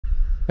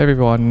Hey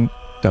everyone,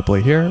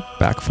 Doubly here,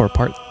 back for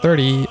part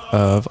 30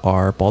 of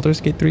our Baldur's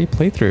Gate 3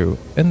 playthrough.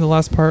 In the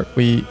last part,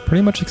 we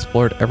pretty much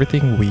explored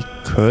everything we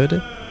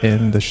could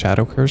in the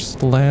Shadow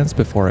Cursed lands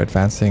before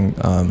advancing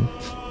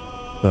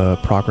the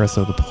progress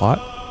of the plot.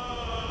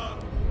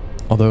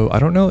 Although I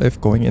don't know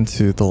if going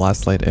into the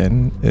Last Light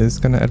Inn is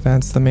going to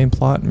advance the main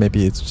plot.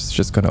 Maybe it's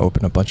just going to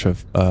open a bunch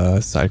of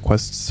side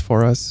quests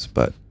for us,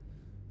 but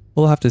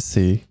we'll have to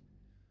see.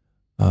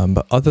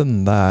 But other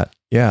than that,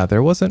 yeah,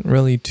 there wasn't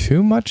really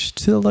too much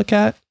to look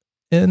at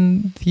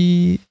in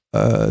the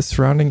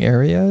surrounding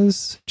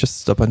areas.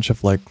 Just a bunch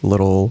of like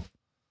little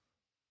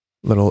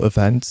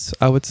events,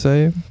 I would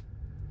say,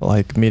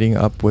 like meeting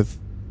up with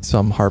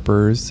some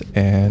Harpers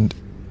and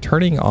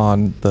turning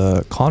on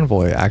the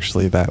convoy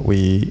actually that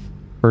we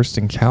first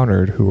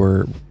encountered, who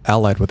were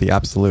allied with the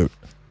Absolute.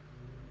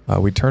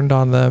 We turned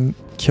on them,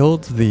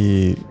 killed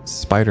the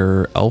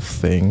spider elf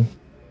thing,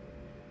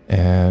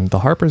 and the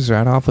Harpers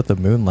ran off with the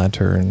moon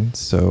lantern.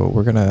 So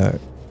we're gonna,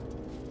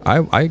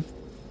 I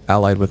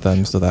allied with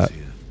them so that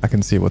I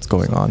can see what's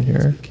going on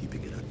here.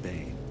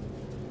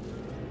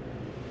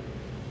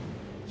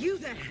 You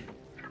there!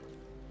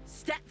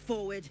 Step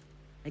forward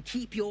and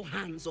keep your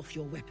hands off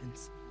your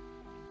weapons.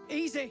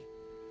 Easy.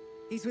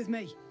 He's with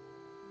me.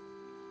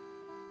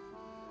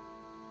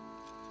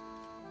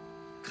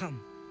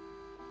 Come.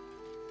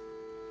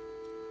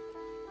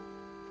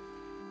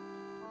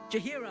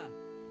 Jaheira!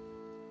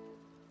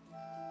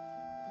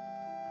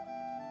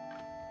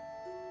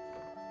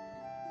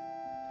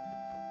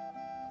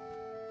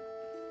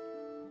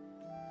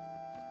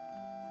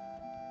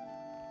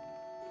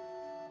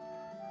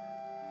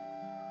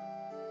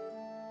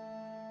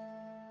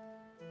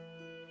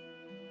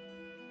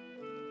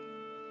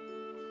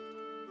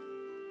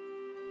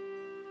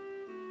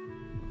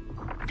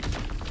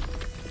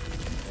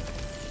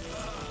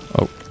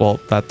 Oh, well,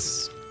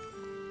 that's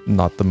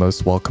not the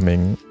most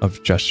welcoming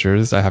of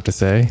gestures, I have to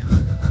say.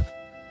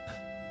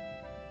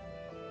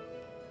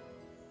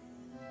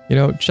 You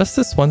know, just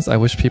this once, I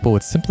wish people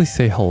would simply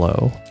say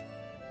hello.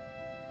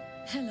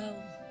 Hello.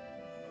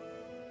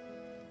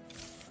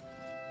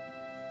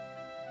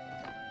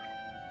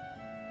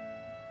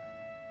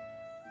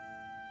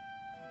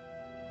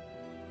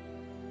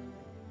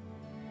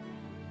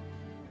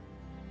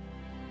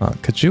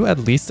 Could you at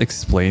least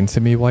explain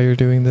to me why you're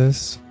doing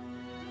this?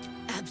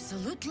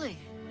 Absolutely.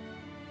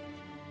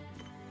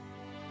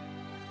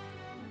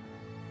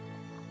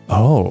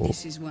 Oh.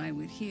 This is why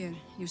we're here,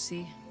 you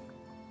see.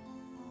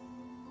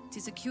 It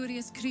is a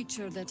curious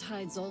creature that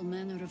hides all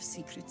manner of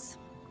secrets.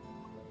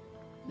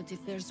 But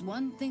if there's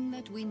one thing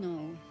that we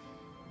know,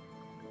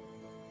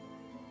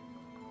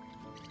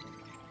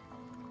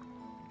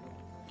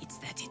 it's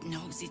that it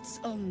knows its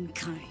own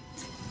kind.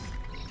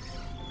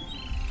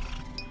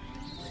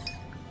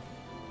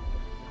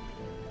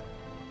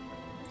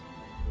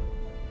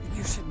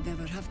 You should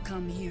never have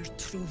come here,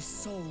 true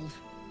soul.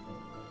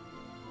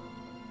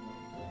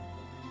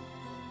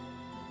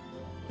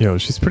 Yo,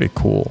 she's pretty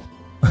cool.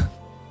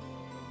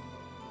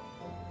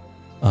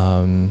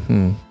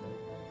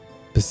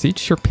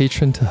 Beseech your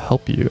patron to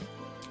help you.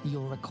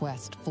 Your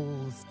request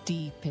falls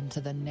deep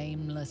into the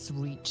nameless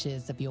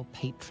reaches of your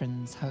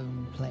patron's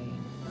home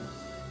plane.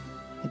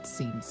 It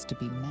seems to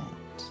be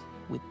met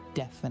with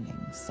deafening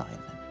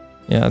silence.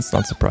 Yeah, it's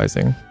not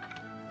surprising.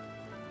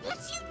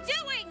 What's you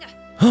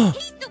doing?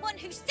 He's the one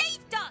who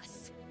saved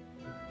us!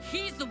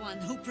 He's the one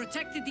who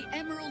protected the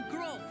Emerald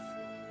Grove.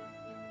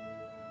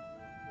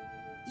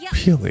 Yeah,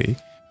 Really?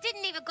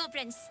 didn't leave a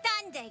goblin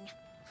standing.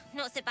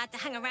 Not so bad to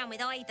hang around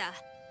with either.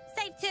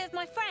 Saved two of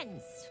my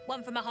friends,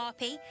 one from a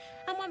harpy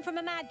and one from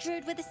a mad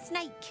druid with a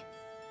snake.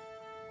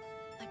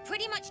 I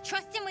pretty much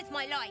trust him with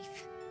my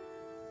life.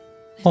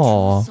 A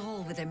Aww. true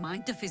soul with a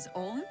mind of his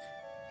own?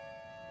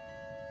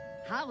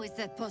 How is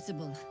that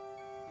possible?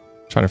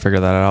 Trying to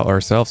figure that out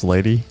ourselves,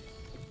 lady.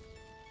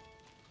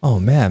 Oh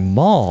man,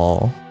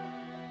 Maul.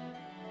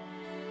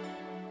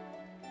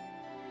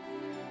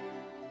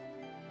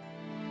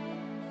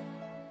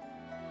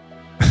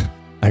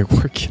 I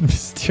work in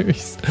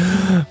mysterious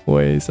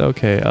ways.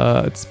 Okay,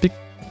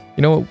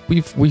 you know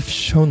what? We've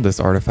shown this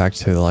artifact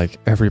to like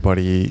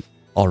everybody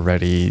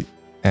already,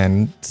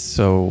 and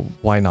so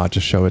why not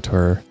just show it to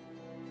her?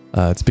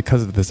 It's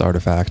because of this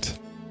artifact.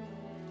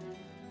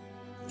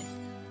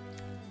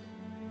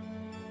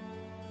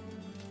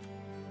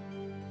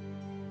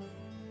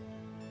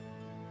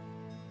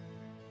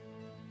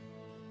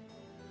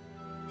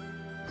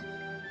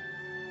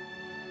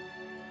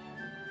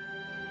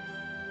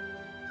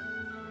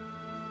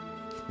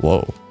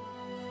 Whoa.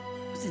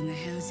 What in the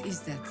hells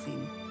is that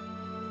thing?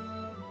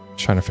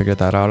 Trying to figure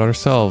that out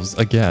ourselves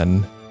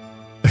again.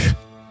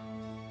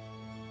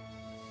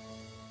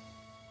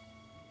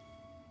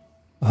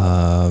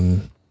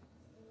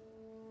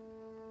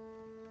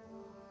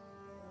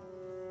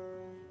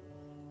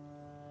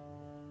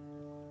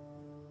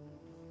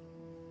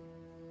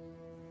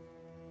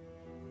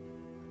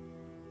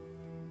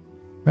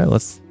 Right,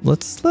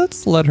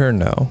 let's let her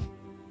know.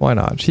 Why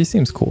not? She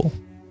seems cool.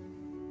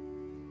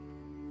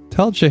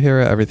 Tell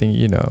Jaheira everything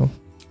you know.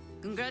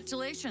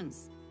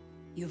 Congratulations.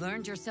 You've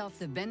earned yourself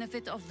the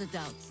benefit of the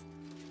doubt.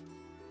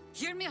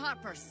 Hear me,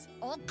 Harpers.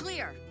 All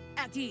clear.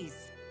 At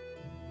ease.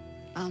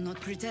 I'll not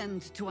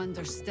pretend to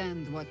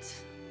understand what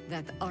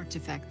that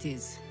artifact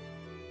is.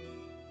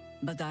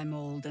 But I'm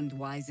old and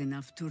wise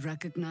enough to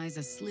recognize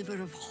a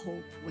sliver of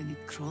hope when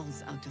it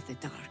crawls out of the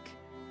dark.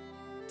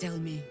 Tell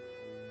me,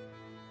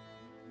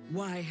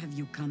 why have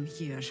you come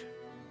here?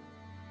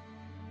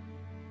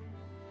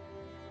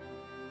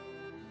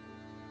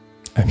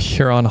 I'm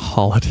here on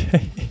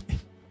holiday.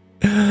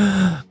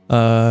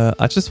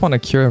 I just want a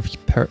cure.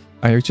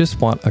 I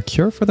just want a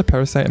cure for the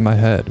parasite in my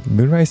head.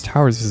 Moonrise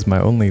Towers is my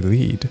only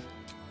lead.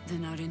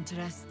 Then our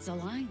interests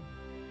align.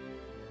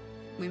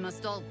 We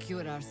must all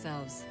cure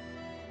ourselves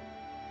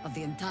of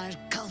the entire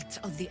cult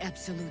of the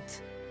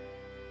Absolute.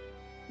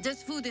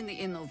 There's food in the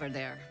inn over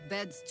there.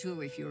 Beds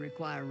too if you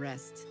require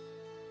rest.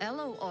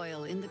 Aloe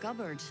oil in the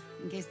cupboard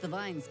in case the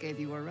vines gave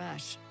you a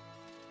rash.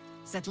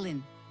 Settle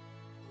in.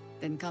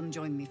 Then come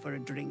join me for a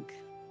drink.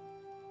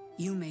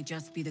 You may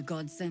just be the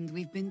godsend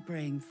we've been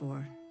praying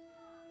for.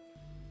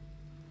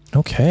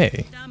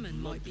 Okay.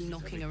 Dammon might be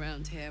knocking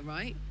around here,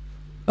 right?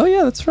 Oh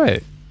yeah, that's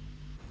right.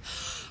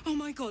 Oh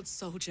my god,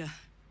 soldier.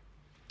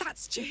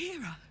 That's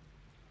Jaheira.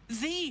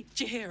 The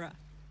Jaheira.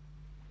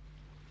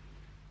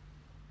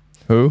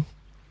 Who?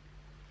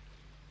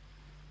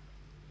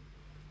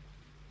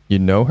 You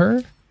know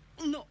her?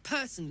 Not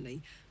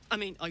personally. I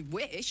mean, I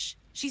wish.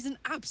 She's an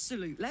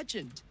absolute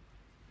legend.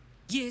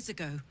 Years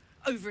ago,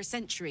 over a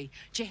century,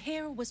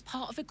 Jaheira was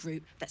part of a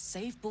group that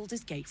saved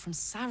Baldur's Gate from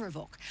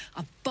Saravok,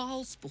 a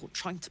Baal sport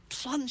trying to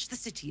plunge the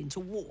city into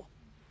war.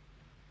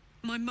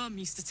 My mum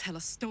used to tell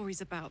us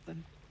stories about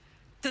them.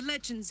 The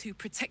legends who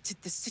protected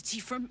the city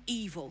from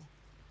evil.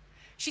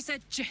 She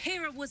said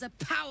Jaheira was a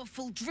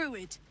powerful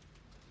druid.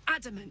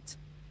 Adamant.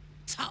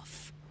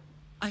 Tough.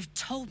 I've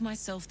told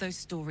myself those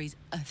stories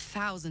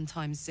 1,000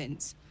 times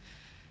since.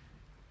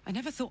 I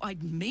never thought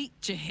I'd meet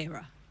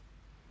Jaheira.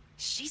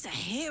 She's a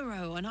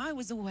hero, and I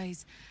was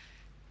always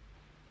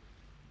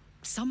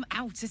some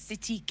outer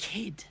city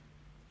kid.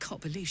 Can't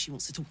believe she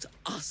wants to talk to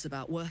us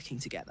about working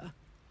together.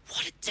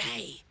 What a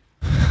day.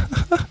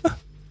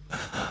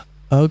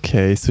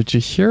 Okay, so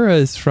Jaheira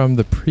is from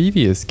the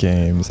previous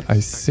games. I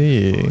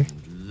see.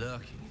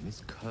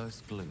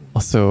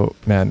 Also,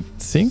 man,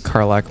 seeing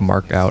Karlach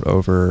mark out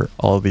over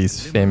all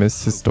these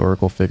famous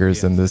historical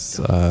figures in this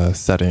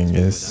setting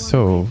is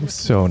so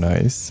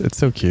nice. It's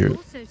so cute.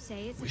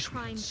 Wish we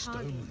had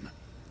stone.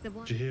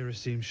 Jaheira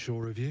seems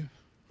sure of you.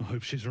 I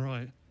hope she's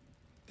right.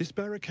 This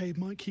barricade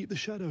might keep the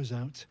shadows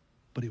out,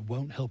 but it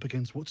won't help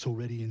against what's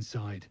already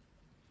inside.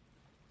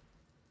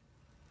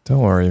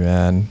 Don't worry,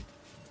 man.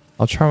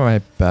 I'll try my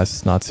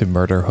best not to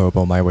murder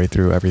hobo my way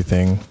through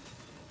everything.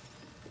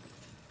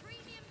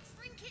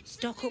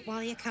 Stock up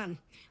while you can.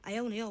 I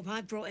only hope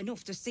I've brought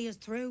enough to see us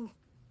through.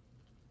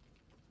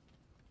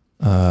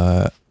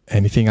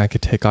 Anything I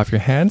could take off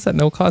your hands at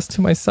no cost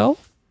to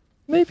myself?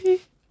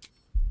 Maybe?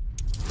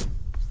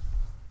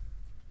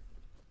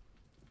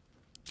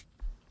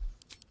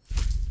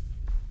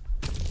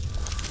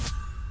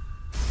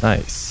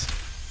 Nice.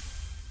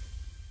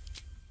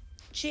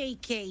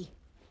 Cheeky.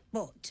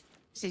 But,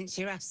 since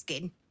you're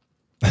asking.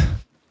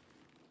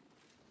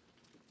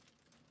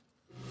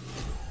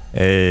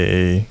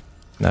 Hey.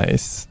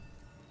 Nice.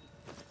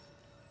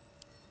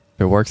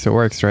 If it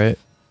works, right?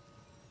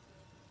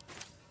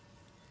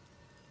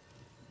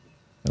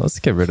 Now let's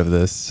get rid of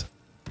this.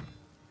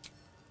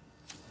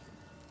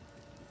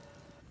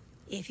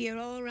 If you're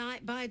all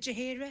right by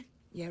Jaheira,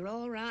 you're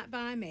all right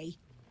by me.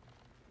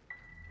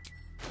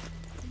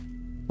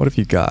 What have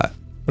you got?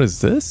 What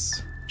is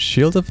this?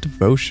 Shield of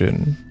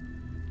Devotion.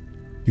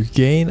 You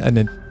gain an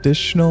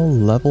additional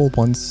level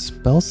 1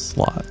 spell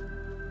slot.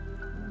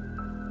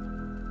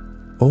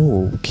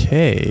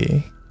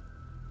 Okay.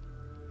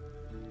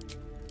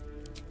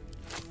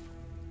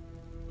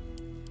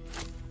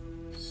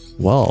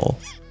 Well.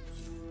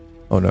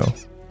 Oh no,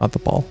 not the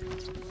ball.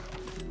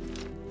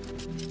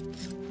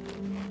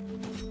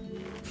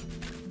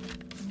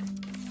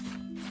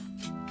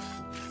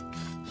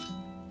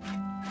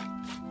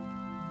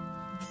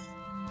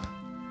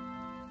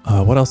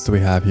 What else do we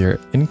have here?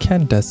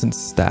 Incandescent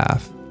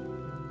staff.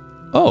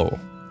 Oh.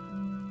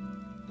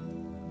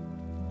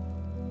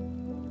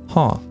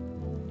 Huh.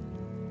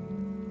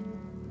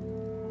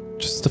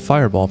 Just a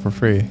fireball for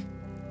free.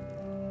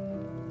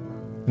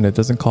 And it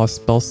doesn't cost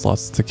spell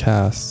slots to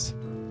cast.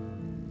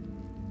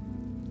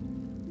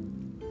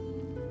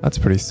 That's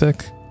pretty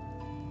sick.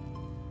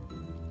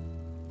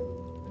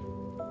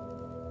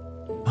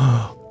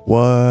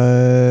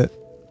 What?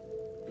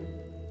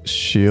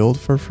 Shield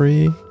for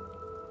free?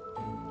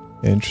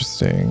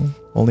 Interesting.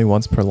 Only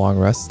once per long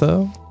rest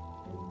though?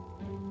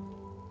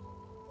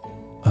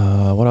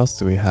 What else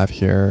do we have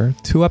here?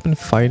 2-weapon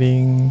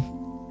fighting.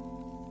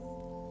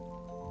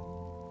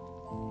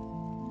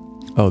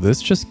 Oh,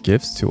 this just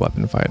gives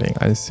 2-weapon fighting.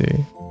 I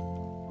see.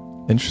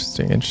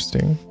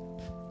 Interesting.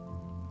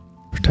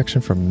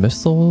 Protection from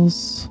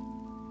missiles.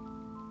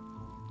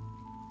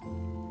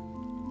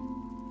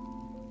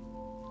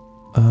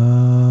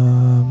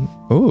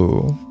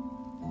 Ooh.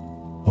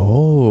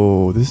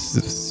 Oh, this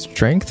is a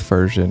strength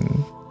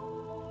version.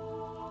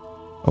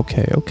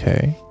 Okay,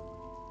 okay.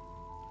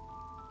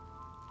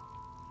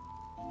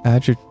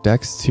 Add your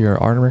dex to your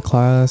armor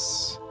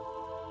class.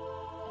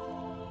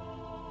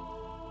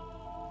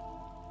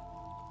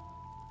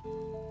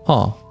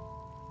 Huh.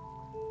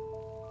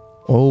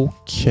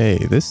 Okay,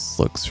 this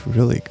looks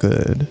really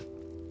good.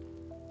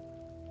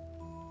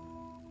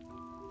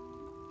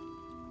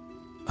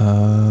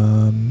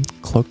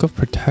 Cloak of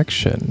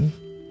Protection.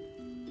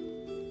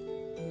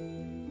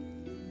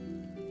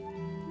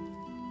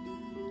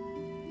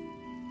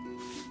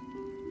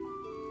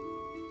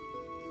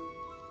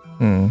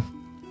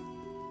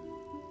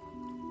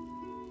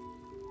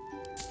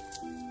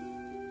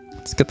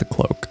 Let's get the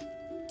cloak.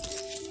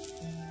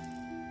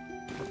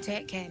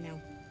 Take care now.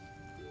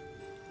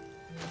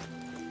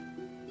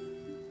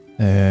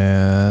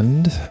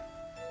 And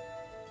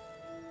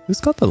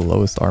who's got the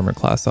lowest armor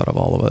class out of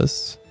all of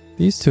us?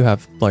 These two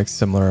have like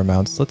similar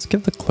amounts. Let's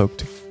give the cloak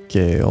to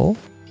Gale.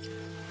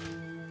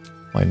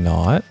 Why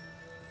not?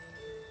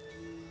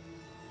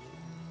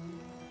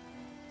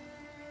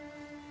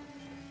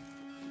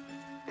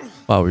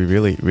 Wow, we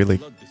really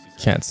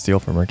can't steal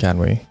from her, can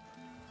we?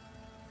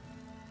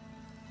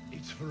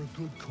 It's for a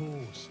good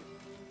cause.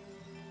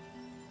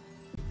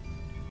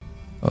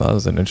 Oh, that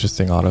was an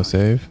interesting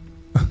autosave.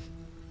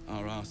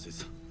 Our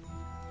asses.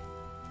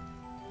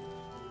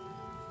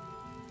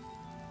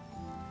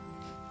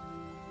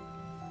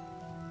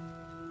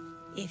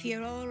 If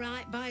you're all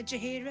right by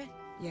Jaheira,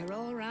 you're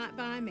all right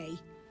by me.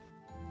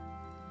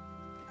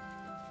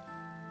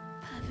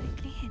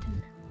 Perfectly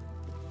hidden.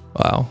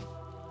 Wow.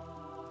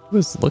 Who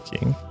was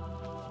looking?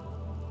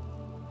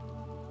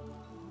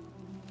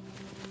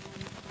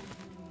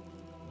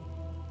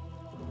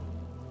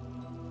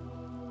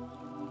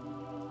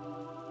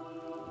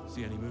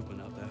 See any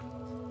movement out there?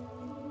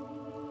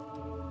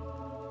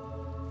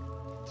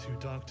 Too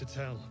dark to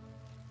tell.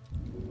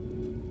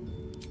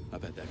 I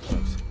bet they're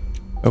close.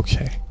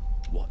 Okay.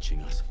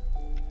 Watching us.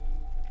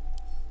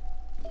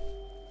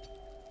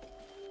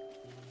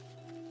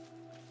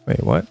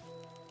 Wait, what?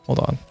 Hold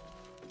on.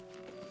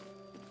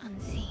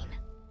 Unseen.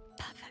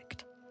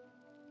 Perfect.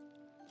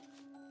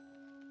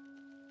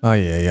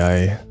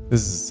 Ay.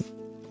 This is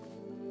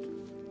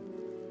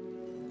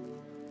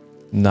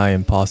nigh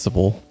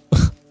impossible.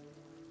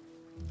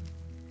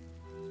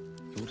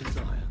 Your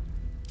desire.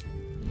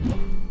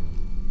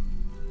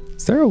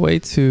 Is there a way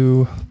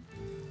to...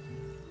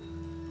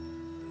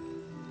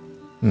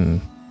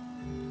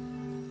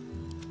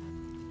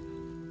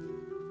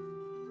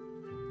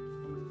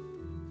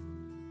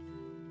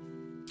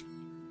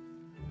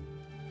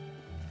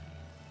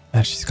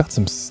 Man, she's got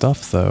some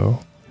stuff though.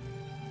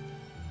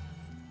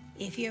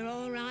 If you're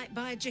all right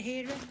by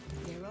Jaheira,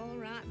 you're all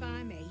right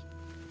by me.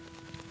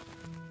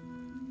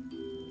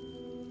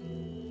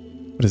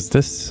 What is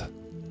this?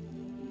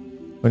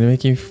 When you're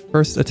making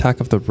first attack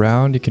of the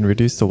round, you can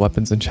reduce the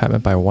weapon's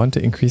enchantment by 1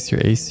 to increase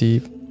your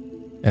AC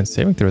and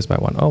saving throws by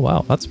 1. Oh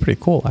wow, that's pretty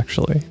cool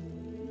actually.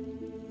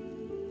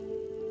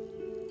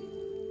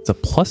 It's a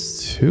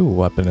 +2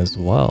 weapon as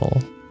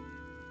well.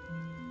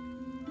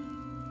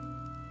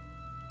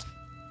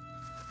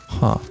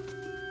 Huh.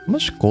 How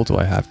much gold do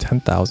I have?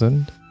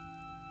 10,000?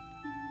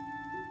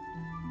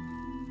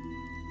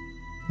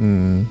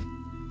 You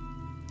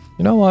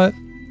know what?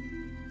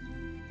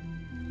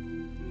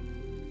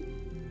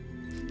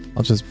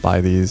 I'll just buy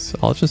these.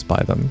 I'll just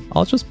buy them.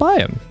 I'll just buy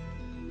them.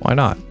 Why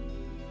not?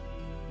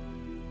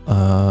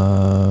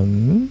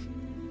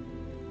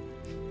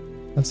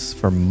 That's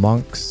for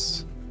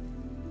monks.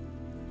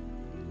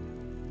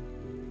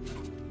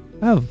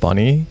 I have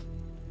Bunny.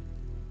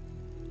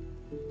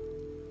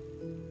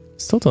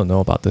 Still don't know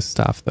about this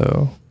staff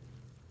though.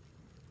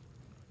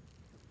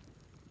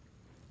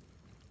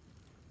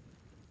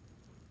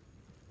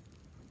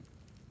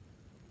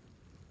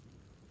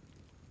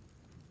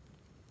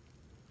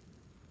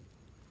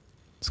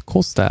 It's a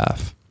cool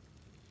staff.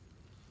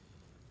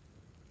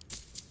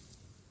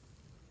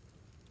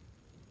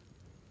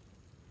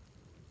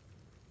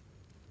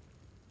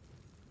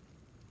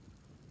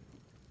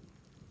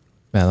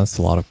 Man, that's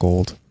a lot of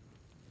gold.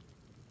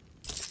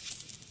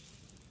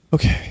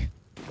 Okay.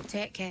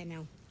 Take care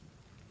now.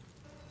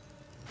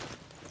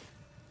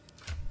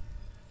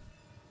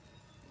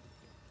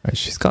 Alright,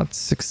 she's got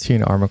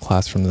 16 armor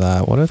class from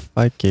that. What if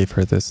I gave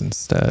her this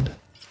instead?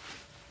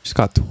 She's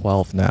got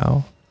 12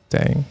 now.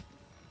 Dang.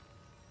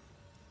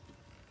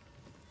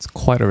 It's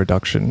quite a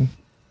reduction.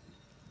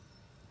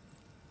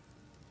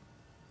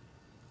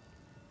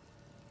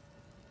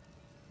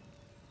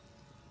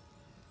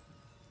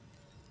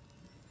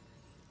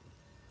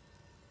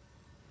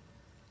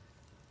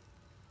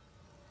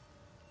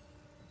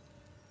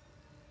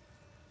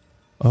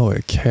 Oh,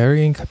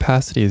 carrying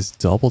capacity is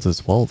doubled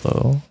as well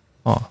though.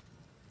 Huh.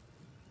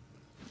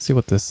 Let's see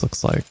what this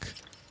looks like.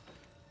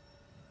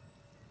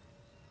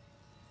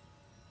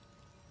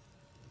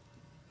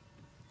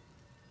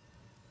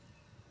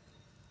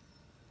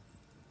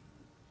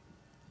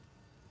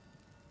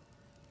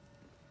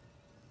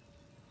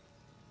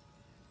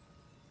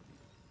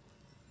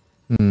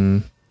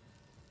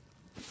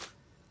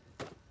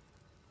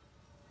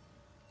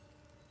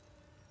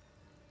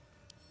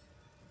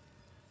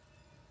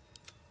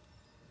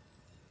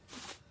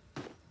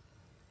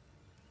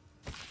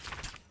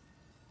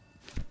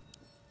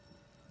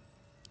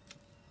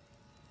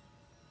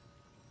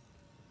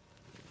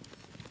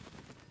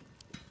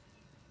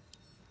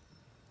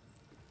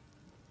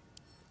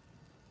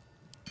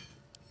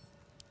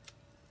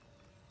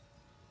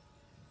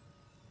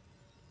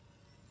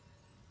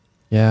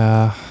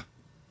 Yeah.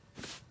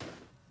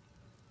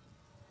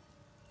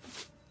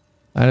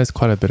 That is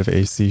quite a bit of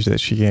AC that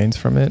she gains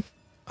from it.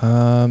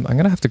 I'm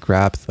gonna have to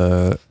grab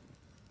the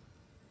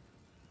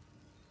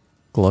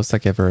gloves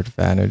that give her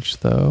advantage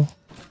though.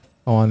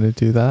 I wanted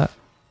to do that.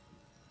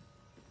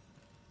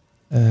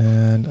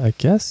 And I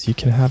guess you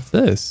can have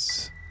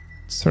this.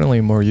 It's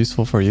certainly more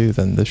useful for you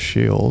than this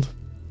shield.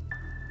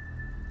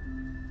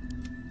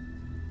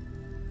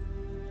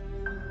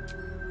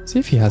 See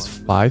if he has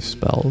 5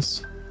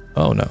 spells.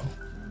 Oh no.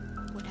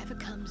 Whatever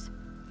comes,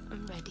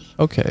 I'm ready.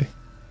 Okay.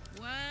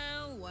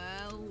 Well,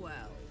 well,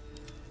 well.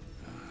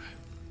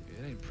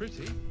 It ain't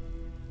pretty.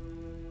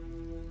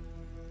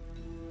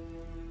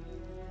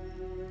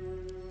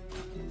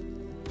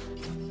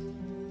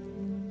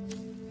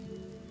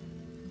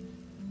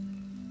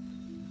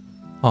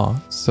 Huh,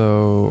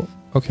 so,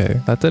 okay,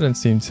 that didn't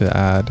seem to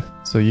add.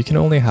 So you can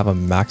only have a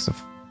max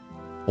of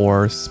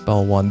 4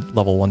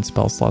 level 1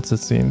 spell slots, it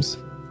seems.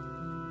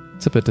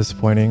 It's a bit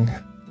disappointing.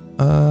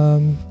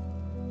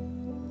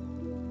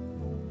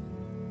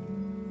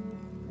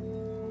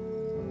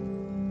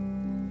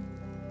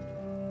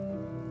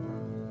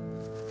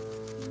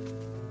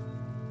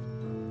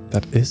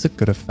 That is a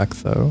good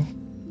effect though.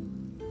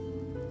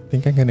 I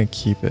think I'm gonna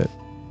keep it.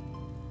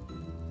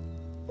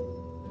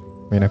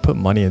 I mean, I put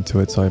money into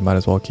it, so I might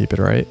as well keep it,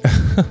 right?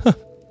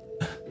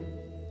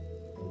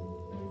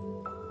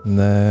 And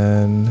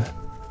then...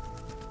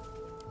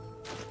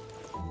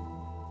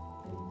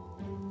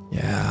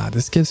 yeah,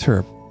 this gives her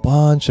a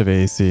bunch of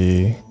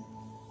AC.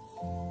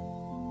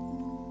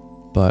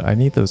 But I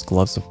need those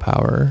gloves of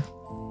power.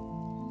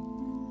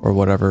 Or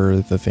whatever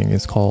the thing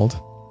is called.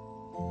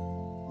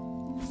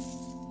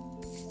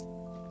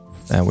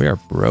 And we are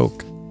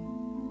broke.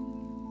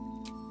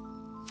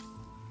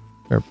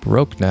 We're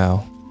broke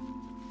now.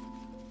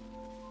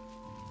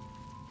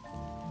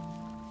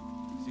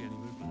 See any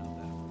movement out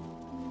there?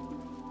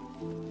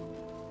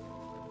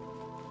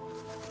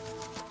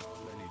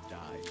 Many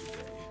die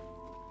today.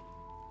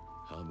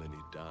 How many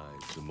die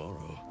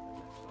tomorrow?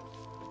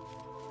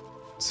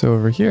 So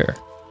over here.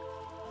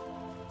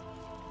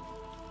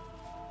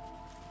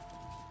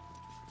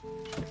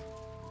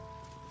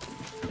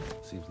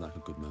 Seems like a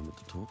good moment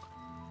to talk.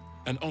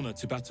 An honor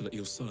to battle at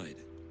your side.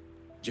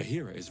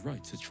 Jaheira is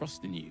right to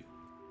trust in you.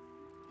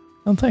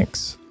 Oh,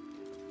 thanks.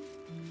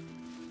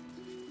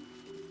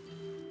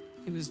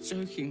 He was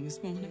joking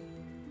this morning.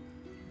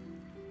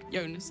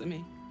 Jonas, I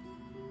mean.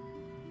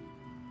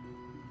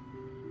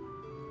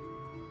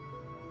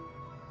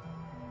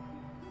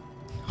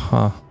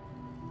 Huh.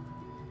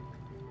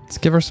 Let's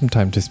give her some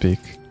time to speak.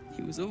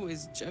 He was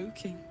always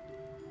joking.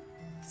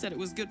 Said it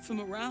was good for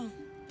morale,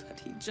 that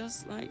he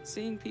just liked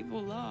seeing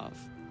people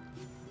laugh.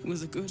 He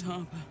was a good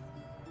Harper.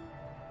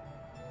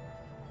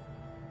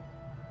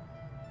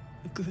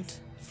 A good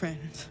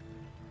friend.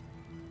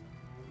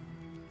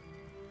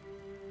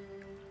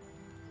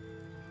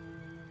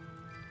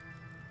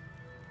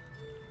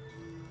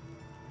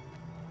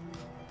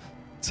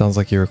 Sounds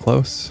like you were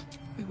close.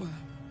 We were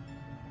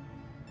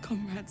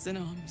comrades in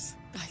arms.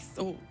 I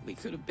thought we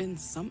could have been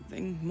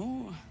something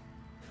more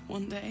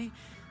one day,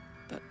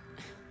 but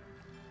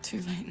too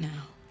late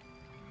now.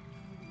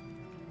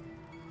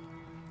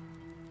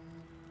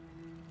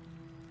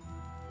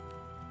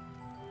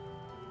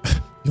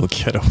 You'll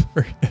get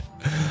over it.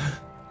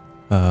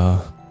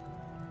 I'm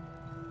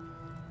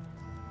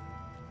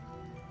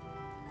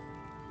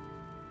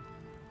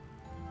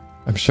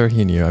sure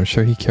he knew. I'm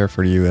sure he cared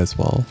for you as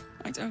well.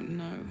 I don't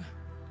know.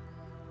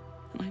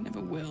 And I never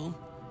will.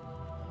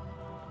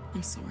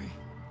 I'm sorry.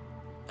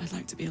 I'd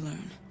like to be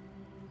alone.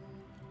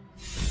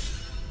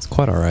 It's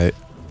quite alright.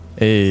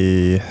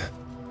 A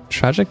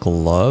tragic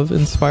love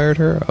inspired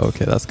her?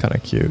 Okay, that's kind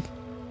of cute.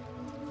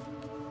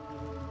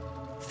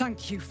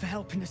 Thank you for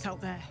helping us out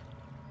there.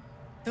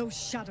 Those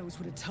shadows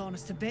would have torn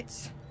us to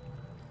bits.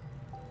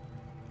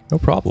 No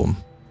problem.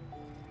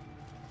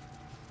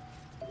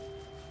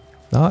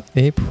 Not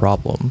a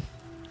problem.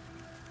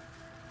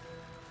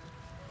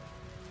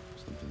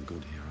 Something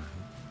good here,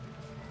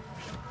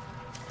 I hope.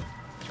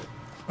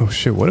 Oh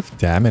shoot, what if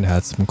Dammon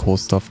had some cool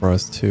stuff for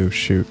us too?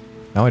 Shoot.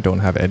 Now I don't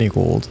have any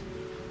gold.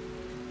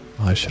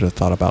 Oh, I should have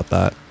thought about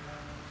that.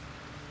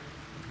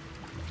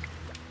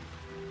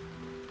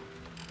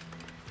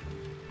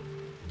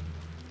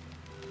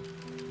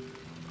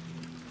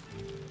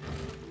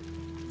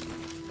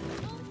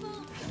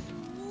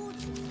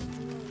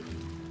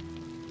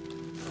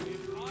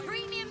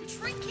 Premium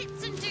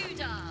trinkets and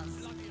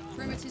doodahs.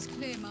 Perimeter's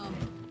clear, Mom.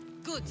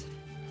 Good.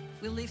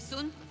 We'll leave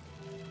soon.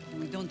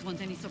 We don't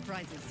want any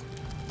surprises.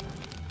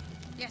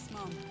 Yes,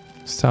 Mom.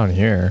 It's down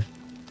here.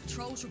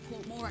 Trolls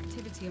report more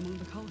activity among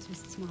the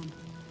cultists, Mom.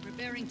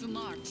 Preparing to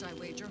march, I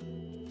wager.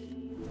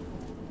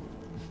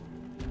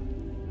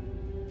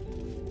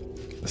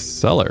 The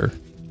cellar.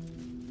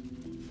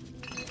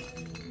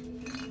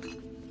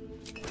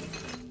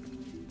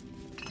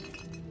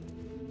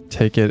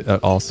 Take it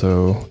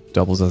also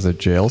doubles as a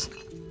jail.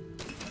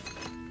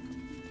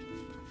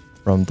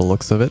 From the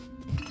looks of it.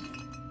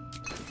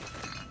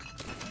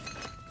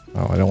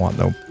 Oh, I don't want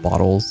no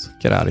Bottles.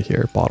 Get out of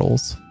here,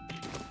 bottles.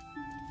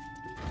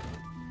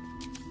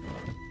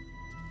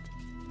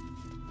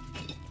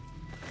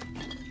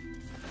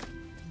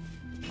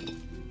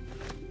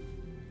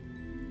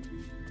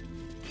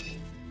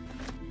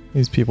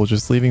 These people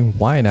just leaving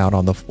wine out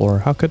on the floor.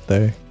 How could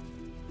they?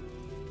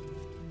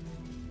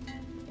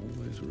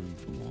 Always room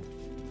for more.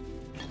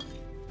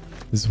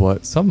 Is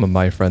what some of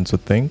my friends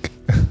would think.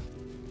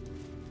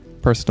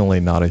 Personally,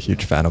 not a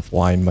huge fan of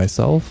wine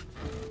myself.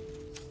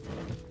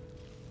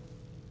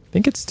 I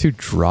think it's too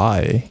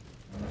dry.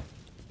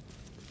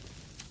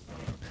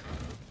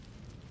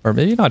 Or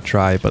maybe not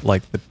dry, but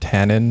like the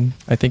tannin,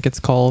 I think it's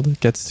called,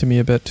 gets to me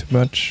a bit too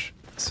much.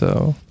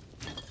 So...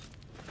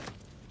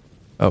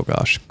 Oh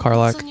gosh,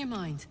 Karlach. What's on your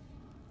mind?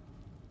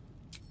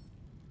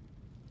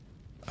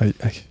 I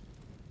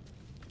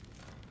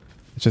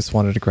just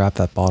wanted to grab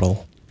that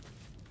bottle.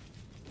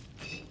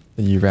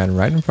 And you ran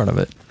right in front of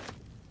it.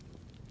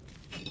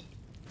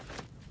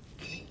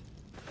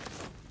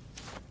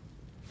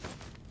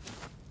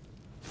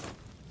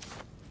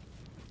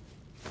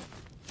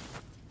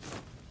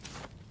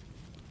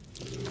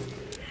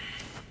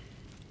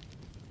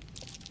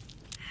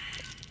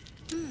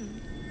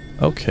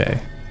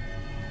 Okay.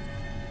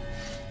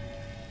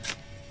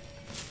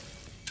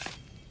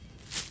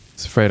 I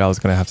was afraid I was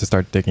gonna have to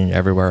start digging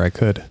everywhere I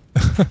could.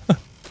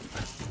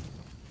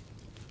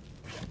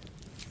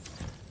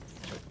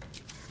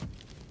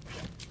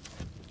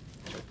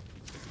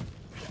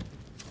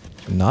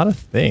 Not a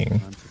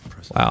thing.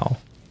 Wow.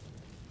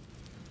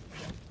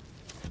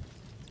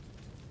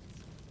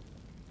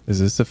 Is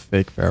this a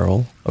fake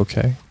barrel?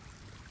 Okay.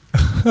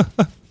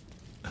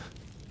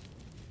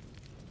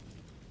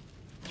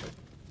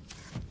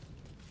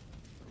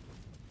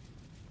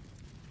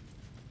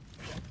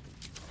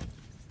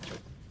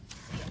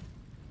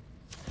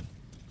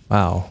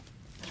 Wow.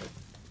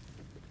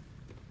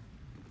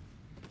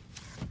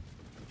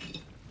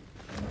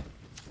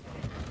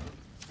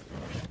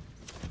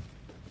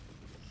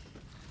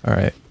 All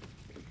right.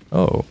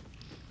 Oh.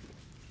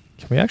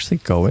 Can we actually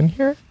go in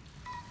here?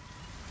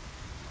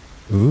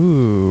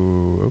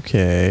 Ooh,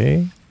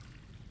 okay.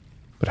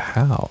 But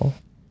how?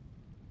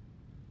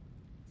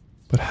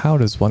 But how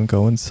does one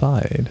go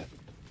inside?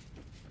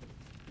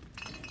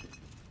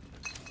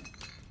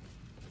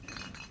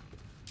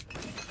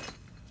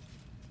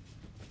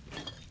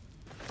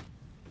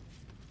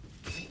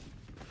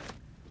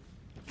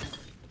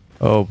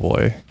 Oh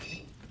boy.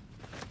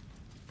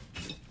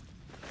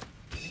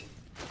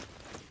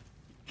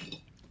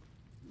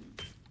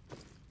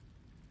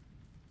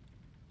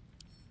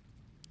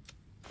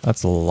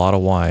 That's a lot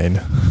of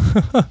wine.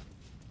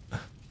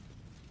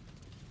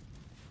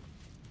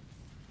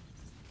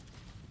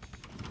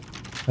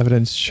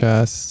 Evidence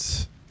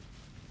chest.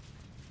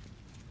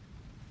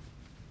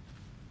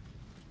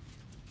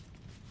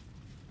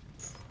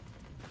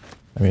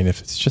 I mean,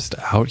 if it's just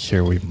out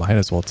here, we might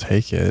as well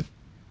take it.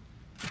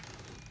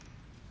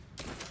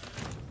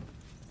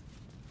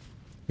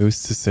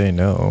 Who's to say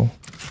no?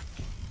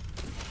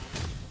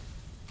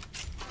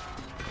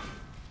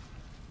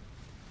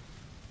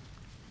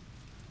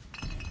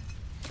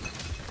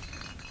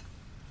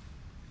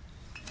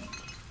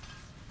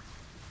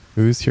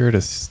 Who's here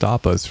to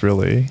stop us,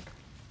 really?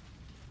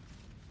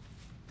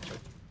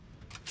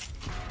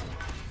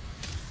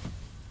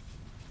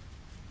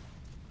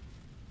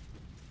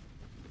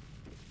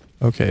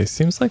 Okay,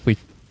 seems like we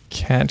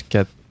can't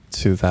get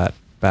to that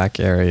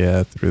back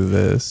area through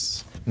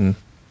this. Then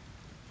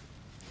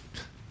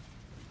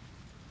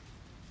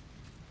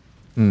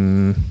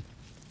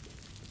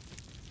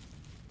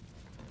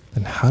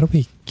how do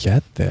we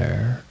get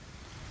there?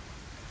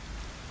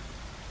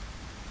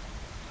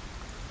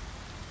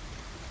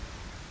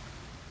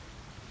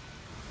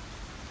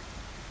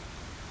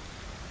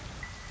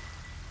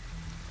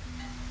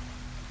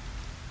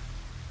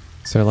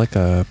 Is there like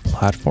a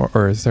platform,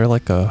 or is there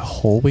like a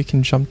hole we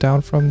can jump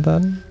down from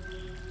then?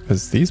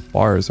 Because these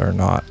bars are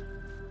not...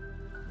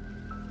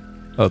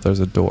 Oh, there's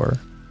a door.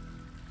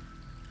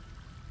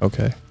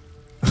 Okay.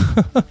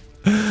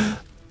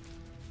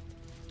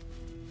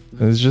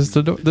 There's just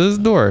a door. There's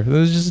a door.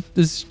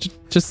 It's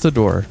just a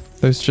door.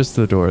 There's just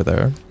a door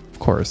there. Of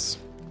course.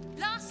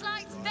 Last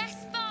night's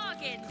best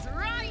bargains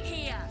right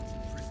here.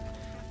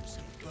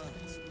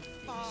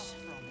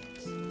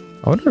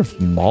 I wonder if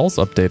Maul's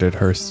updated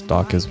her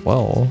stock as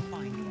well.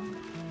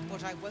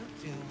 What I won't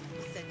do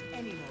is send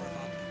any more of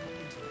our people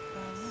into the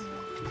press.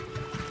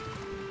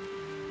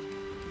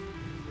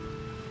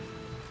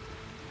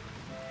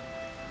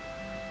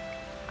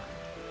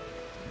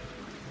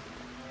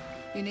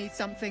 You need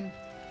something?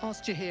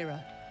 Ask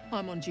Jaheira.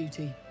 I'm on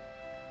duty.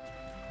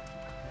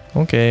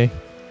 Okay.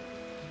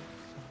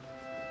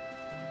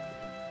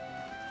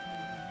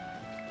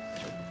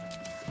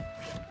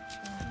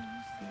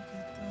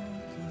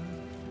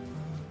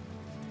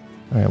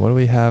 Alright, what do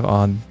we have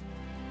on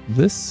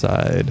this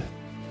side?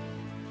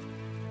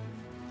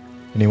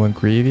 Anyone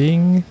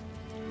grieving?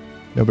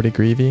 Nobody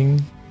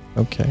grieving?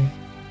 Okay.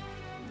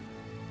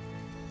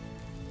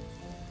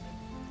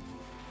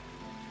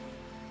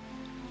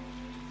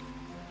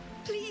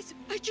 Please,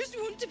 I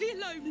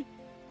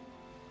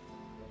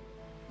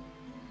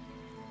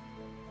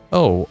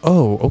Oh,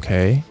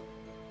 okay.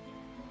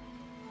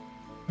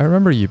 I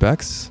remember you,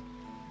 Bex.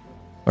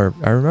 Or,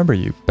 I remember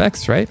you.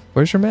 Bex, right?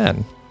 Where's your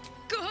man?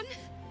 Gone.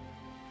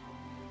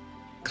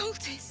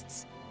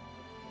 Cultists.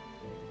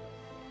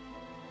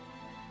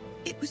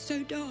 It was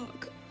so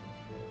dark.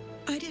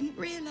 I didn't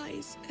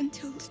realize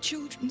until the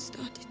children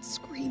started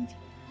screaming.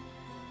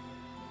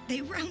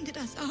 They rounded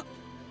us up.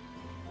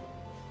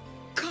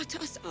 Cut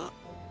us up.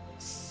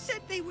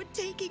 Said they were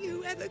taking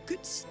whoever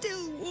could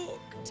still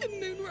walk to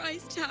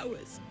Moonrise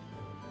Towers.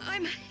 I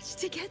managed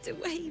to get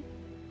away.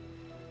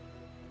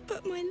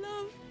 But my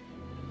love...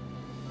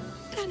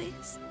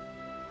 Dennis...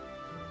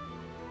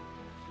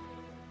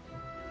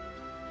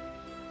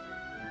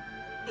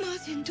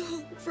 Martin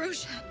Dahl,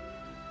 Roshan...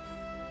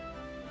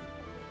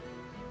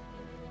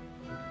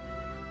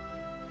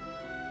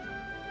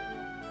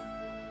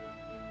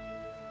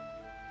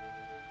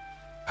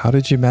 How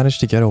did you manage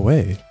to get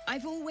away?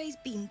 I've always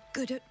been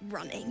good at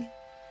running.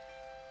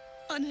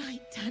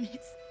 Unlike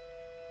Dennis,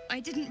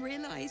 I didn't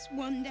realize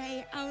one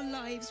day our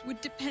lives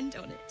would depend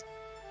on it.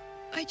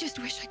 I just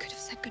wish I could have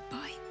said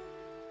goodbye.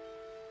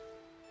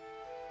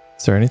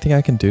 Is there anything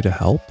I can do to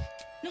help?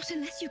 Not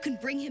unless you can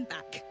bring him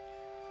back.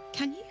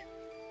 Can you?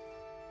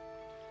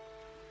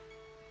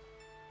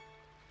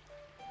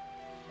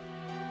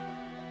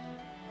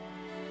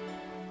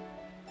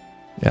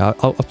 Yeah,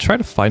 I'll try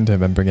to find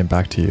him and bring him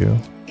back to you.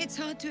 It's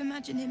hard to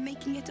imagine him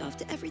making it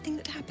after everything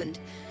that happened.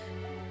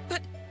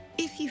 But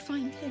if you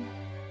find him,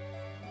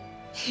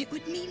 it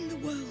would mean the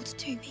world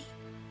to me.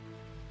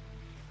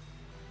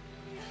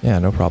 Yeah,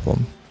 no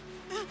problem.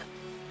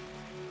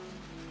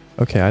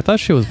 Okay, I thought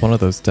she was one of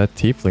those dead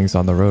tieflings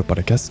on the road, but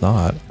I guess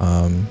not.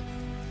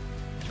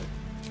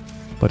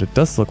 But it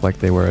does look like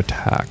they were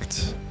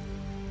attacked.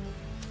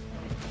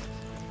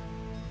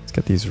 Let's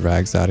get these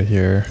rags out of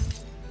here.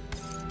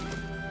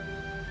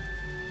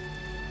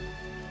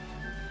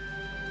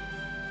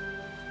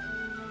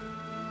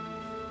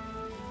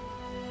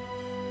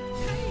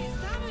 Hey, it's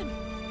Dammon.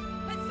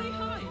 Let's say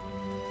hi.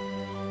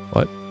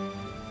 What?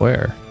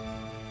 Where?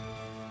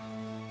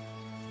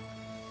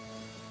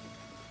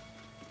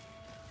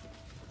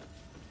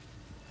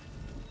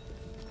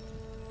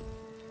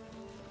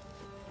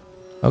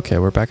 Okay,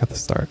 we're back at the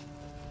start.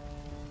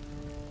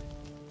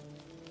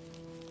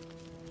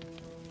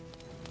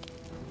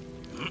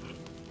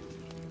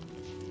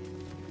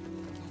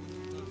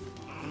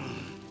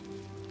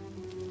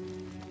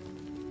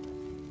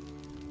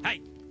 Hey!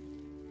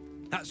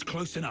 That's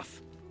close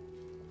enough.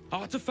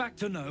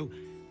 Artifact or no,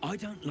 I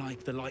don't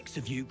like the likes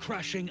of you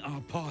crashing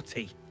our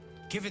party.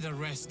 Give it a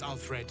rest,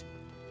 Alfred.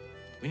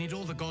 We need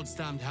all the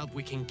goddamned help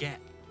we can get.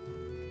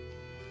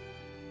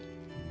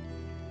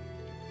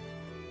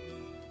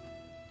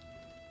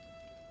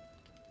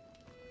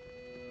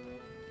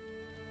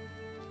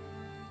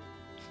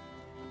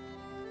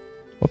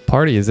 What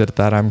party is it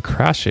that I'm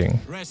crashing?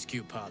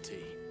 Rescue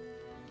party.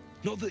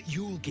 Not that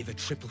you'll give a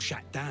triple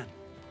shot down,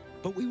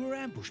 but we were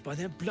ambushed by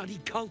them bloody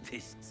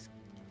cultists.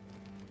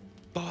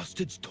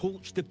 Bastards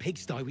torched the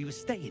pigsty we were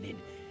staying in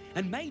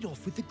and made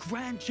off with the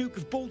Grand Duke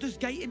of Baldur's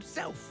Gate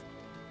himself.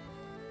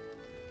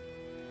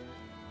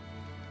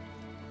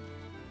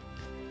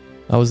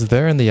 I was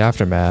there in the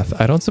aftermath.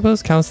 I don't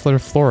suppose Councillor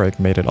Florig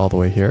made it all the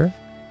way here?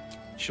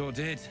 Sure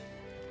did.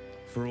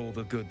 For all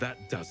the good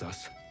that does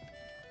us.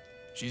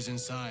 She's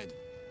inside.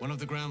 One of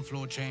the ground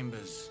floor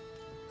chambers.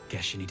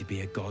 Guess you need to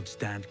be a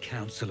goddamned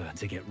counselor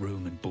to get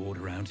room and board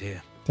around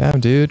here. Damn,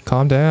 dude,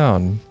 calm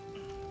down.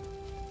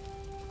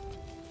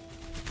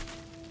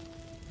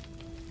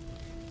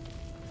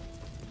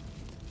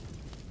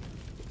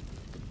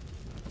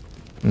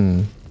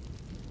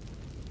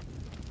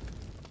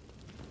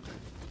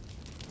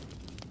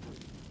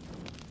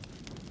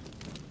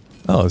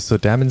 Oh, so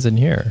Dammon's in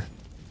here.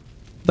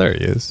 There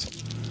he is.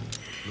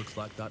 Looks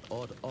like that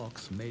odd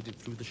ox made it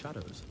through the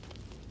shadows.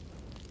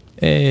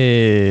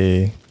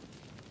 Hey.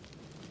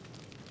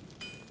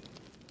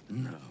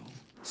 No,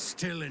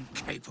 still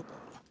incapable.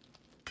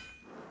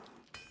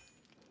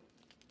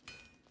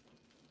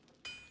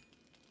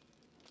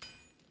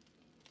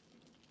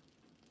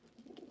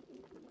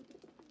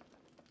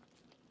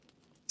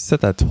 You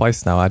said that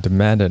twice now. I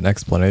demand an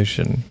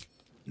explanation.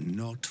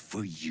 Not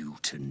for you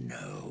to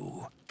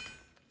know.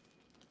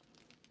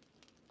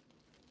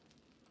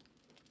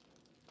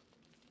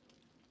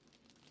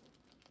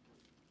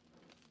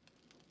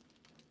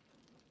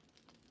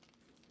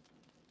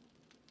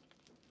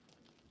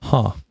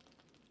 Huh.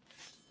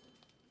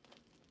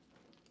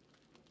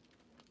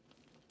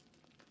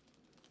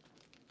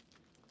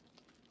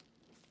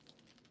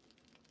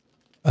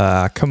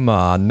 Come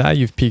on. Now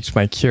you've piqued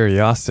my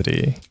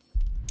curiosity.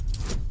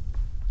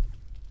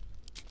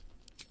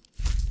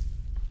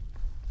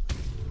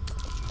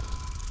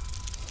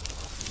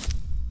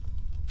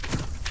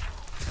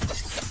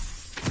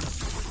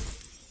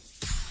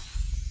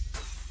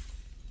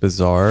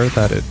 Bizarre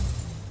that it...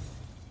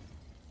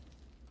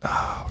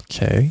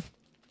 Okay.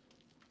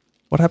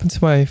 What happened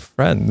to my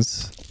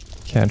friends?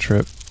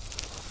 Cantrip.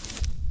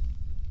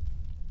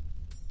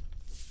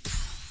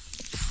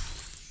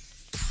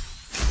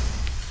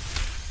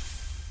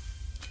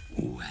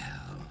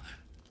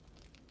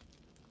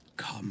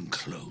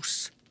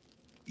 close.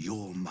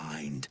 Your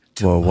mind.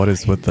 Whoa, what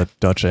is with the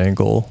Dutch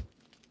angle?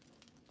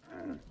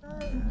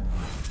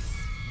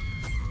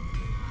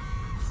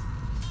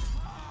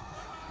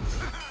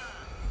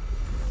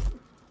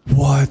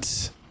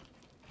 What?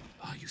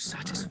 Are you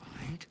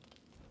satisfied?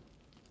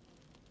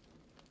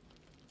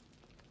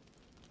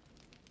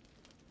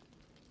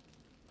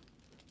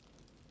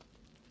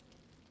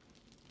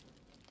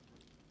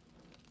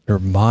 Your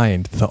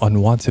mind, the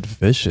unwanted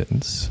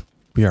visions.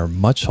 We are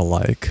much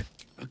alike.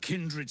 A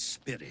kindred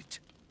spirit.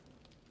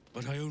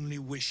 But I only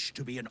wish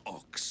to be an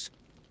ox.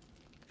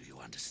 Do you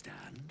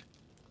understand?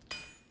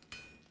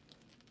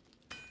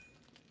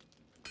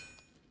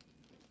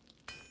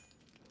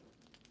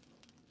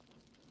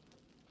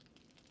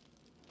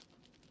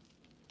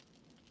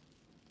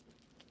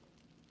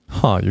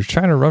 Huh, you're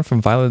trying to run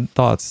from violent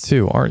thoughts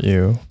too, aren't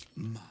you?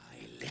 My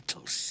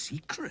little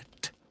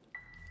secret.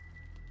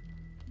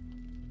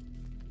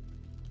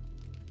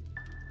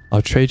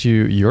 I'll trade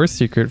you your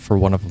secret for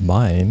one of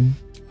mine.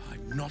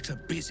 I'm not a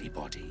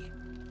busybody.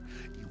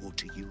 You ought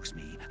to use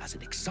me as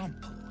an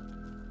example,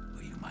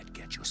 or you might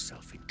get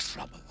yourself in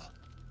trouble.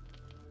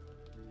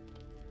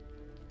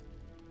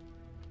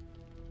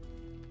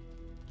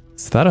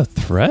 Is that a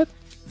threat?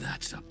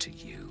 That's up to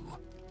you.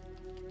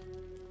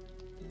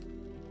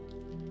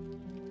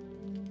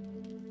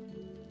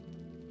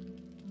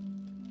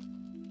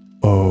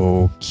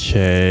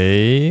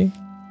 Okay.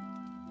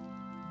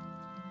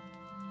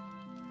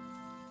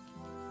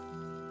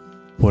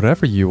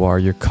 Whatever you are,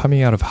 you're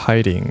coming out of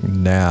hiding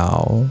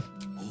now.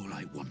 All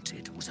I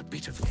wanted was a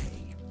bit of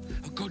hay,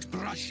 a good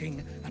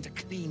brushing, and a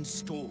clean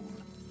stall.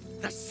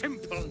 The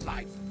simple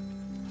life.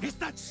 Is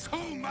that so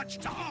much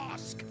to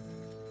ask?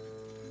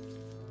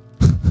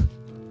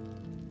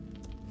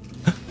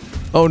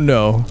 Oh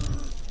no.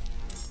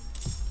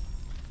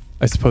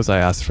 I suppose I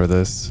asked for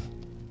this.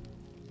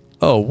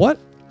 Oh, what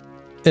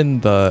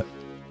in the...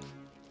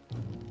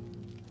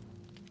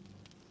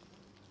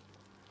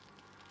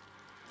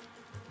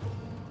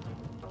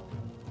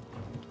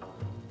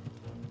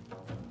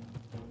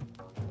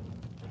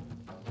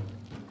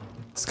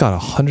 It's got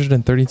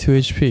 132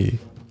 HP.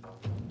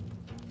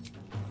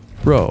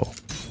 Bro.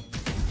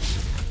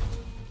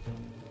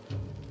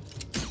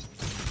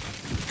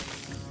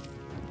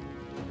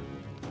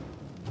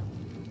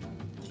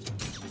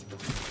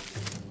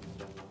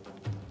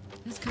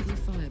 Let's cook your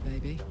fire,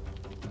 baby.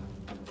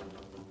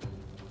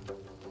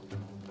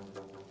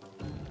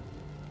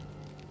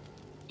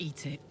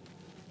 Eat it.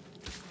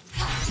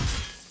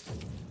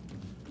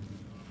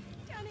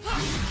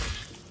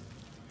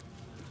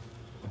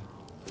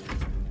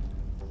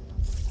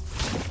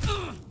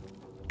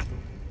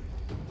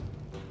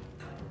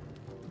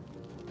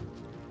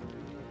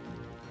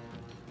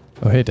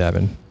 Oh, hey,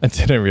 Dammon. I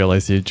didn't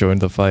realize you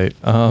joined the fight.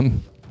 What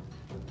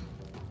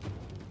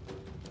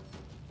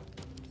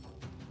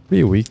are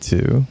you weak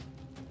to?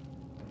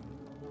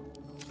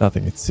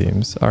 Nothing, it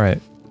seems.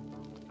 Alright.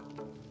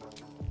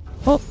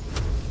 Well,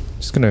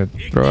 just gonna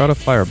throw out a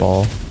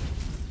fireball.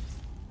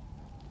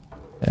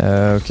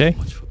 Okay.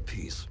 Much for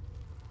peace.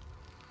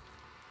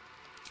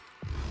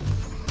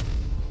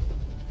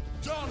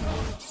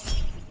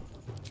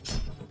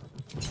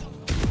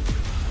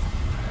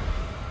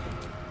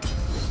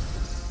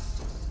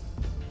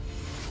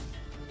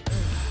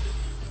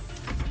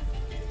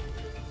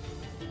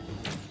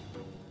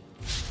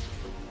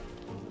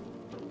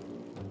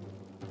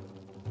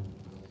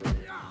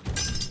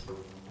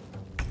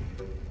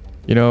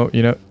 You know,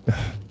 you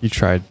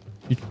tried.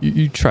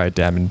 You tried,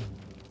 Dammon.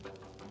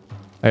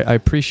 I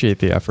appreciate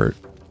the effort. I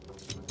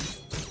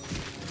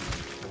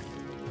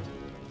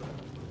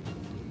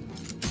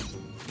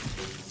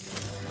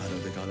don't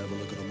think I'll ever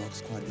look at a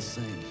mox quite the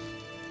same.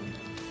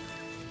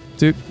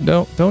 Dude,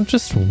 don't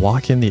just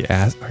walk in the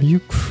ass. Are you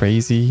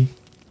crazy?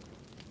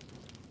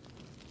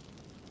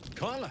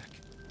 Karlach,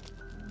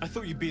 I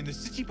thought you'd be in the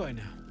city by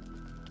now.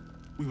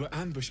 We were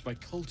ambushed by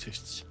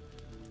cultists.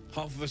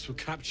 Half of us were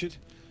captured,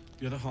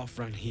 the other half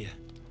ran here.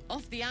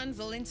 Off the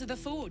anvil into the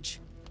forge.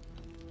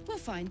 We'll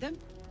find them.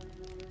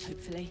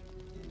 Hopefully.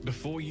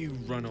 Before you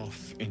run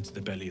off into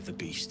the belly of the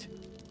beast,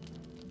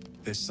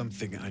 there's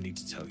something I need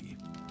to tell you.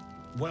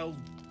 Well,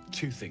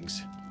 two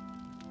things.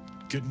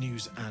 Good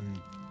news and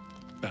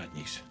bad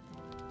news.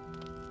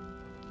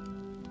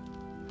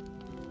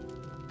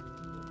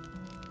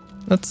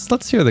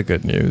 Let's hear the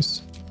good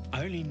news.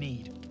 I only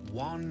need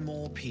one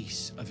more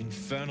piece of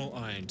infernal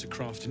iron to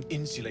craft an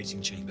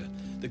insulating chamber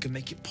that can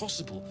make it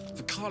possible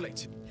for Karlach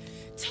to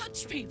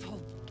touch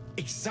people.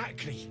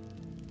 Exactly.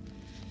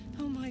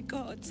 Oh my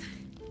god.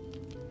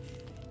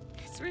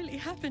 It's really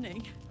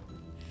happening.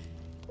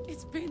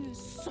 It's been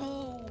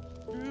so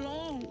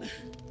long.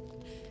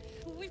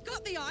 We've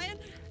got the iron.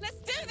 Let's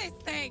do this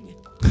thing.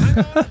 Hang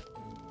on.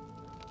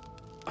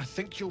 I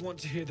think you'll want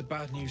to hear the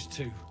bad news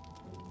too.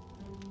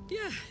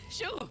 Yeah,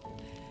 sure.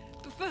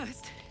 But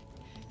first,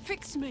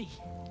 fix me.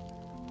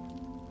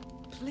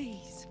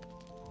 Please.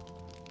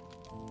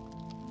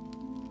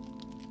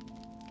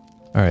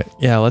 All right.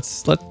 Yeah,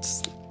 let's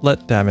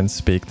let Dammon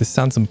speak. This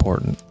sounds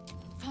important.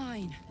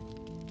 Fine.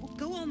 Well,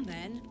 go on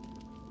then.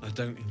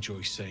 don't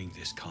enjoy saying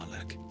this,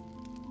 Karlach,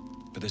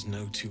 but there's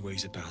no two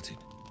ways about it.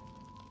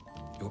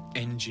 Your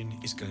engine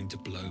is going to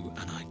blow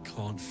and I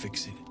can't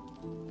fix it.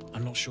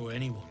 I'm not sure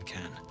anyone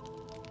can.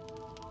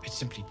 It's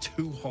simply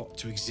too hot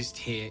to exist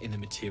here in the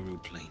material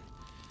plane.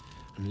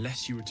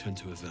 Unless you return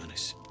to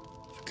Avernus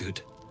for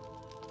good,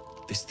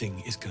 this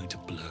thing is going to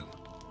blow.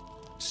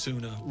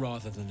 Sooner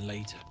rather than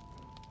later.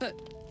 But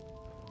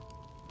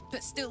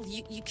still,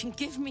 you can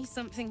give me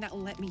something that'll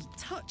let me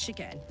touch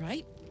again,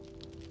 right?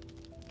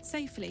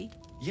 Safely.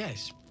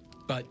 Yes,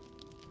 but...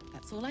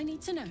 That's all I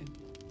need to know.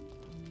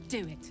 Do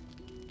it.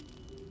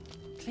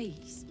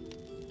 Please.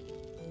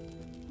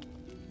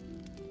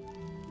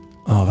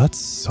 Oh, that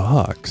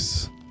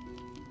sucks.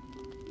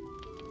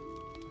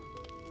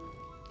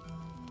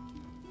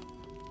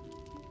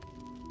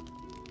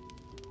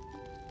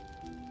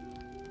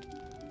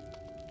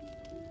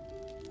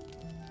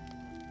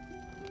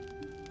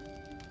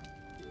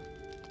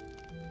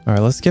 All right,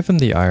 let's give him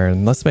the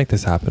iron. Let's make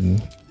this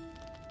happen.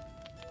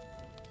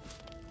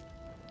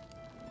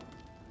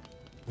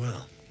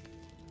 Well,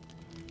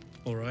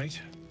 all right.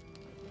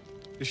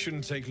 This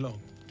shouldn't take long.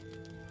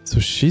 So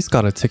she's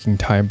got a ticking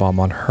time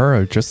bomb on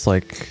her, just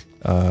like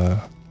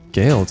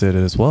Gale did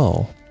as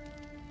well.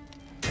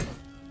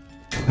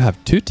 I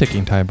have 2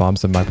 ticking time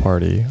bombs in my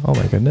party. Oh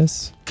my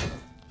goodness.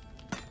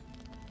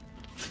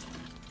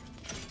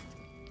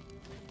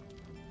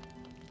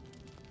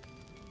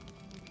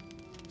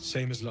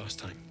 Same as last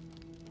time.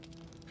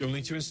 You'll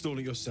need to install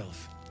it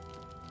yourself.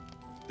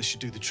 This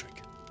should do the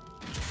trick.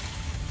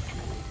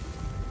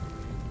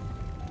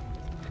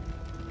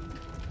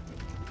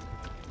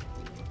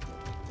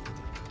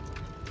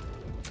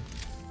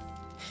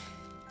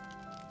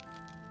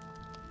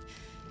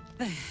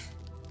 There.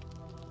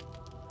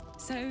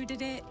 So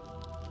did it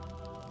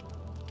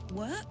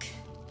work?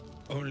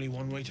 Only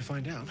one way to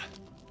find out.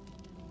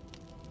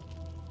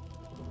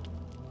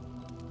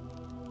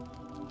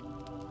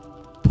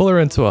 Pull her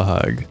into a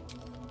hug.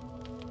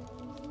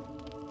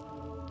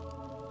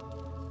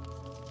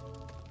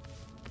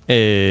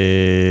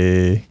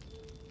 Hey.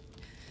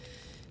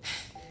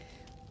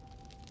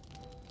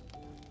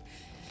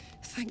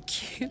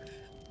 Thank you.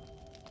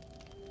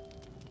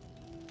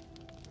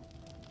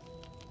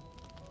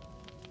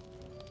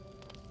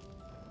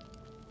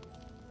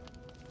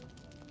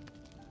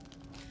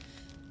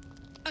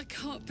 I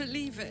can't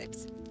believe it.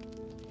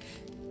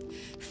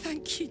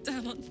 Thank you,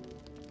 Dammon.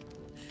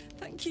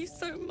 Thank you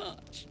so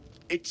much.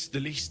 It's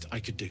the least I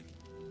could do.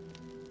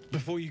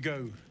 Before you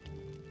go,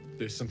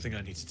 there's something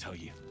I need to tell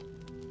you.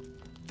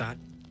 That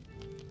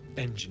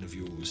engine of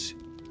yours,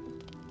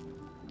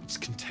 it's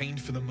contained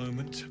for the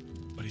moment,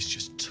 but it's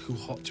just too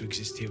hot to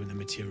exist here in the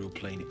material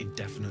plane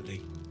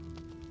indefinitely.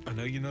 I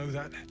know you know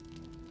that,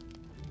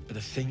 but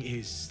the thing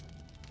is,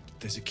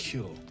 there's a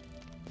cure.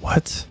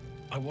 What?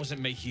 I wasn't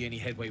making any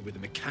headway with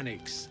the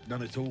mechanics,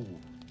 none at all.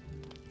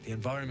 The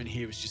environment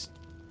here is just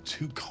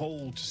too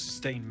cold to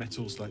sustain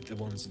metals like the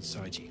ones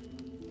inside you.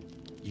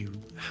 You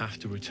have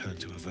to return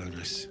to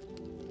Avernus.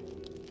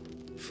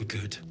 For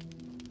good.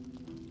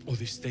 Or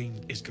this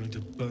thing is going to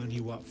burn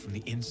you up from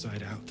the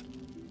inside out.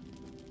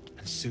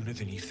 And sooner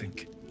than you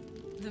think.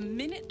 The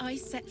minute I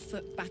set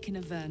foot back in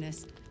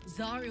Avernus,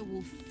 Zarya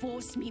will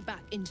force me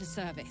back into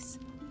service.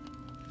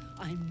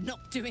 I'm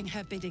not doing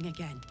her bidding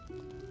again.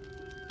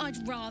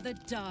 I'd rather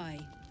die.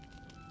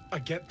 I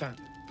get that,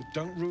 but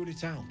don't rule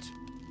it out.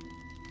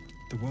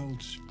 The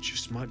world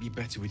just might be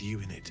better with you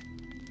in it.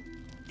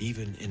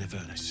 Even in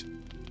Avernus.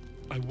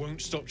 I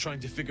won't stop trying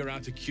to figure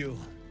out a cure,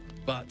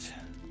 but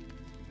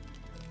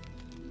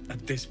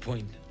at this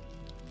point,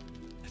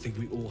 I think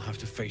we all have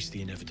to face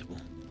the inevitable.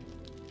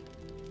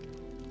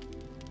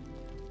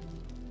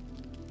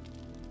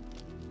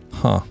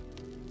 Huh.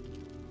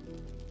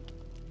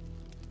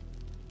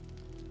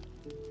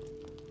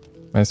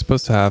 Am I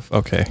supposed to have...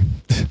 Okay.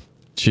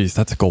 Jeez,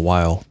 that took a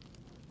while.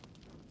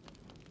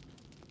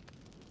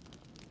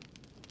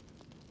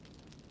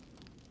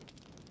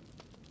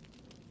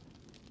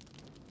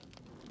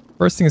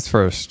 First things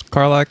first,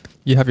 Karlach,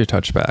 you have your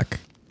touch back.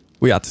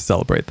 We ought to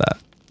celebrate that.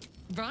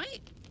 Right?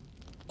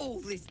 All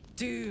this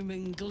doom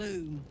and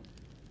gloom.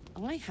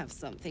 I have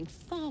something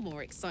far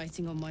more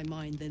exciting on my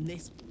mind than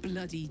this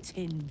bloody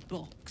tin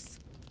box.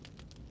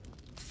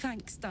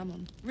 Thanks,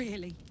 Dammon.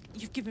 Really.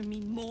 You've given me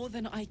more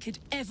than I could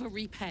ever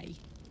repay.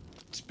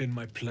 It's been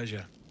my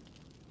pleasure.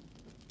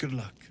 Good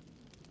luck.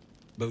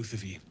 Both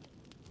of you.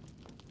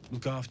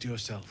 Look after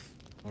yourself,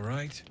 all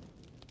right?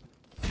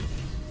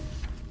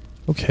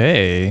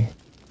 Okay.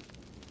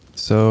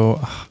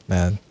 So,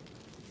 man.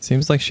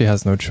 Seems like she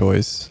has no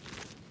choice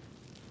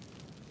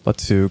but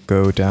to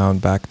go down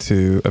back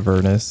to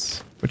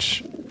Avernus,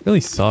 which really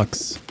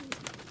sucks.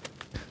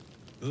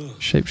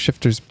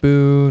 Shapeshifter's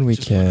boon, we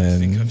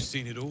can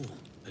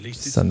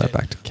send that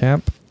back to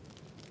camp.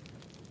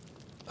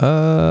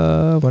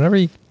 Whenever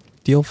you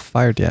deal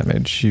fire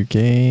damage, you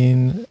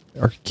gain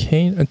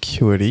arcane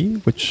acuity,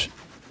 which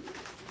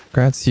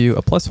grants you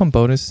a +1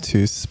 bonus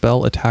to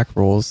spell attack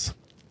rolls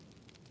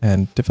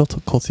and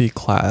difficulty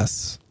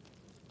class.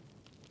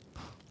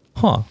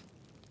 Huh.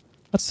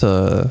 That's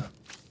a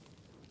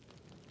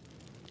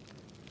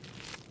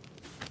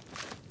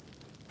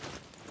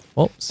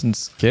Well,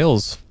 since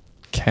Gale's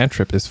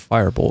cantrip is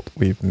Firebolt,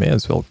 we may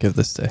as well give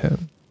this to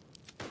him.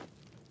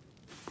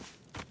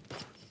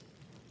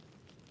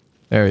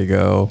 There you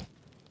go.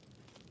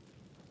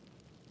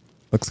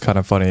 Looks kind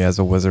of funny as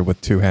a wizard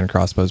with 2 hand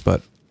crossbows,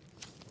 but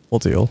we'll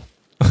deal.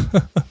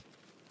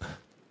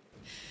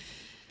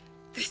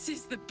 This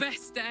is the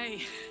best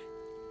day.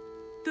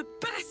 The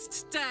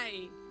best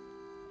day.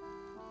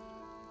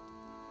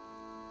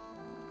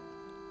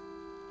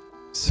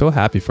 So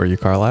happy for you,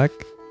 Karlach.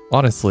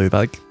 Honestly,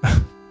 like...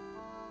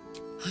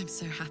 I'm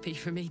so happy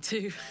for me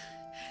too.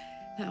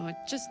 Now I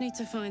just need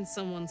to find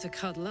someone to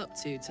cuddle up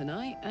to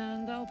tonight,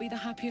 and I'll be the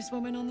happiest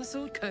woman on the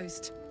Sword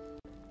Coast.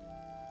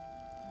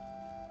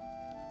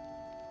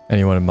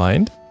 Anyone in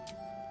mind?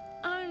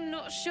 I'm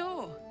not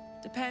sure.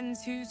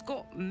 Depends who's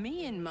got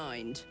me in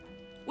mind.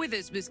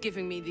 Withers was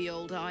giving me the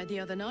old eye the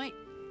other night.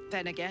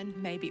 Then again,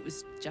 maybe it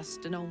was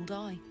just an old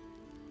eye.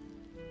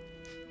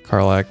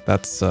 Karlach,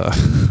 that's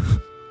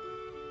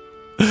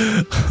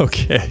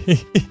okay.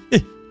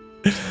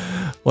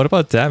 What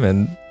about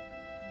Dammon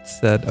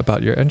said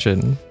about your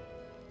engine?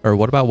 Or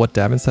what about what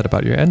Dammon said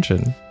about your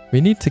engine? We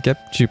need to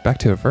get you back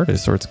to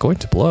Avernus or it's going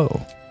to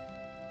blow.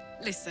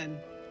 Listen,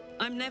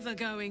 I'm never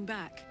going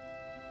back.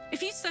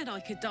 If you said I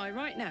could die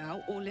right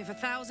now or live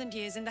 1,000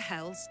 years in the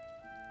Hells,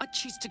 I'd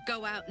choose to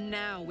go out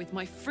now with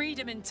my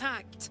freedom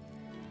intact.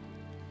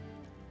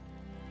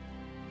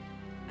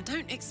 I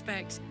don't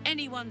expect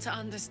anyone to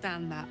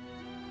understand that.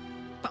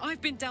 But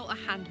I've been dealt a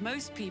hand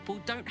most people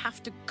don't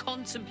have to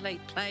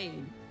contemplate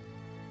playing.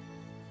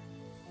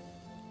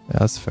 Yeah,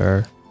 that's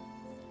fair.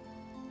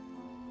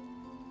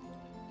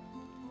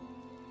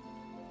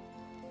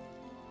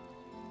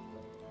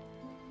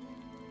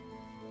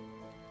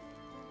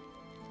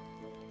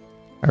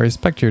 I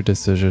respect your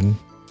decision.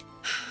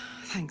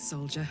 Thanks,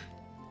 soldier.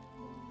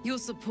 Your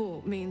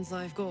support means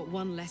I've got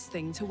one less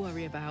thing to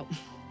worry about.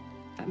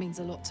 That means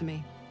a lot to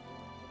me.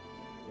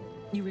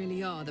 You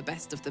really are the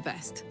best of the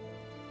best.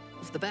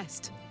 Of the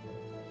best.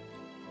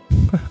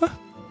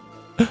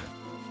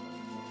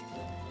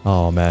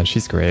 Oh man,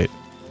 she's great.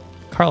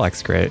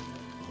 Karlach's great.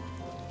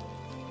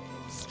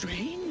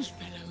 Strange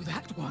fellow,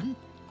 that one.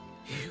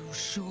 You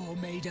sure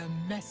made a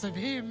mess of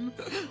him.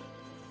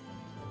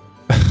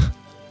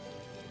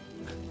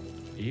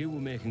 You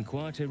were making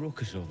quite a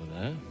ruckus over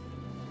there.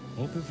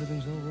 Hope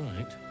everything's all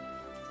right.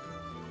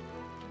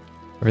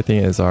 Everything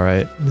is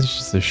alright. This is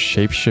just a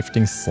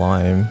shape-shifting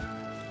slime.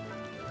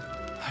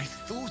 I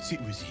thought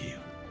it was you.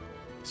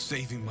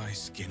 Saving my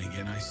skin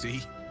again, I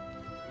see.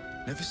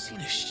 Never seen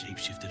a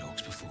shape-shifted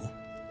ox before.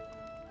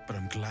 But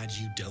I'm glad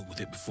you dealt with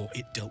it before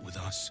it dealt with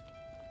us.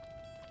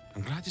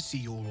 I'm glad to see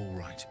you're all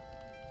right.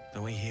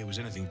 The way here was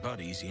anything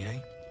but easy, eh?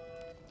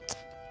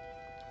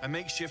 A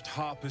makeshift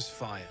Harpers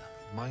fire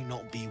might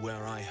not be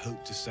where I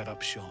hope to set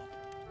up shop.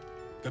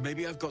 But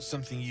maybe I've got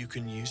something you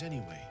can use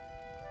anyway.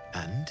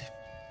 And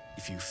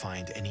if you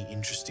find any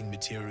interesting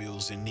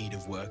materials in need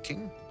of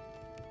working,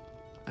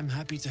 I'm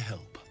happy to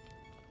help.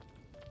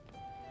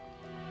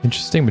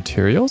 Interesting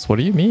materials? What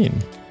do you mean?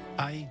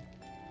 I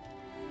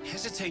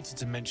hesitated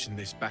to mention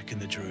this back in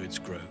the Druid's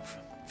Grove,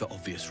 for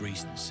obvious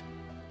reasons.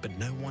 But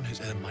no one has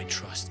earned my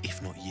trust,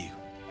 if not you.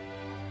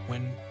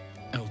 When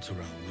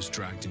Elturel was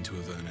dragged into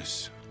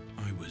Avernus,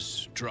 I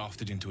was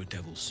drafted into a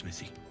devil's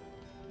smithy.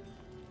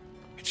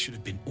 It should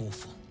have been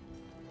awful.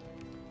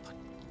 But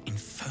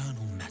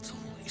infernal metal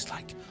is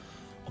like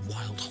a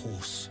wild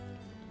horse.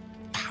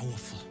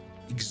 Powerful,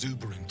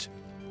 exuberant.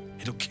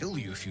 It'll kill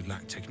you if you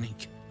lack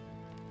technique.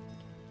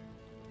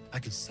 I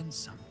can sense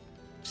some.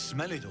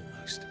 Smell it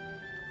almost.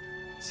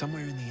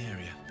 Somewhere in the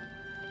area.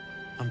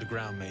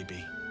 Underground,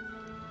 maybe.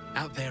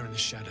 Out there in the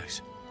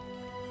shadows.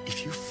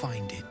 If you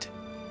find it,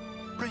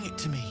 bring it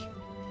to me.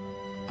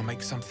 I'll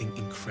make something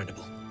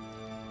incredible.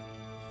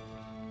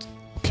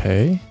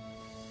 Okay.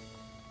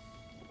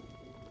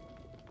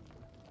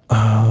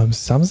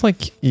 Sounds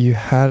like you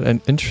had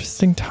an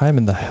interesting time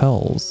in the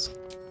Hells.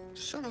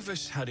 Some of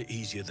us had it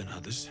easier than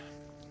others.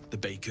 The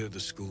baker, the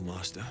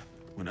schoolmaster.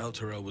 When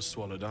Elturel was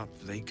swallowed up,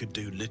 they could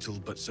do little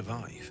but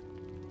survive.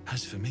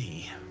 As for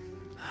me,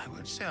 I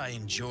won't say I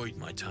enjoyed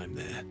my time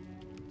there.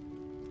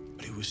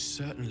 But it was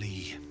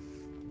certainly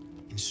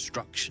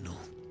instructional.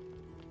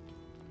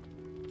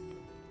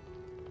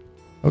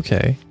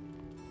 Okay.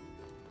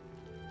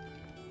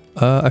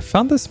 I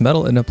found this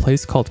metal in a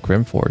place called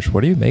Grimforge.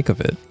 What do you make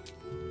of it?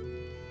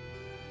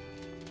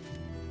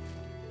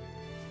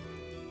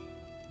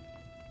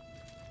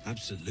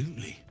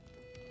 Absolutely.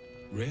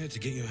 Rare to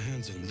get your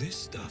hands on this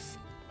stuff.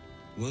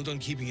 Well done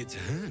keeping it to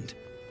hand.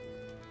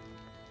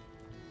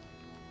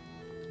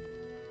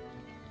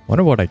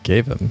 Wonder what I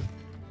gave him.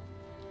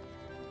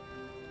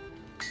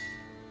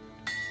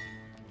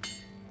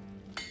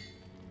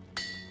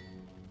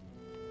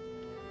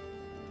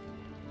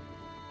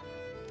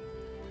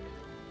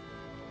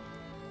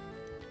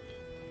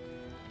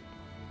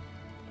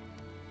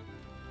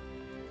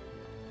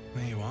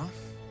 There you are.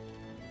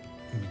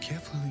 And be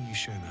careful who you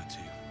show that to.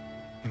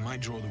 It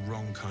might draw the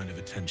wrong kind of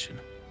attention.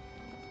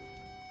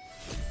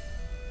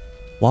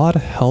 Flawed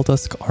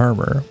Helldusk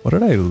armor. What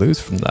did I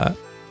lose from that?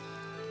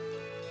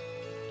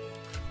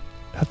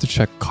 to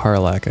check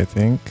Karlach, I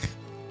think.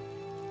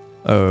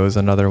 Oh, it was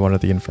another one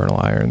of the Infernal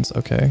Irons.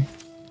 Okay.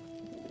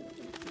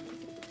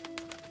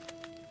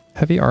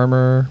 Heavy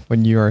armor.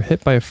 When you are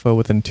hit by a foe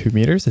within 2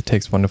 meters, it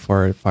takes 1 to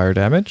 4 fire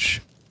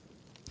damage.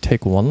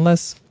 Take 1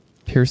 less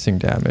piercing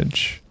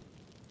damage.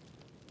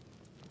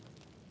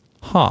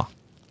 Huh.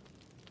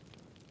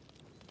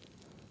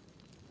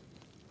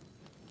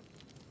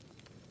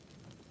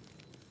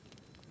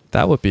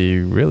 That would be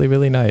really,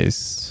 really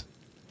nice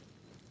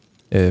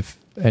if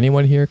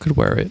anyone here could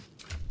wear it.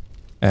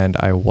 And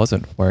I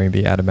wasn't wearing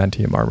the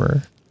adamantium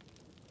armor.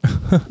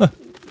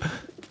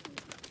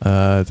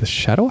 Does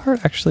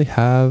Shadowheart actually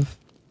have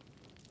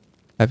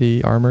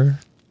heavy armor?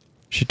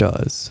 She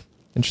does.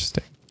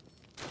 Interesting.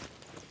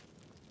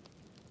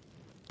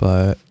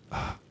 But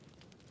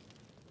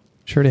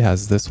she already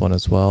has this one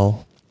as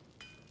well.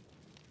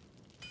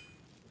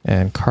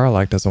 And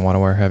Karlach doesn't want to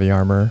wear heavy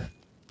armor.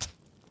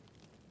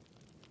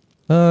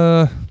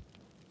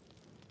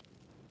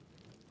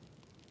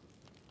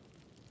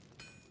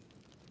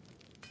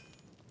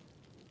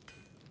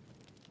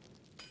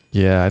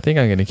 Yeah, I think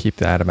I'm going to keep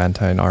the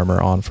adamantine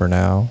armor on for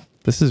now.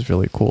 This is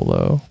really cool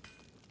though.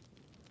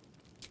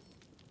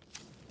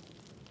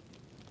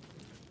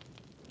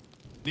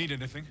 Need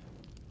anything?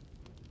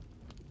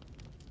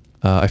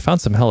 I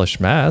found some hellish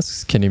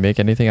masks. Can you make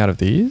anything out of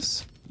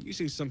these?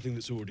 Using something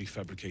that's already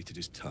fabricated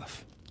is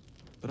tough,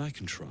 but I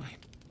can try.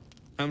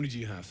 How many do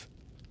you have?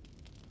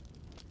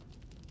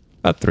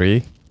 About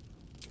 3.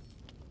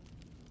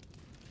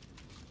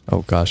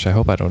 Oh gosh, I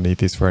hope I don't need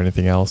these for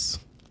anything else.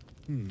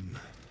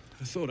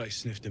 I thought I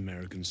sniffed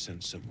American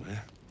scent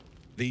somewhere.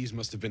 These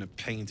must have been a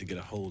pain to get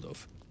a hold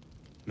of.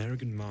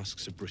 American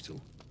masks are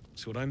brittle,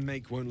 so what I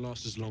make won't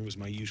last as long as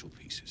my usual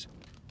pieces.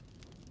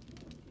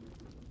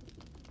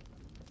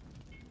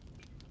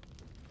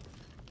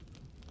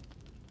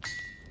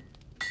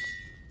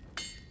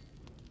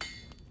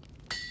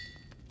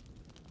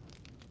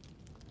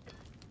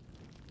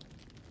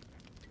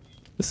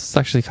 This is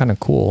actually kind of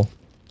cool.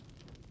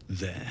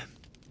 There.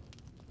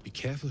 Be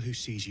careful who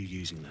sees you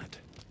using that.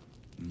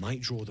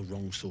 Might draw the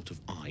wrong sort of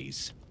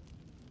eyes.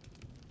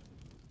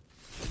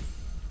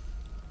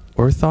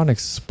 Orthon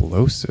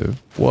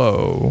explosive.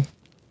 Whoa.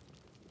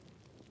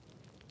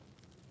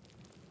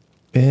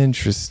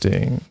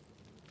 Interesting.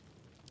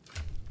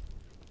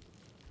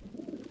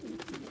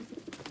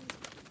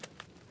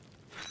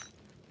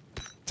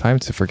 Time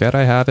to forget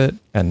I have it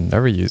and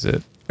never use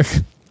it.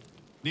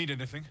 Need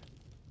anything?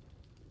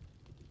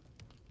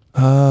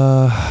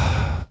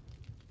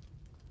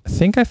 I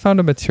think I found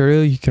a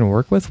material you can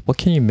work with. What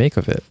can you make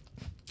of it?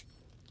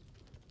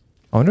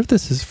 I wonder if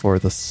this is for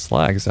the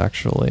slags,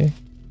 actually.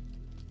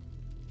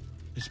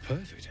 It's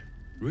perfect.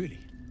 Really.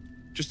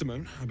 Just a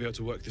moment. I'll be able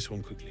to work this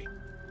one quickly.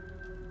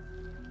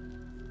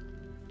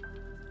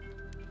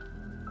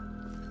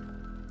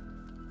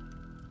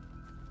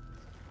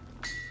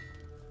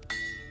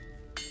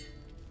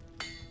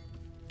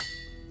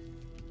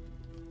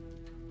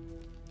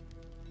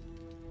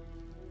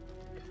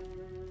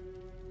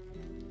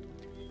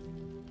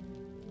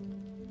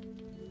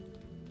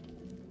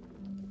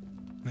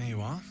 There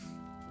you are.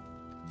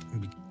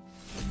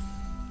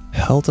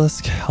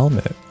 Helldusk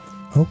helmet.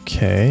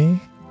 Okay.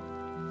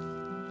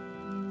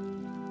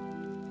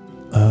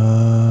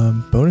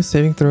 Bonus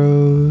saving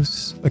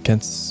throws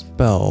against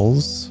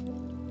spells.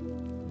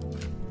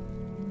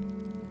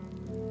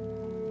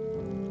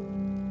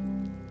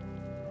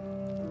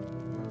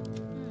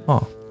 Huh.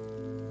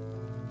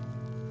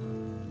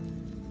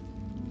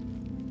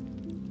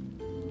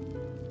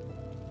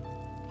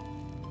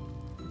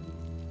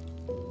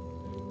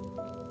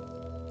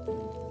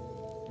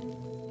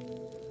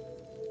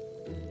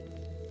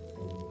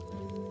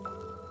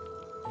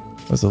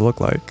 What does it look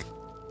like?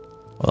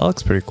 Well, that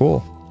looks pretty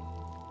cool.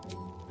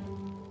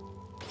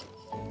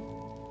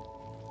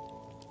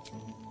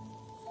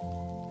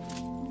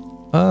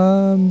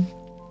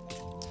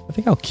 I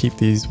think I'll keep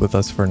these with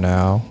us for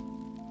now.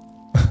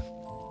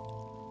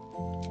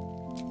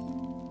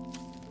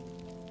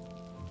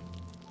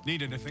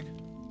 Need anything?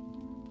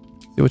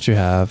 See what you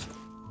have.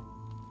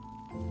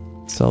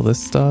 Sell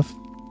this stuff.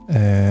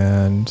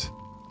 And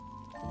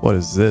what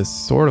is this?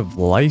 Sword of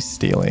life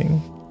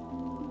stealing.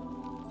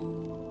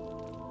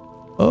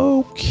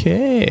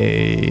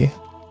 Okay.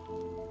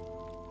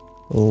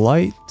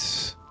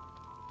 Light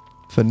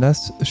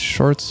finesse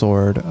short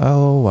sword.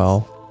 Oh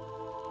well.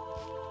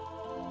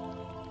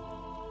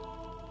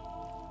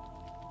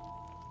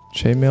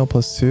 Chainmail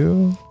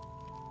 +2.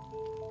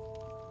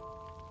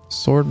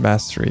 Sword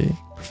mastery.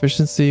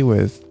 Proficiency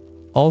with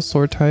all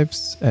sword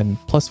types and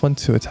 +1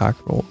 to attack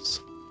rolls.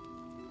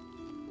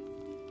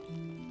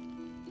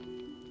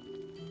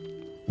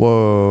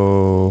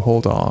 Whoa,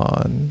 hold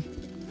on.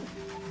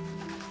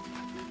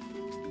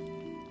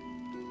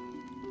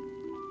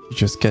 You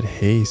just get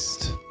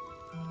haste.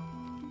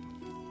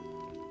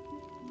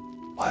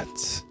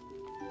 What?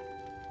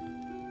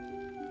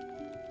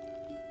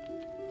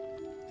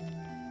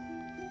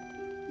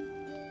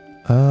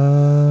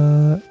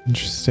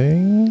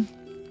 Interesting.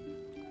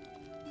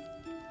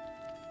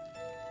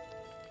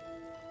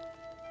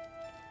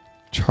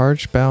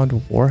 Charge-bound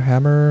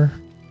Warhammer.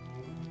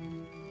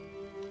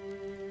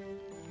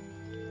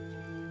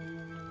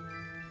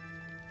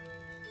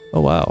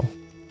 Oh, wow.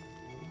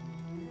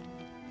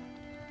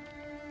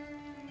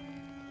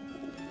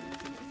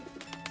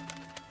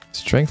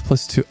 Strength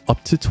 +2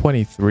 up to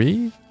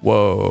 23?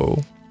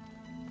 Whoa.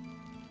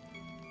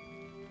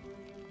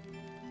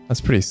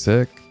 That's pretty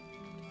sick.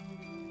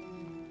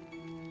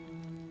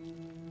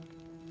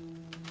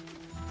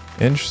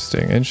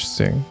 Interesting,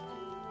 interesting.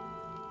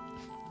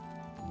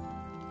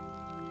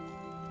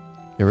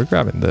 Yeah, we're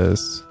grabbing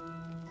this.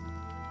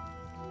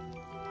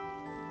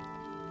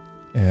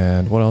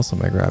 And what else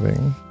am I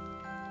grabbing?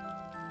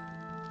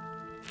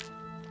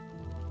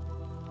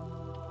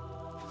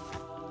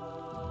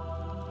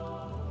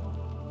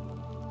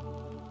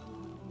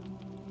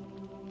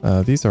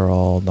 These are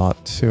all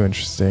not too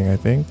interesting, I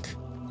think.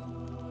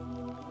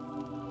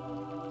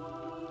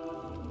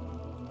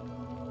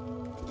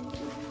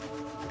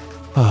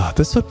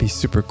 This would be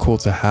super cool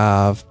to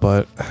have,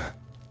 but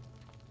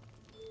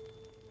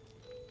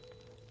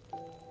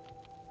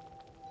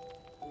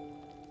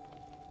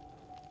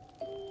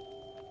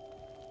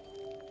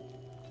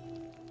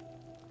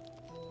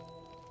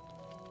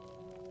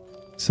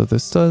so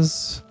this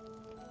does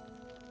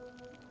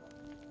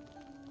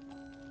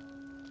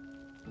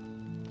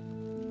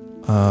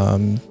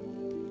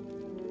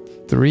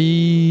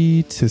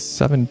 3 to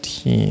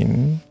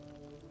 17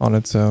 on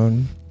its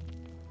own.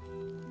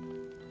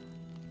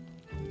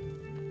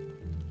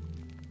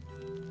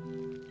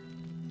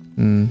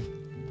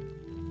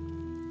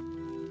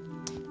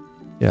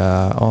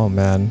 Yeah, oh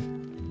man.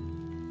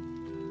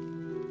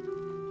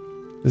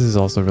 This is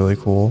also really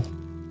cool.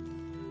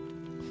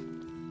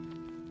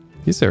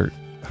 These are...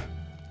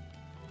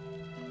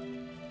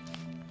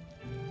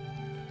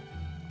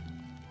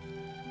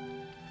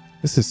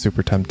 This is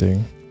super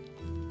tempting.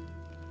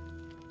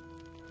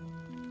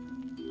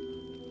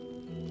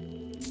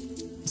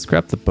 Let's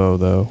grab the bow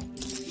though.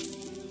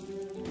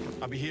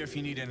 I'll be here if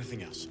you need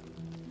anything else.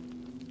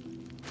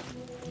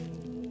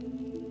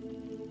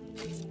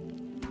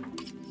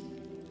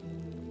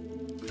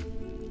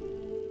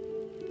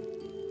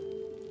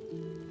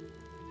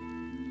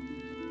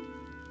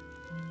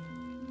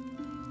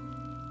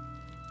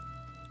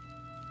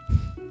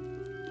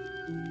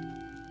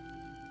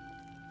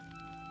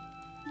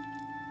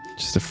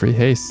 Just a free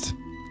haste.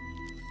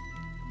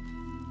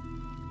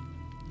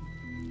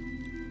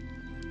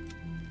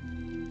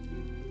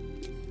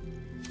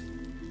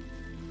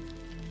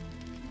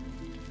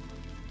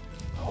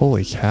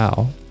 Holy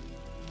cow.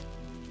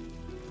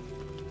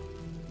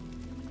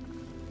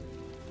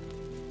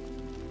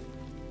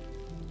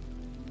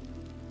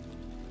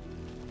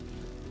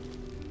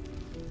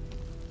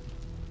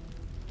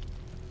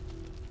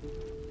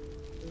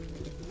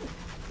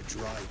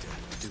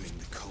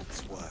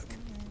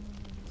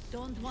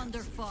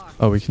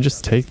 Oh, we can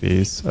just take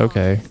these.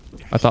 Okay.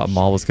 I thought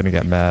Maul was gonna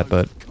get mad,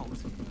 but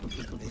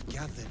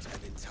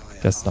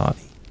guess not.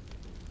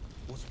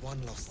 What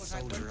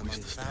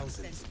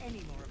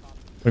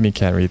do you mean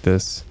can't read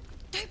this?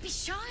 Don't be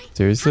shy.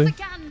 Seriously? Have a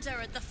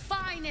gander at the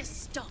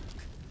finest stock.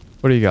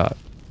 What do you got?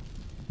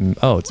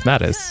 Oh, it's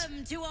Mattis.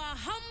 Welcome to our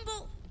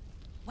humble...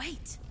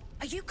 Wait,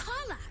 are you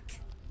Karlach?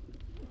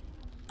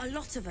 A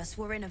lot of us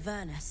were in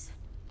Avernus.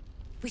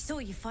 We saw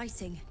you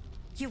fighting.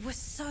 You were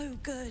so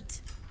good.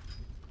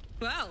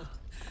 Well,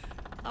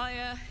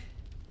 yeah,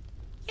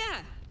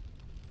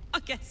 I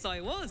guess I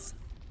was.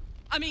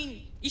 I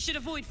mean, you should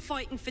avoid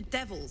fighting for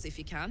devils if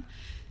you can.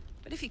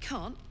 But if you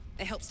can't,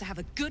 it helps to have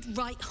a good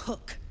right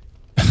hook.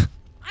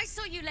 I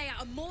saw you lay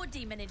out a Moor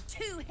demon in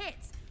 2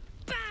 hits.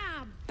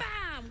 Bam,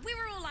 bam. We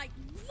were all like,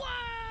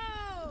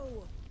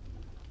 whoa.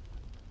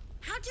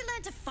 How'd you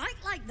learn to fight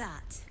like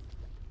that?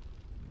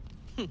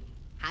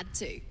 Had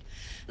to.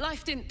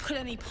 Life didn't pull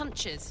any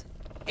punches.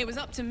 It was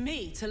up to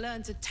me to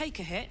learn to take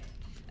a hit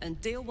and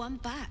deal one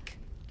back.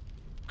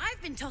 I've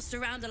been tossed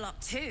around a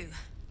lot too.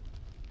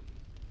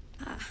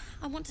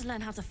 I want to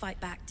learn how to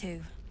fight back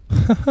too.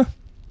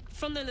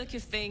 From the look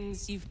of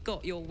things, you've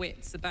got your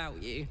wits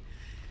about you.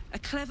 A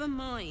clever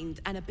mind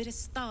and a bit of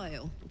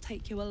style will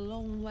take you a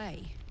long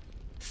way.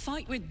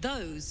 Fight with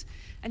those,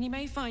 and you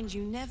may find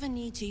you never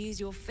need to use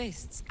your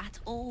fists at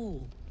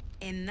all.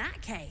 In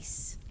that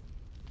case,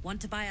 want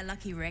to buy a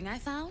lucky ring I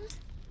found?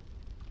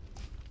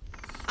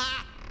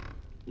 Ha!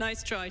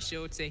 Nice try,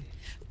 Shorty.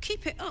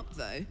 Keep it up,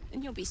 though,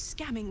 and you'll be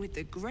scamming with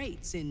the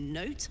greats in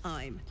no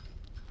time.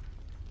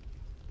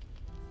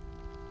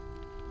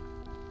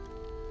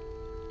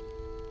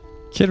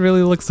 Kid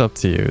really looks up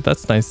to you.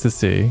 That's nice to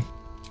see.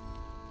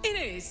 It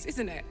is,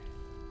 isn't it?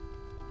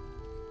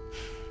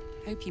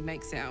 Hope he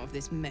makes it out of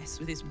this mess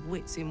with his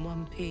wits in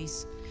one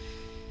piece.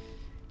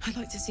 I'd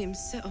like to see him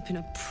set up in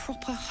a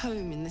proper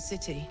home in the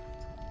city.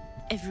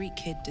 Every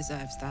kid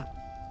deserves that.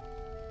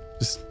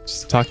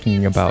 Just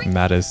talking about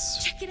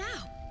Mattis. Check it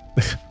out.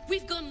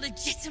 We've gone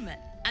legitimate,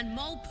 and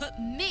Mole put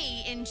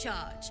me in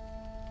charge.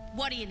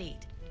 What do you need?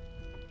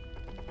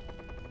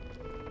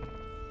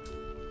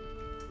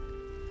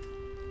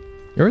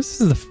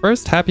 Yours is the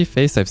first happy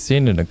face I've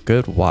seen in a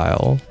good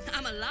while.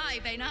 I'm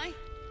alive, ain't I?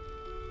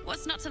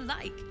 What's not to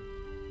like?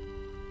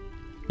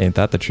 Ain't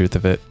that the truth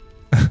of it?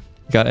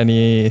 Got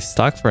any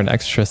stock for an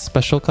extra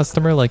special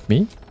customer like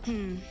me?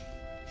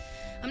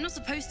 I'm not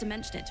supposed to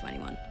mention it to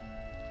anyone,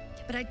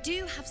 but I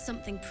do have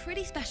something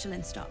pretty special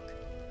in stock.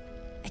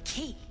 A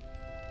key.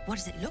 What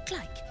does it look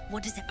like?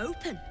 What does it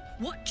open?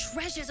 What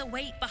treasures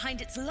await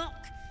behind its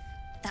lock?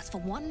 That's for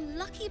one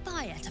lucky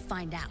buyer to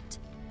find out.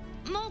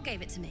 Mole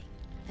gave it to me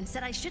and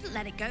said I shouldn't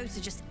let it go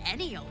to just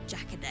any old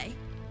jackaday.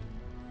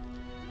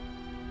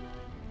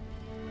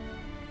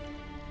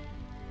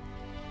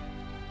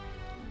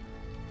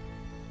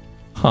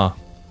 Huh.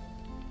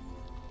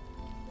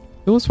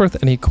 If it was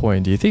worth any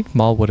coin, do you think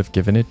Maul would have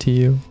given it to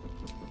you?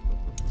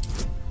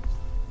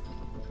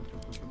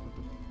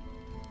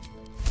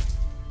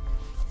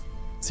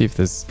 See if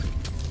this...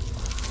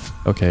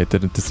 Okay, it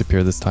didn't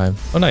disappear this time.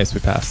 Oh nice, we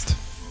passed.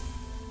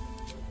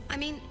 I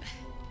mean,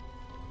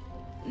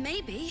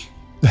 maybe.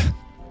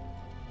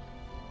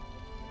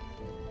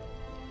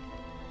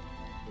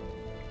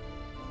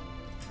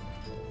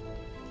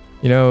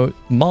 You know,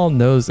 Maul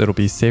knows it'll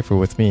be safer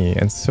with me,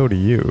 and so do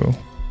you.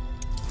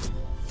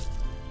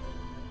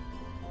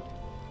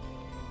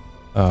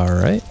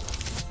 Alright.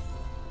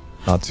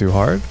 Not too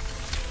hard.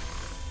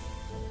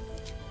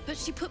 But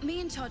she put me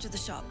in charge of the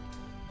shop.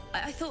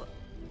 I thought...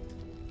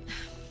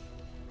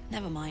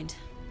 Never mind.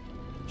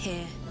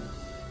 Here.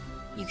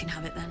 You can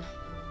have it then.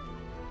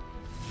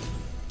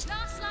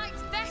 Last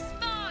night's best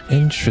bargain.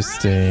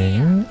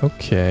 Interesting.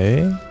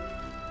 Okay.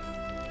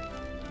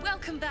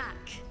 Welcome back.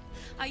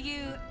 Are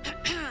you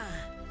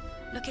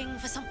looking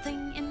for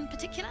something in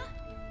particular?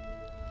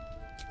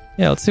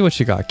 Yeah, let's see what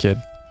you got,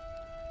 kid.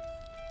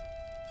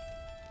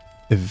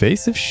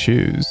 Evasive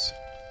shoes.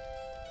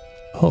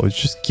 Oh, it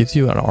just gives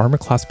you an armor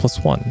class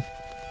 +1.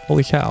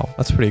 Holy cow,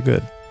 that's pretty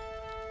good.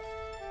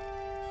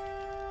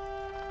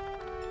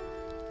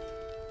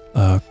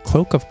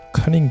 Cloak of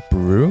Cunning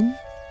Broom.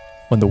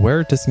 When the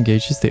wearer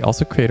disengages, they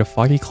also create a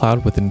foggy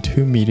cloud within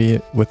 2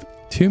 meter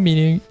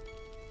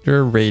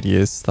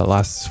radius that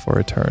lasts for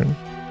a turn.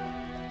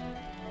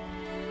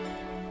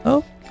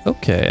 Oh,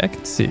 okay, I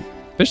can see.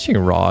 Fishing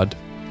rod.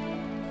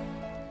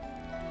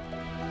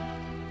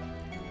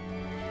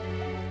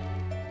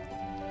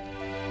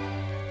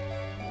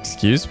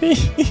 Excuse me?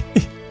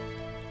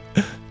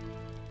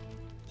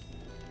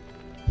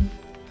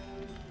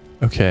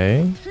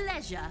 Okay.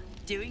 Pleasure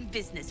doing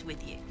business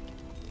with you.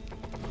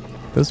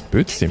 Those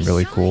boots seem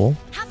really cool.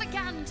 Have a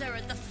gander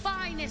at the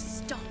finest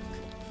stock.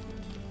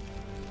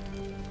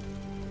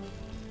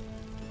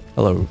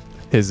 Hello,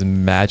 His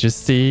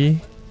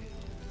Majesty.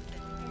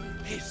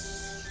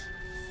 Hiss.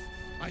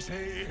 I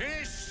say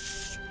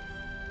hiss.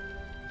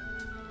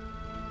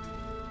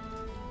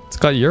 It's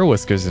got your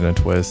whiskers in a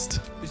twist.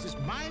 This is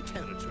my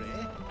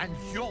territory, and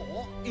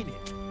you're in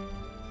it.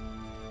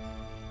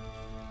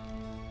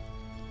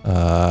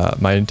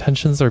 My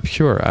intentions are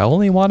pure. I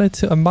only wanted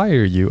to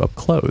admire you up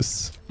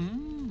close.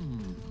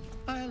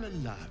 I'll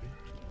allow it.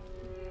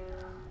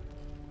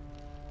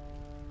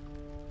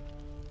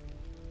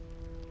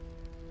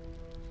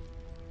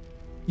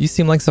 You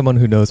seem like someone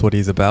who knows what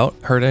he's about.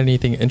 Heard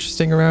anything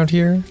interesting around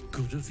here?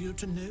 Good of you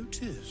to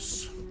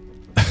notice.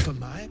 For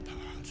my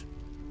part,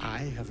 I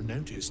have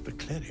noticed the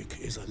cleric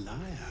is a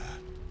liar.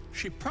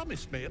 She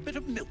promised me a bit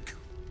of milk.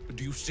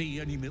 Do you see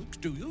any milk,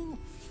 do you?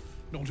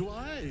 Nor do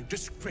I.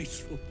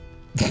 Disgraceful.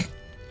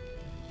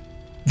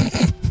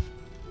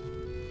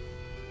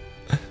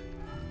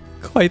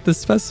 Quite the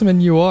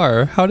specimen you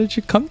are. How did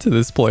you come to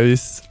this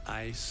place?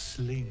 I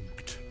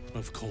slinked,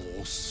 of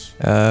course.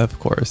 Of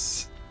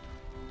course.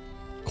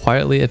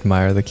 Quietly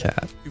admire the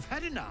cat. You've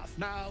had enough.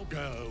 Now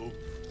go.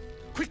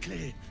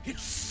 Quickly.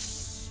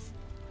 Hiss.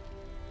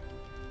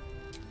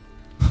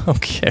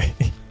 Okay.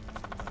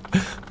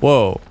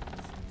 Whoa.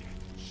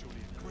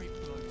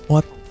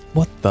 What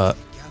the?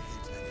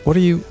 What are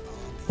you?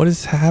 What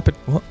has happened?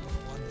 What?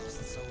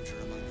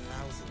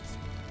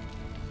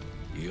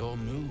 Your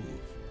move,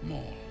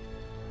 Maul.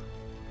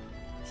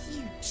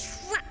 You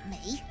trapped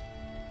me?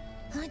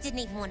 I didn't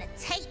even want to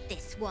take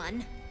this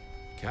one.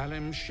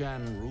 Kalim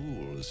Shan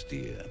rules,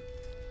 dear.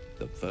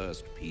 The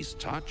first piece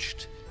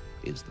touched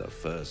is the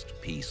first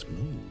piece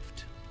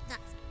moved.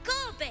 That's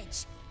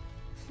garbage.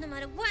 No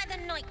matter where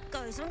the night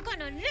goes, I'm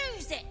gonna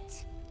lose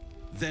it.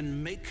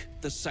 Then make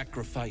the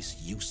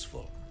sacrifice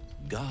useful.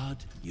 Guard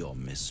your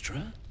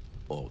Mistra,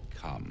 or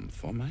come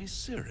for my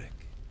Cyric.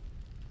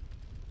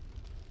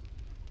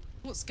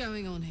 What's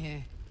going on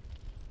here?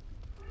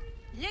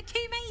 Look who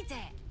made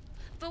it.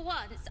 For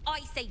once,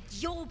 I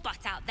saved your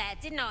butt out there,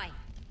 didn't I?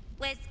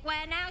 We're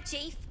square now,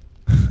 Chief.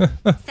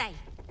 Say,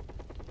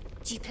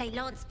 do you play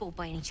lance ball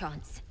by any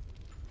chance?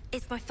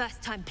 It's my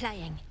first time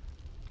playing.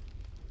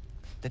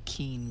 The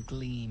keen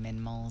gleam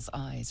in Maul's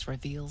eyes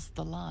reveals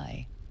the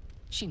lie.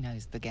 She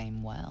knows the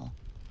game well,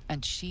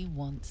 and she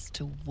wants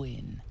to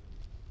win.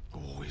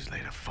 Always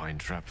laid a fine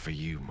trap for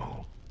you,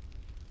 Mole.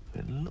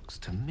 It looks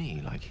to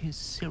me like his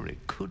Cyric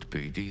could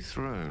be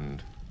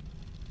dethroned.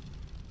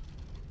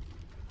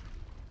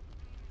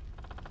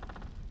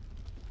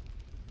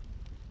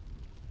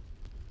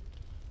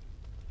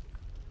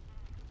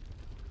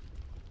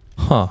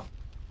 Huh.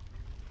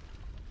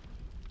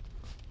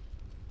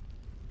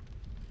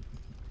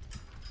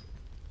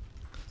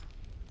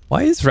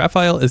 Why is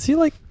Raphael, is he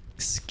like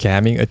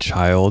scamming a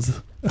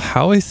child?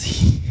 How is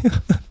he?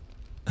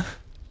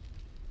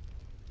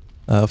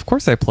 Of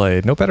course I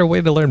played. No better way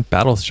to learn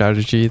battle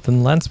strategy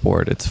than land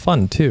sport. It's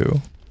fun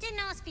too. Didn't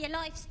ask for your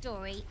life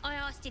story. I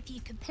asked if you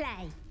could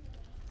play.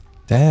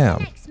 Damn.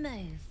 Next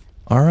move.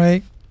 All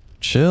right.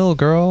 Chill,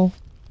 girl.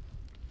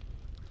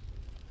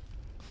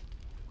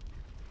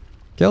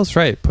 Gale's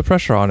right. Put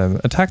pressure on him.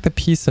 Attack the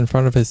piece in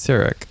front of his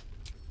Cyric.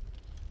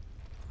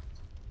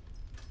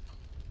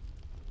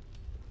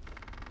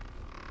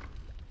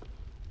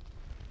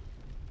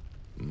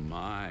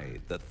 My,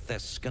 the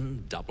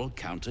Thescan double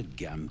counter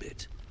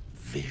gambit.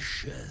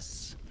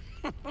 Vicious.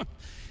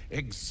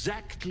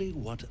 Exactly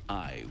what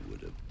I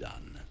would have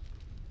done.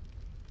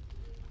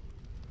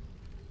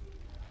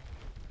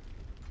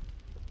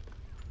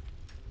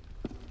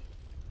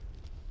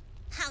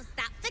 How's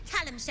that for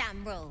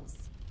Kalimshan rules?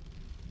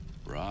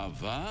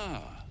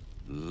 Brava.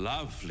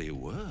 Lovely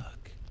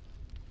work.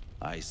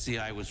 I see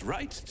I was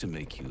right to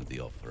make you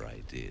the offer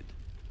I did.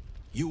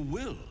 You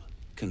will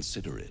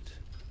consider it,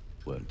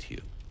 won't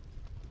you?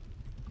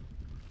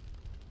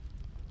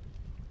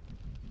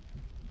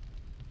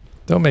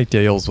 Don't make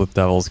deals with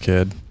devils,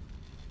 kid.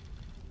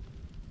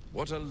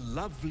 What a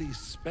lovely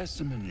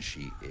specimen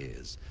she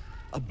is.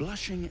 A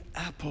blushing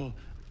apple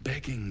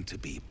begging to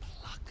be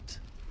plucked.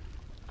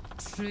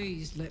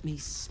 Please let me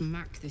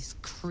smack this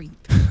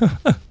creep.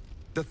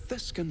 The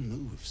Thescan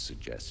move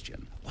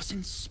suggestion was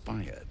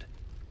inspired.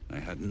 I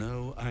had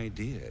no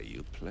idea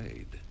you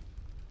played.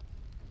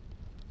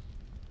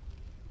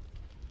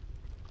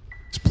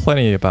 There's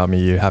plenty about me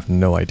you have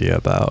no idea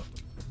about.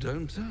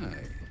 Don't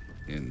I?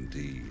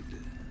 Indeed.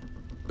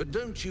 But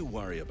don't you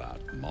worry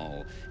about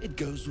Moll. It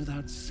goes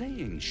without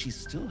saying she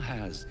still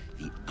has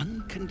the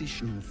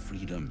unconditional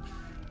freedom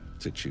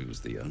to choose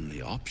the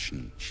only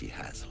option she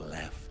has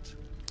left.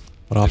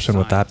 What option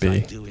would that be? I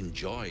do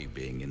enjoy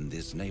being in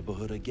this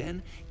neighborhood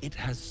again. It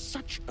has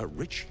such a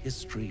rich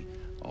history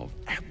of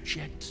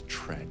abject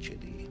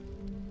tragedy.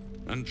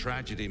 And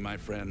tragedy, my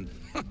friend,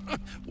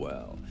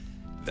 well,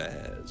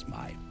 there's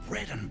my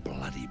bread and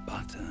bloody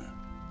butter.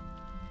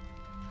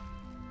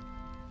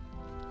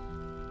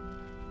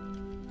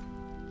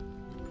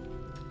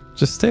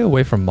 Just stay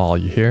away from Maul,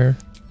 you hear?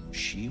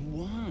 She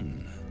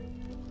won.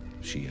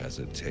 She has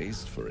a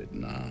taste for it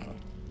now.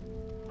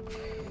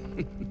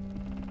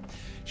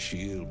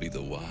 She'll be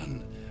the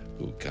one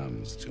who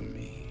comes to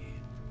me.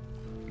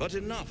 But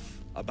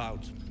enough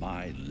about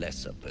my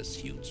lesser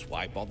pursuits.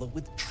 Why bother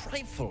with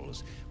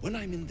trifles when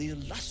I'm in the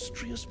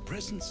illustrious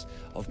presence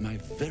of my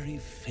very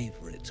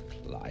favorite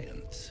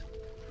client?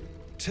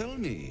 Tell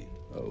me,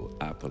 oh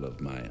apple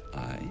of my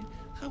eye,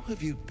 how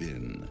have you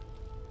been?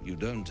 You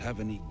don't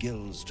have any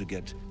gills to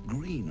get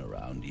green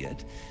around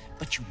yet,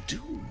 but you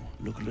do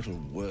look a little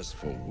worse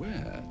for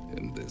wear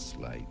in this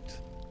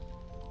light.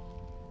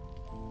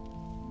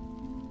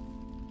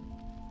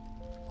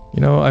 You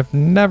know, I've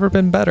never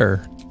been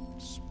better.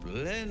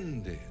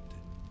 Splendid.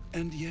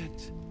 And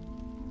yet,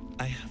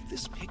 I have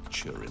this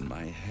picture in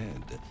my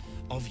head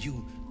of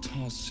you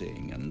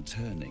tossing and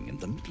turning in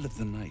the middle of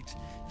the night,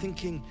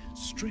 thinking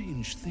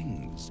strange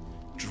things,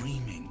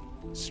 dreaming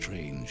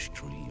strange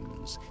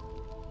dreams.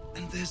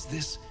 And there's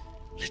this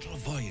little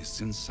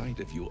voice inside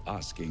of you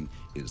asking,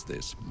 is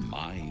this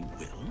my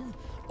will,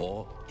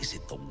 or is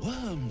it the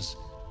worms?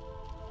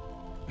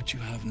 But you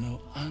have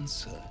no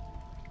answer,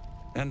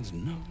 and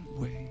no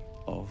way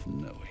of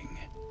knowing.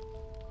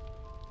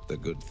 The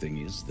good thing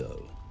is,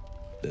 though,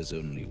 there's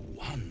only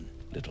one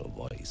little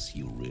voice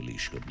you really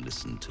should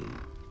listen to.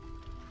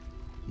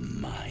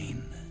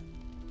 Mine.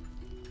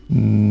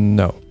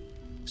 No.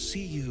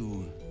 See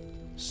you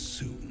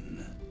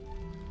soon.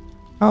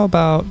 How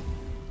about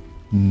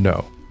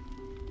no?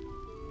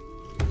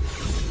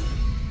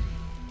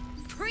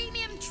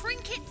 Premium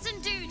trinkets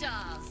and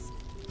doodahs.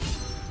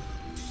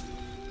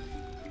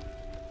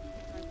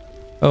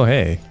 Oh,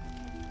 hey.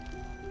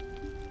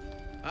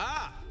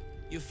 Ah,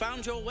 you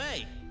found your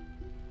way.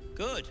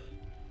 Good.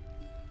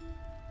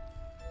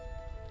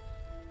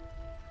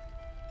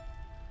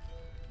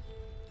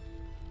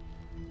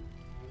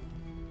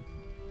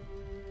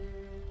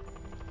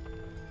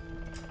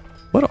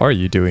 What are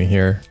you doing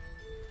here?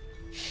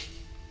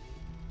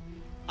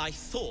 I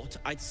thought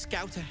I'd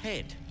scout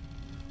ahead,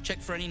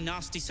 check for any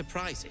nasty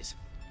surprises,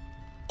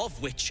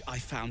 of which I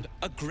found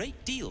a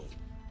great deal.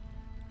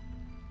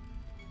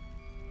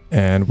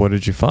 And what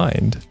did you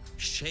find?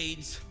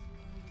 Shades,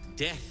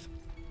 death,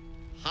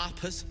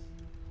 Harpers,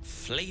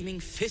 flaming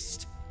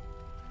fist,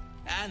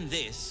 and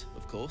this,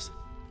 of course.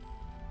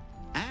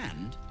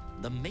 And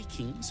the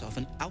makings of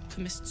an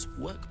alchemist's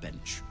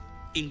workbench.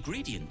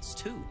 Ingredients,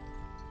 too.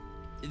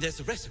 There's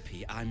a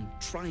recipe I'm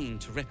trying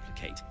to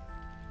replicate.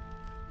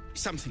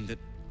 Something that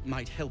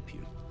might help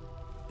you.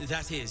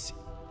 That is,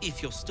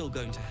 if you're still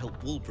going to help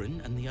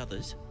Wulbren and the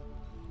others.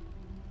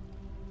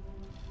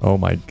 Oh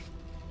my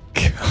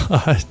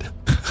god.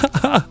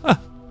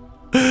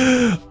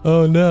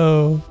 Oh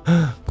no.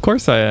 Of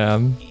course I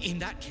am. In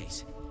that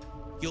case,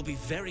 you'll be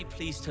very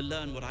pleased to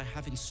learn what I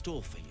have in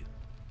store for you.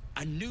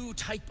 A new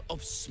type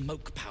of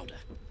smoke powder.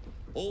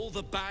 All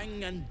the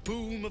bang and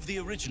boom of the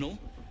original,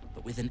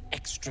 but with an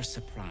extra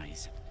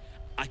surprise.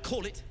 I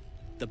call it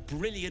the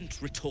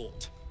Brilliant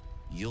Retort.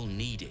 You'll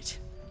need it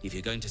if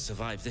you're going to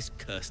survive this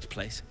cursed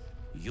place.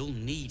 You'll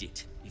need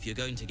it if you're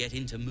going to get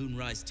into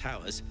Moonrise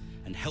Towers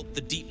and help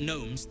the Deep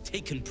Gnomes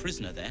taken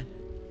prisoner there.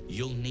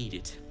 You'll need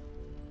it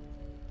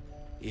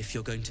if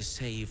you're going to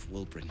save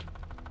Wulbren.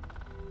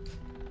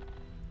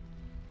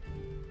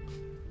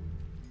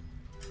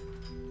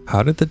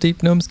 How did the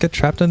Deep Gnomes get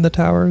trapped in the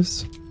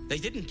towers? They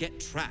didn't get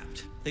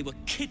trapped. They were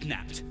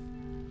kidnapped.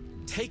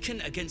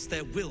 Taken against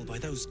their will by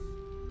those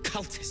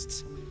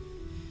cultists.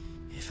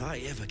 If I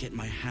ever get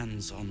my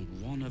hands on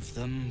one of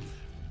them...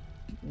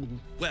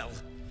 well...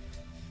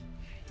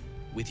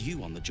 with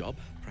you on the job,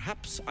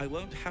 perhaps I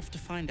won't have to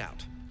find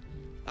out.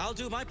 I'll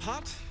do my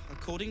part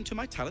according to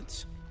my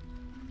talents.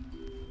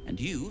 And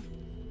you,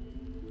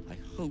 I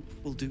hope,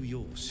 will do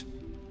yours.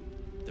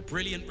 The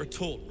Brilliant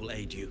Retort will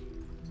aid you.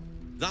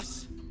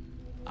 Thus,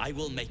 I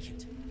will make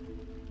it.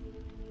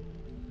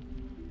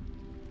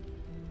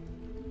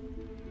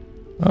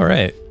 All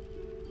right.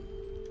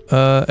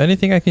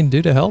 Anything I can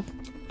do to help?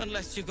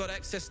 Unless you've got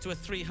access to a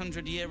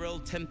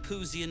 300-year-old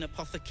Tempusian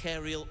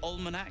apothecarial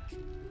almanac?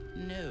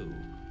 No.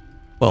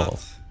 Well,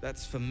 but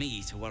that's for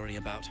me to worry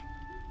about.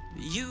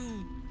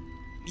 You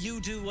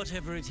do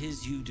whatever it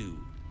is you do.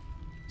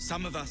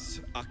 Some of us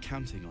are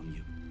counting on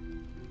you.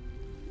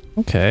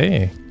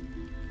 okay.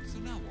 So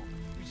now what?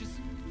 We just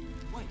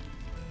wait.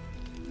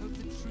 Hope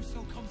the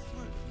trousseau comes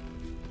through.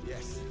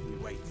 Yes, we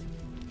wait.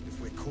 If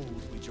we're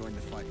called, we join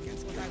the fight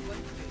against Karlach.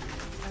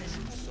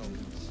 Trousseau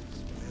is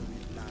where we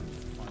land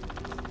for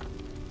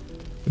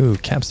fight. Ooh,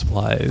 camp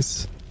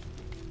supplies.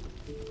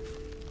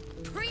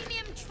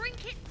 Premium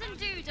trinkets and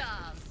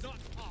doodahs. Not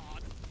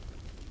hard.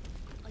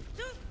 I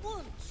don't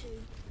want to.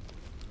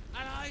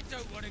 And I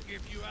don't want to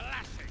give you a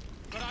lashing,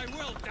 but I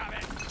will, damn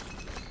it.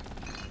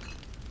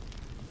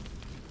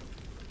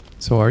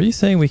 So are you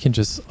saying we can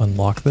just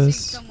unlock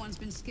this? Someone's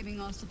been skimming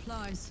our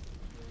supplies.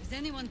 Is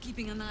anyone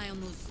keeping an eye on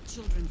those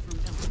children from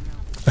Baldur?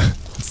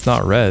 It's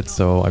not red,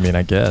 so I mean,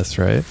 I guess,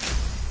 right?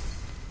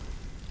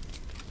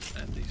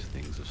 And these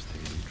things are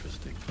still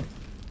interesting.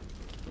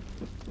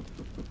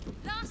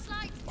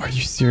 Are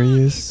you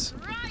serious?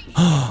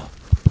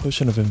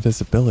 Potion of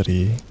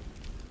invisibility.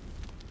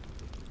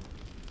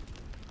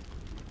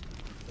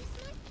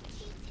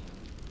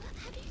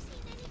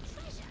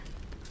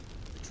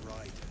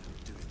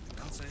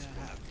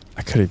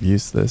 I could have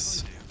used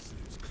this.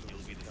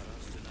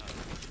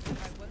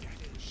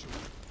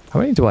 How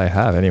many do I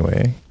have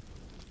anyway?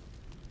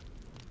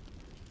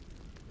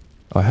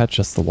 Oh, I had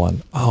just the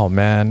one. Oh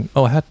man.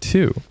 Oh, I had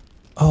two.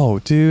 Oh,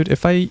 dude,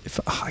 if I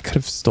could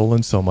have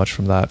stolen so much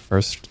from that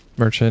first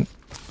merchant.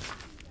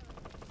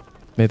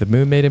 May the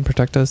Moon Maiden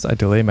protect us. I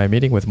delay my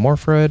meeting with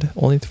Morfred,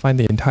 only to find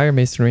the entire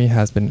masonry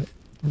has been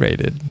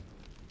raided.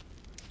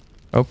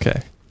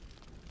 Okay.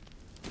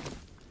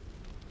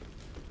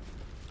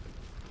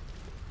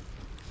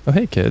 Oh,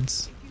 hey,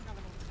 kids.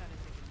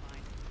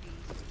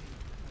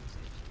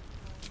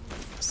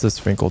 What's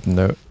this wrinkled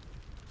note?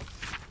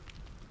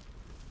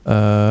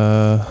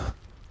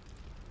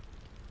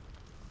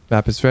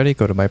 Map is ready.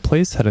 Go to my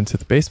place. Head into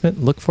the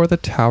basement. Look for the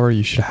tower.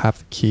 You should have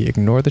the key.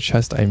 Ignore the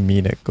chest. I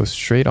mean it. Go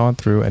straight on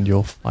through and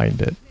you'll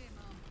find it.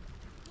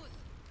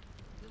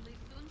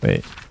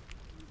 Wait.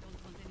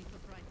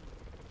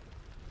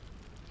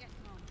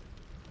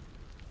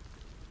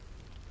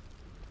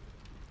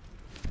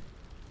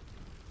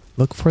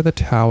 Look for the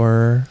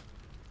tower.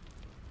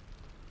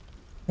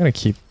 I'm gonna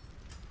keep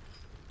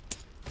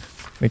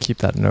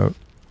that note.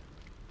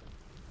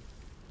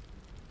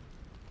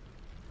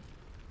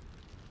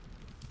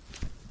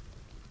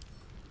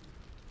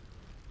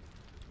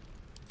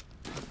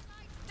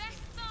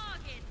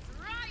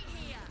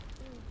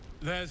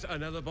 There's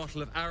another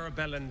bottle of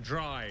Arabellan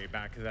Dry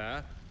back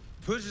there.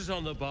 Put it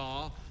on the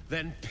bar,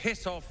 then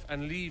piss off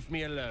and leave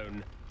me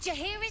alone.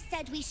 Jaheira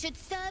said we should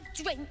serve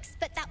drinks,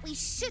 but that we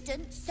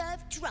shouldn't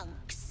serve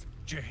drunks.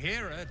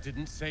 Jaheira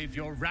didn't save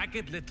your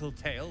ragged little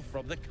tail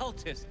from the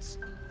cultists.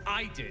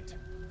 I did.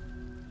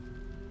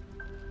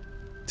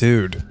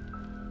 Dude.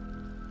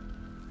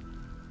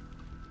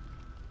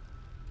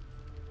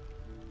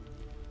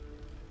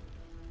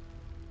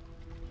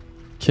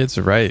 Kid's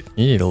right.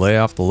 You need to lay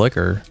off the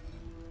liquor.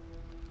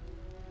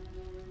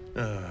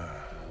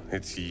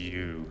 It's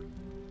you.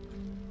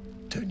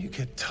 Don't you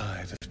get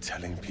tired of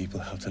telling people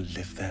how to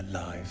live their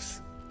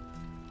lives?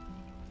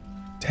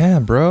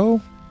 Damn, bro.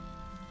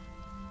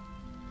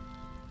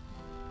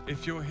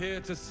 If you're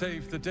here to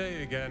save the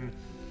day again,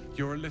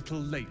 you're a little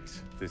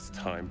late this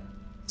time.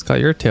 It's got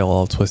your tail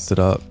all twisted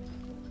up.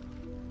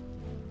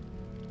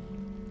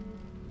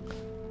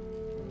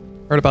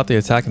 Heard about the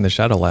attack in the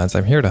Shadowlands.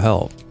 I'm here to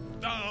help.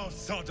 Oh,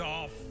 sod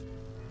off.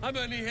 I'm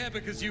only here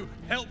because you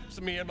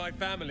helped me and my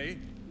family.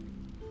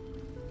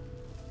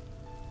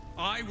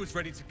 I was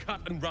ready to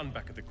cut and run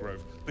back at the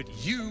Grove, but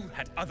you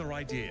had other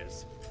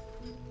ideas.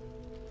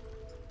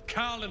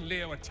 Carl and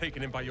Leo are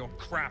taken in by your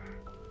crap.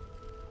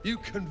 You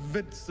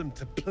convinced them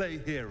to play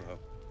hero,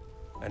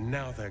 and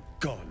now they're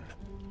gone.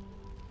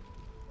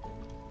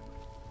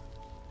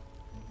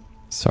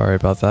 Sorry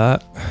about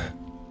that.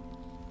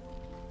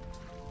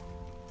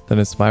 Then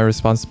it's my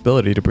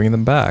responsibility to bring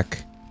them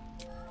back.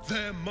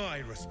 They're my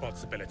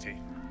responsibility.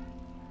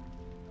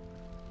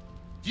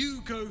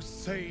 You go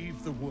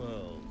save the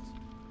world,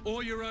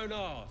 or your own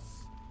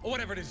arse, or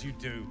whatever it is you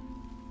do.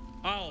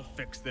 I'll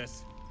fix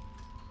this.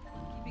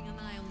 Keeping an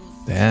eye on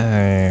those.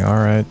 Dang,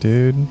 alright,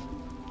 dude.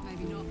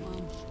 Maybe not,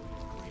 Mom.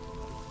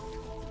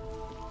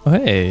 Oh,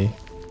 hey.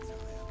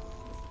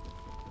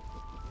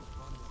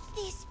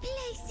 This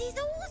place is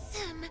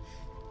awesome.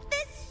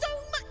 There's so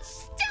much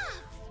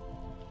stuff.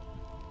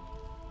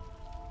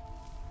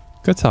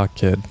 Good talk,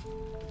 kid.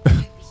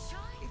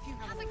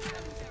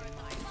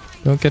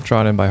 Don't get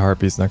drawn in by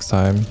harpies next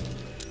time.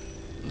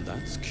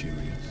 That's curious.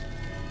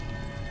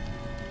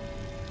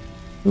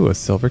 Ooh, a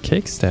silver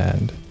cake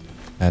stand.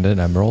 And an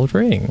emerald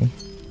ring.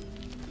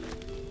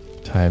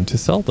 Time to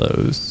sell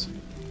those.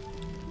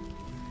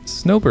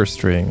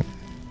 Snowburst ring.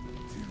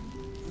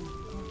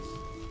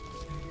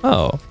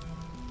 Oh.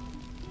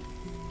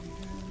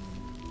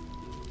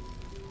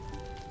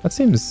 That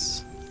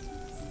seems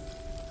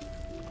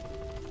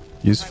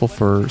useful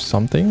for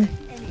something.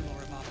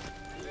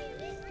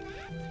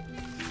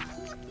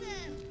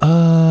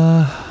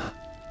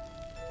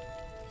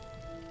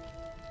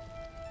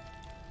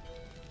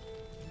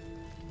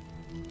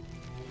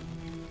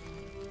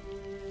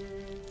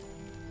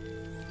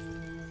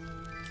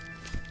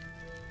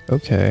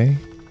 Okay.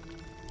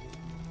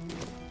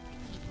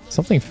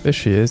 Something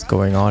fishy is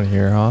going on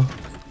here, huh?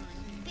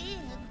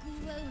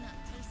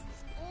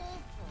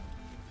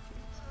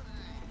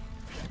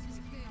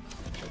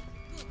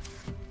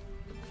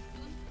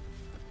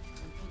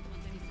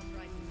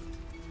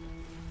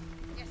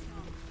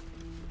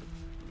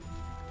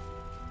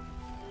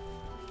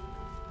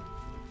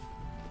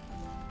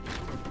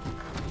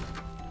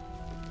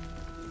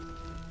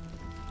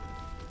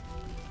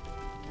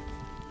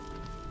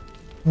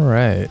 All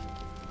right.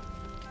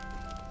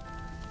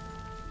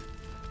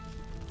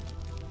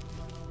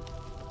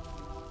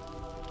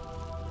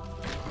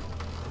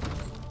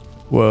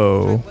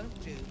 Whoa.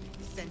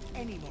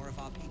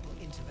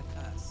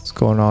 What's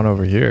going on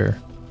over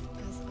here?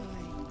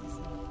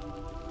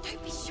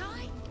 Don't be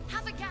shy.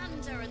 Have a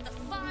gander at the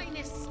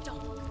finest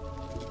stock.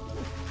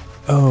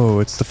 Oh,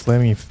 it's the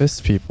Flaming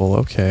Fist people.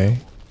 Okay.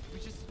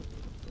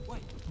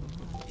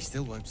 He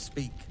still won't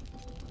speak.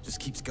 Just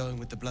keeps going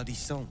with the bloody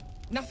song.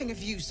 Nothing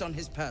of use on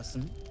his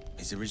person.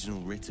 His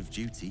original writ of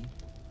duty,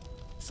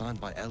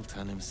 signed by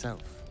Eltan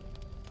himself.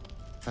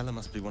 Fella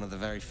must be one of the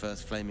very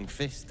first Flaming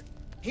Fist.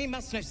 He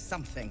must know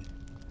something.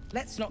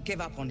 Let's not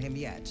give up on him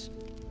yet.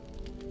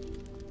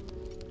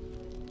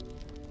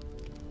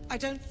 I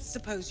don't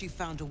suppose you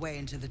found a way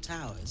into the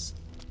towers?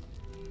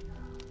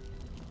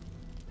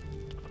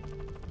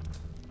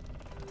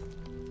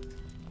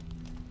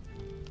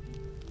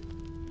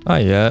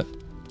 Not yet.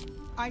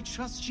 I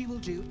trust you will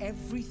do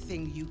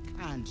everything you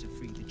can to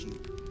free the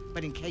Duke.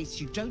 But in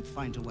case you don't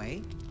find a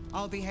way,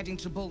 I'll be heading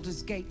to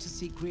Baldur's Gate to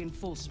seek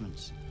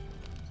reinforcements.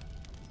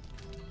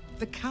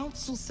 The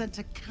Council sent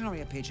a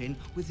carrier pigeon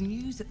with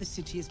news that the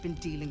city has been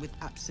dealing with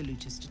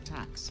absolutist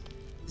attacks.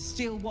 The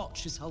Steel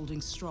Watch is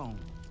holding strong.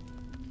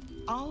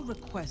 I'll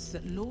request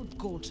that Lord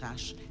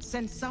Gortash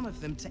send some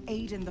of them to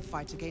aid in the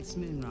fight against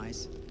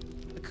Moonrise.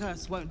 The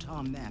curse won't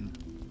harm them.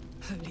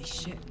 Holy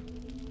shit.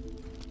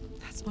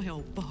 That's my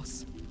old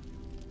boss.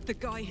 The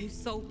guy who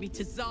sold me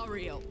to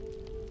Zariel.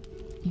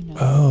 You know,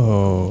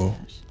 Oh.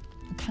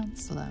 a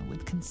councillor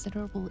with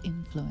considerable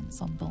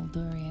influence on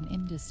Baldurian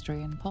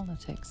industry and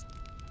politics.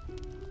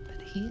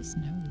 But he is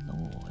no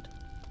lord.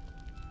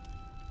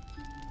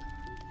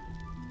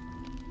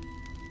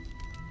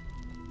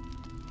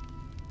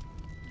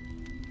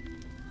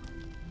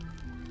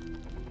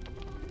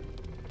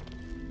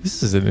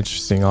 This is an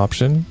interesting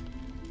option.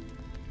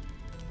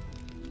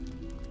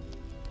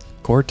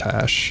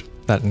 Gortash.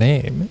 That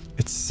name.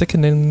 It's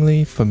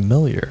sickeningly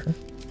familiar.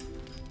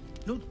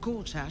 Lord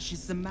Gortash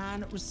is the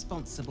man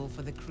responsible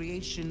for the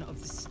creation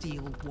of the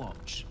Steel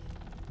Watch.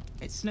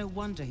 It's no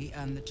wonder he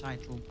earned the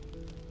title.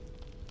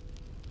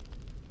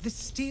 The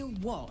Steel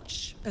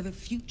Watch are the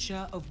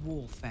future of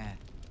warfare.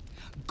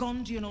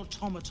 Gondian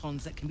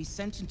automatons that can be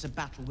sent into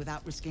battle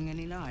without risking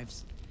any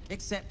lives,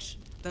 except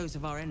those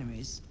of our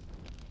enemies.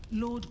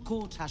 Lord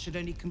Gortash had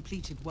only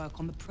completed work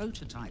on the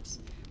prototypes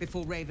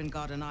before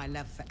Ravengard and I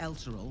left for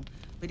Elturel,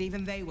 but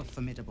even they were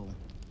formidable.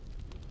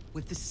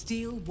 With the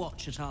Steel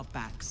Watch at our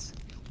backs,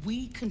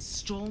 we can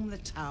storm the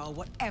tower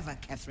whatever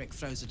Ketheric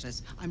throws at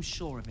us, I'm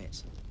sure of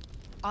it.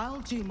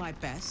 I'll do my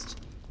best,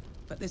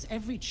 but there's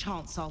every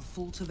chance I'll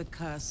fall to the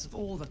curse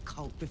or the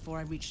cult before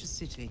I reach the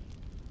city.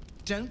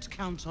 Don't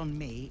count on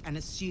me and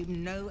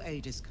assume no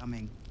aid is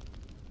coming.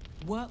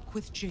 Work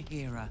with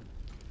Jaheira.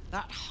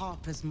 That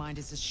Harper's mind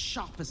is as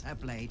sharp as her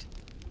blade.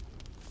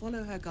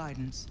 Follow her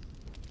guidance.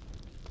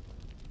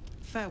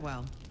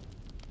 Farewell.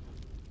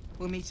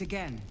 We'll meet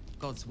again,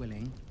 God's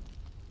willing.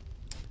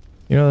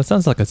 You know, that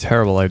sounds like a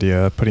terrible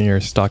idea, putting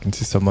your stock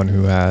into someone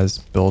who has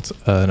built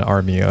an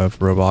army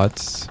of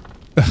robots.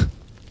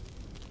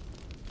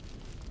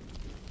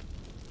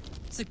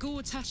 So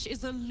Gortash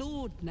is a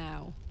lord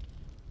now.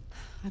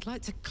 I'd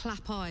like to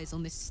clap eyes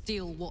on this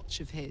steel watch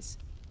of his.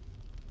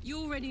 You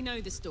already know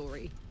the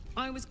story.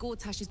 I was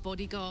Gortash's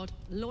bodyguard,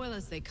 loyal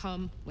as they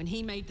come, when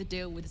he made the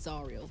deal with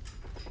Zariel.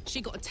 She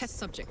got a test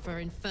subject for her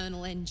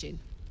infernal engine.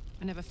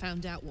 I never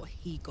found out what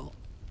he got.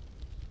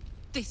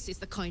 This is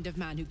the kind of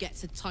man who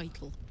gets a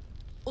title.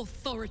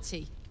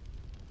 Authority.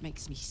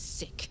 Makes me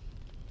sick.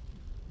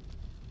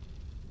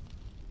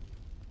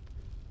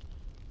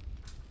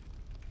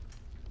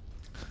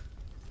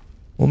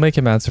 We'll make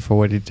him answer for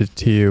what he did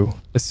to you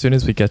as soon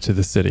as we get to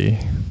the city.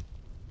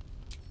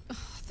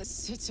 The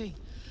city.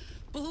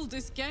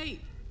 Baldur's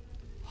Gate.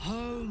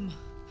 Home.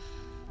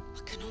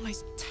 I can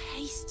almost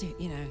taste it,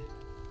 you know.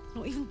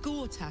 Not even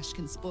Gortash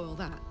can spoil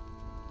that.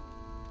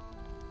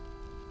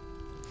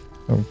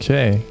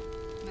 Okay.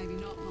 Maybe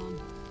not,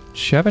 Mom. Does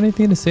she have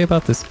anything to say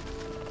about this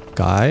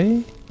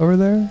guy over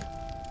there?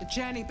 The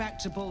journey back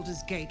to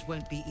Baldur's Gate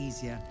won't be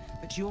easier,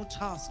 but your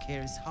task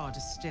here is harder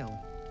still.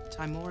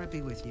 Timora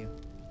be with you.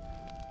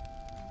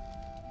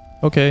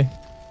 Okay.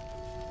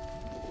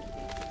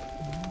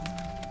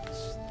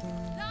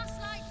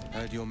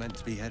 Heard you're meant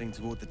to be heading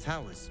toward the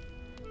towers.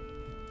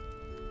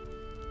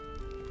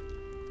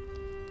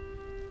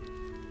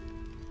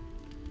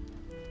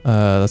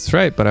 That's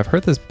right, but I've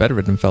heard this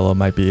bedridden fellow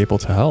might be able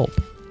to help.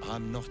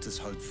 I'm not as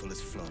hopeful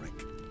as Floric.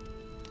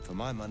 For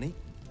my money,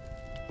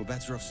 we're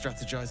better off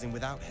strategizing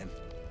without him.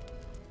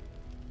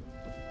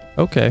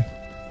 Okay.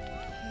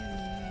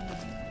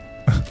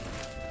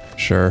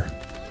 Sure.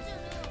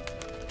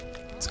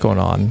 What's going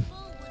on?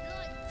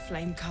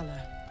 Flame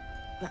color.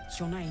 That's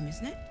your name,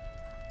 isn't it?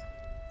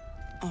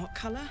 Art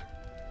color?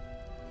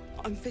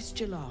 I'm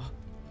Fistula.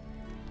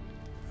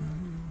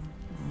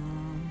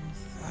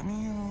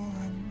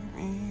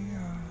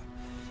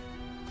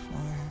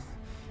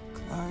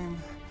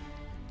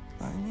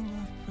 Climbing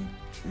up a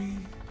tree.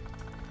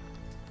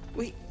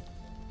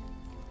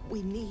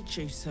 We need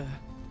you, sir.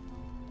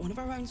 One of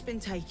our own's been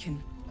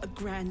taken, a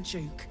Grand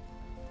Duke.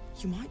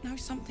 You might know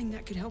something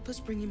that could help us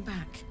bring him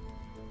back.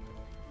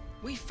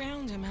 We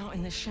found him out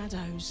in the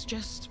shadows,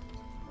 just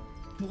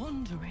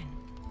wandering.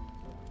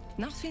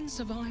 Nothing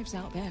survives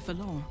out there for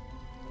long.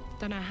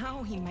 Don't know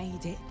how he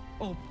made it,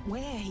 or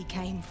where he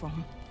came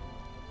from.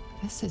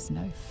 This is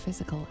no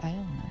physical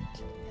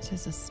ailment. It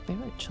is a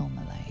spiritual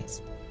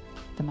malaise.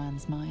 The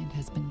man's mind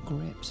has been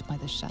gripped by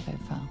the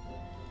Shadowfell,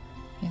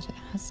 yet it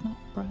has not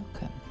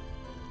broken.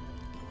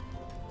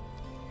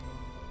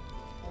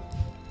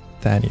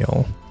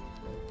 Daniel.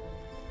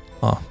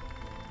 Huh.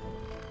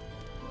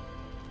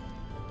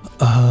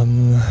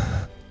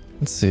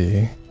 Let's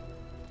see.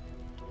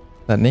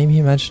 That name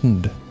he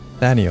mentioned,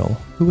 Daniel.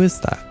 Who is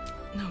that?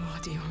 No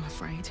idea, I'm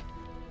afraid.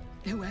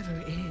 Whoever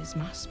it is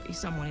must be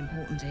someone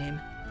important to him.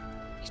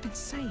 He's been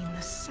saying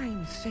the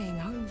same thing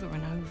over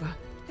and over,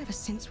 ever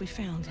since we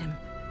found him.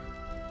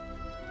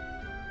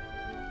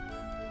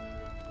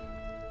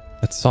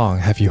 That song,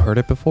 have you heard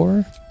it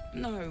before?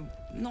 No,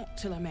 not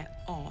till I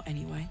met Art,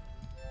 anyway.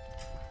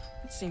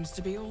 It seems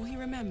to be all he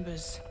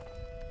remembers.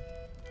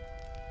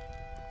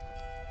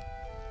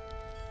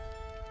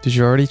 Did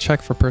you already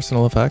check for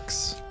personal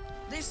effects?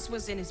 This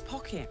was in his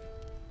pocket.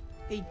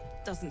 He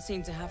doesn't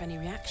seem to have any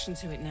reaction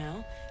to it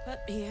now,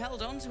 but he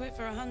held on to it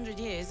for 100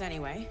 years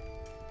anyway.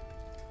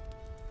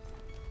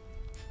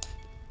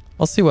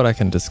 I'll see what I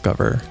can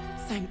discover.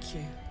 Thank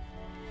you.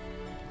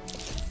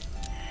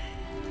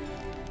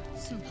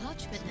 Some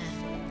parchment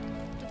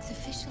now. Looks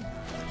official.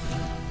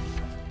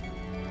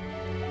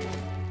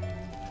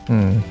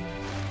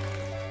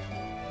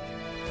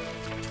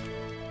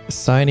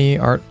 Assignee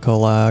Art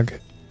Karlach.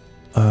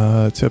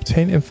 To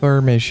obtain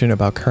information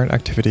about current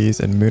activities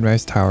in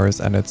Moonrise Towers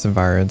and its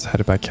environs,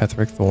 headed by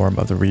Ketheric Thorm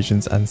of the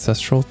region's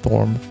ancestral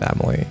Thorm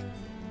family.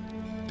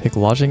 Take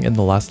lodging in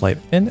the Last Light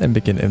Inn and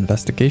begin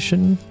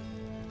investigation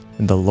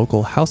in the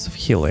local House of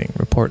Healing.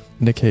 Reports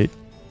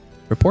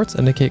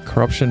indicate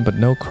corruption, but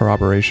no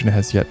corroboration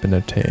has yet been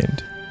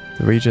obtained.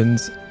 The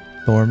region's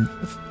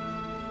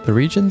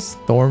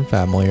Thorm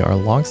family are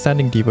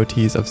long-standing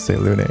devotees of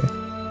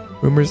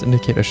Selune. Rumors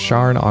indicate a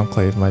Sharn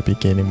enclave might be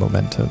gaining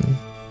momentum.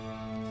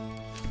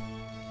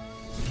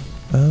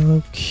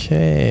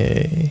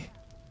 Okay.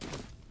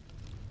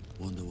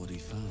 Wonder what he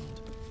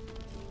found.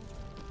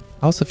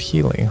 House of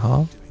Healing,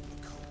 huh?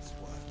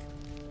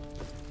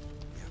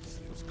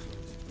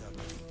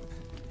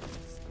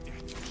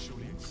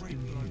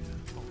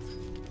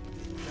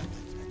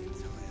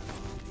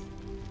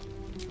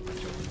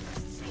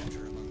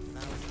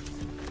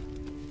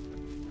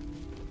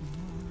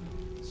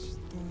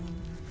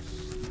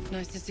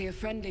 Nice to see a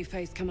friendly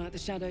face come out the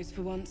shadows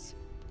for once.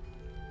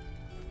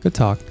 Good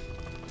talk.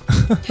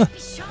 Don't be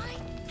shy.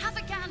 Have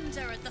a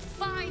gander at the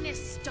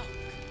finest stock.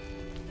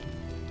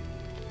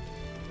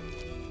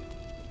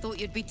 Thought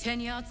you'd be 10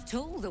 yards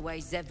tall the way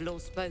Zevlor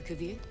spoke of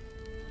you.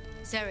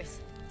 Sereth,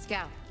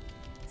 Scout,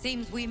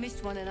 Seems we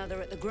missed one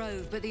another at the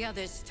Grove, but the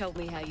others told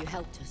me how you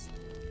helped us.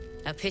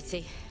 A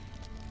pity.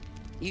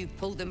 You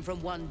pulled them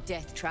from one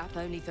death trap,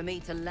 only for me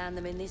to land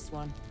them in this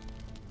one.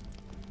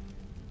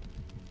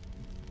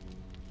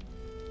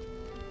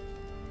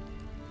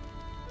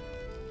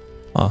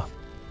 Huh.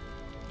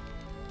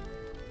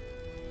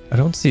 I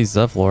don't see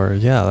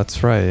Zevlor. Yeah,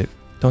 that's right.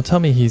 Don't tell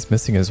me he's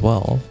missing as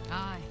well.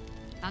 Aye,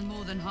 and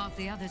more than half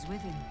the others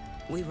with him.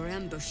 We were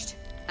ambushed,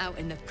 out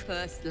in the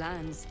cursed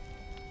lands.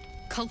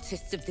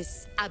 Cultists of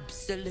this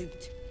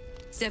absolute.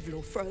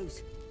 Zevlor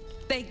froze,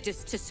 begged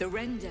us to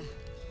surrender.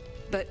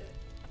 But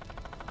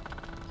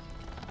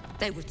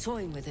they were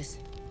toying with us,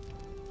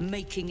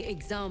 making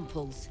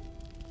examples.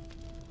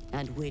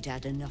 And we'd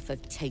had enough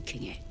of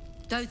taking it.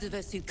 Those of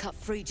us who cut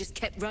free just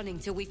kept running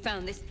till we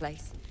found this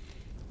place.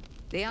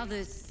 The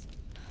others...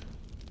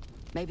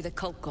 maybe the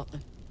cult got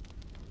them.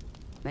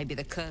 Maybe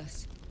the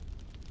curse.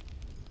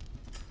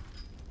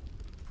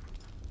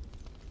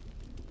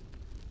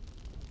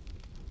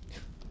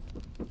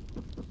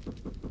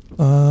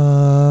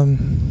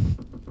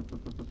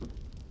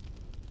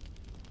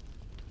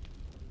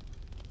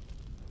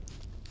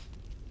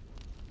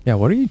 Yeah,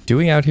 what are you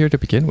doing out here to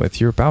begin with?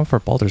 You're bound for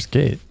Baldur's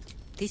Gate.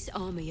 This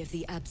army of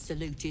the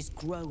Absolute is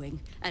growing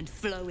and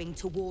flowing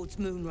towards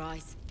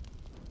Moonrise.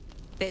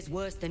 There's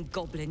worse than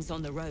goblins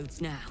on the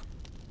roads now.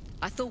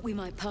 I thought we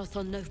might pass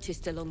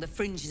unnoticed along the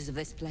fringes of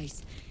this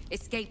place.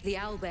 Escape the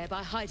owlbear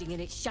by hiding in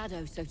its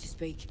shadow, so to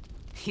speak.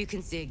 You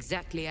can see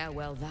exactly how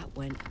well that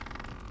went.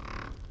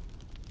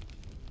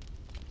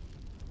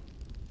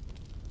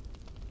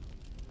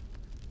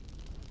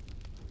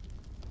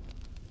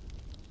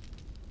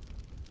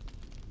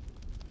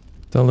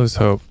 Don't lose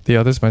hope. The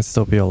others might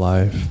still be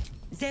alive.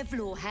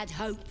 Zevlor had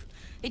hope.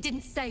 It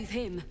didn't save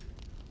him.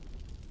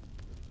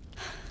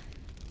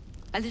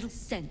 A little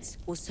sense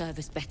will serve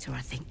us better,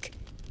 I think.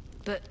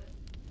 But...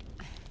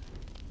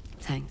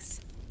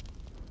 thanks.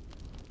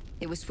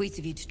 It was sweet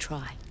of you to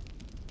try.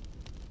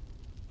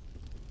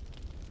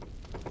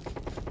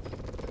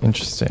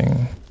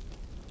 Interesting.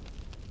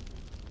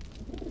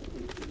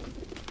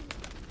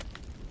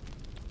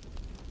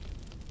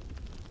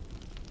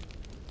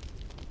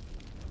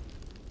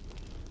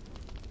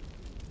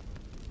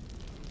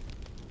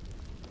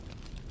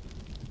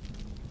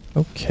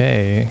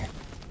 Okay.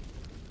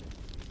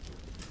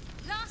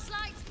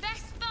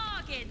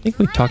 I think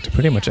we talked to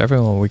pretty much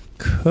everyone we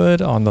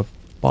could on the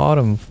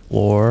bottom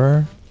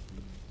floor.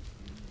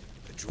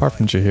 Apart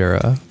from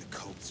Jaheira.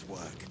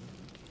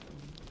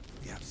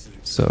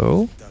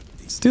 So,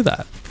 let's do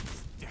that.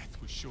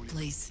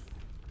 Please.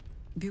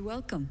 Be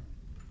welcome.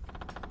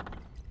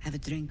 Have a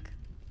drink.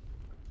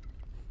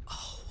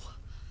 Oh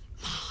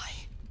my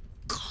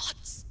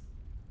gods.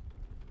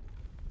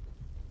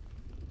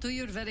 To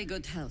your very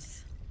good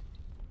health.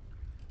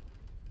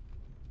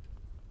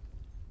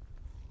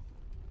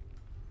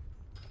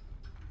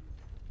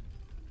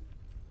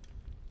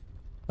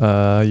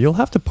 You'll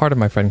have to pardon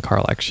my friend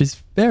Karlach. She's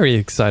very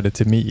excited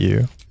to meet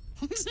you.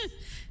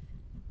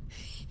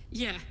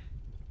 Yeah.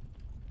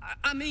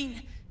 I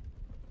mean,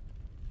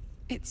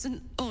 it's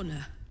an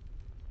honor,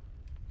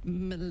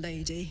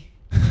 milady.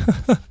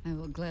 I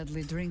will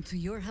gladly drink to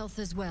your health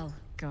as well,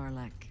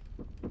 Karlach.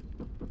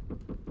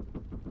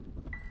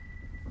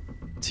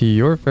 To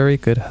your very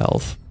good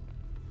health.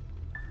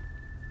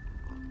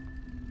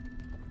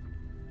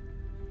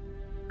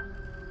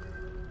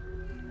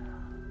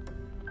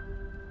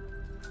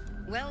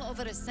 Well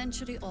over a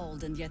century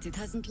old, and yet it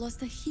hasn't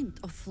lost a hint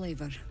of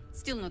flavor.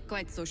 Still not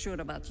quite so sure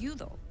about you,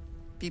 though.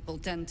 People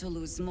tend to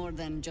lose more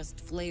than just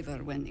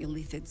flavor when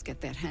illithids get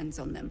their hands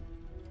on them.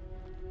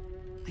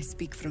 I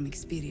speak from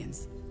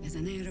experience. There's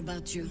an air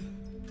about you.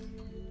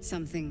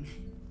 Something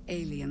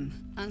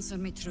alien. Answer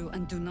me true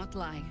and do not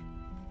lie.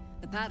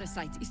 The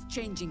parasite is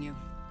changing you,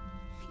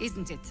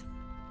 isn't it?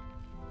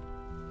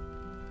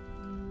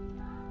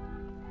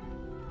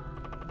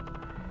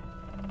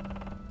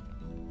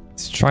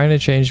 It's trying to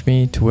change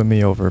me to win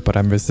me over, but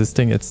I'm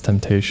resisting its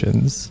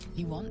temptations.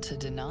 You want to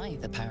deny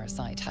the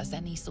parasite has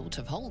any sort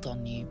of hold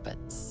on you, but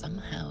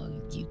somehow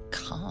you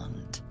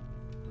can't.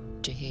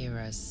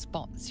 Jaheira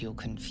spots your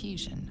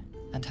confusion,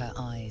 and her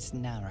eyes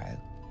narrow.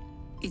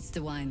 It's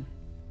the wine.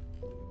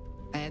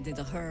 I added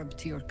a herb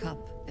to your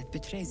cup that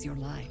betrays your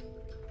lie.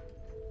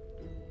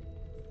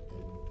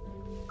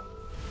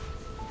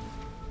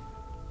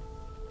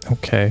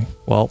 Okay,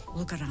 well.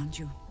 Look around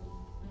you.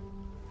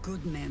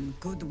 Good men,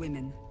 good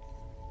women.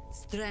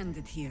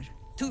 Stranded here,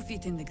 2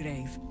 feet in the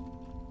grave.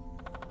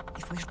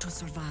 If we're to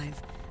survive,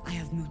 I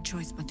have no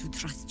choice but to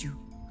trust you.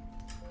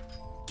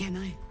 Can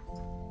I?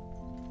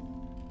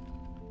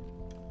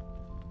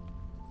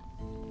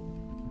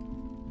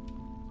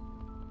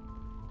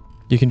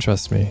 You can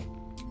trust me.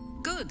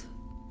 Good.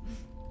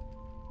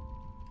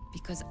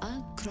 Because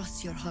I'll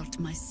cross your heart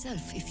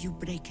myself if you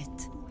break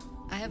it.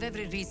 I have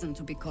every reason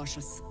to be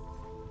cautious.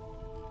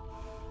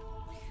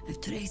 I've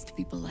traced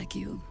people like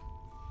you.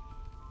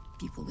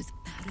 People with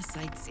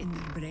parasites in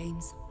their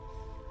brains.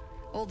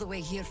 All the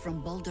way here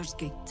from Baldur's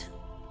Gate.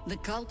 The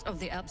cult of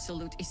the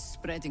Absolute is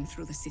spreading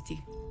through the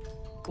city.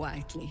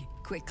 Quietly,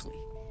 quickly,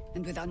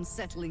 and with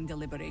unsettling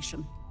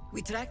deliberation.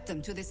 We tracked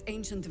them to this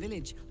ancient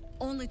village,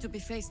 only to be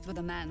faced with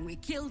a man we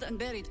killed and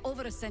buried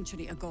over a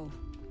century ago.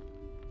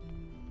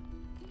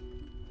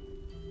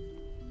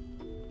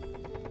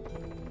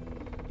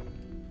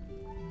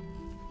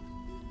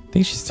 I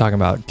think she's talking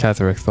about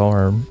Catherick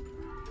Thorm.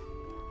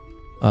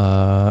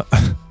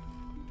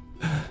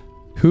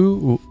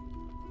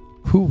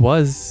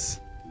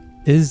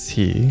 Is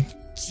he?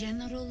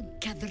 General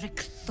Catherick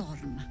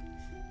Thorm.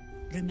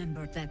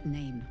 Remember that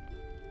name.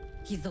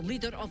 He's the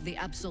leader of the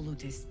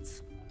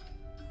Absolutists.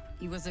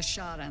 He was a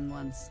Sharan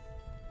once.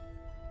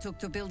 Took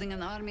to building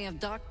an army of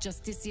dark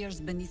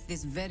justiciars beneath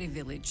this very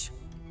village.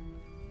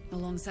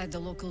 Alongside the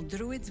local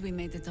druids, we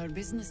made it our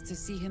business to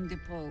see him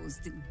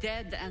deposed,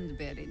 dead and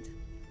buried.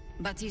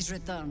 But he's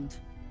returned.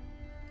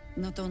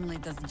 Not only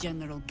does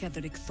General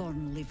Catherick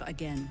Thorm live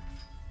again,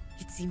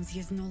 it seems he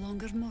is no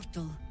longer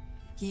mortal.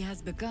 He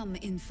has become,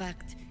 in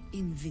fact,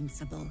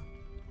 invincible.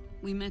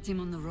 We met him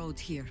on the road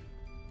here,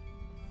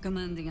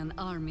 commanding an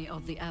army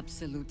of the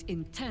Absolute,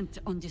 intent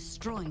on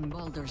destroying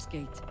Baldur's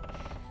Gate.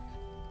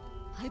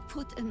 I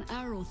put an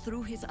arrow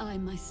through his eye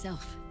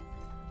myself,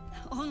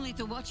 only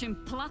to watch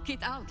him pluck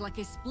it out like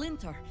a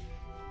splinter.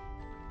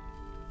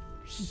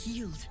 He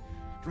healed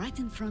right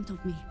in front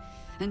of me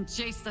and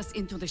chased us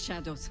into the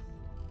shadows.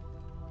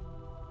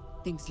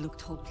 Things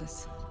looked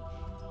hopeless,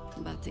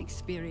 but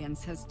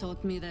experience has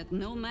taught me that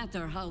no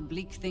matter how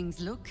bleak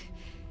things look,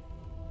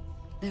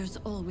 there's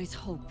always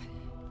hope.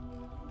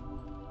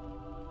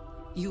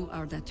 You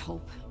are that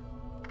hope.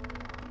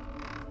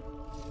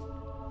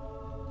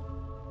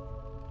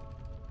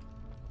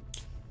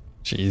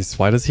 Jeez,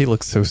 why does he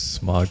look so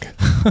smug?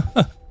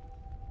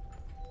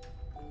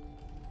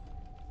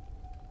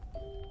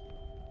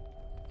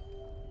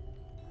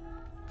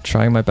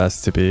 Trying my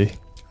best to be.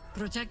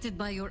 Protected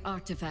by your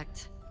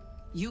artifact,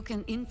 you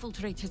can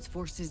infiltrate his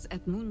forces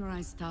at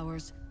Moonrise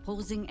Towers,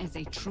 posing as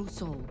a true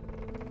soul.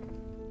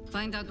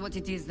 Find out what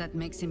it is that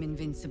makes him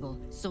invincible,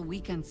 so we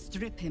can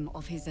strip him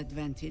of his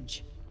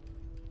advantage.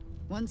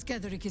 Once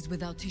Catherick is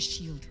without his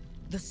shield,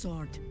 the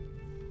sword,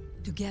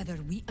 together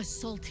we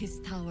assault his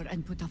tower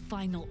and put a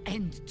final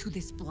end to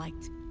this blight.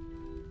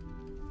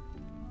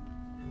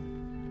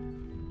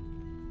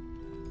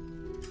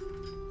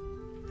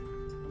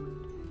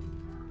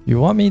 You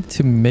want me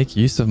to make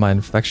use of my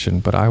infection,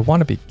 but I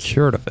want to be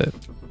cured of it.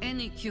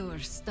 Any cure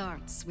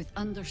starts with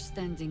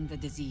understanding the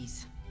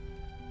disease.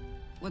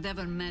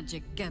 Whatever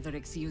magic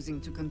Catherick's using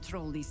to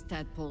control these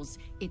tadpoles,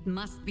 it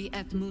must be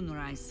at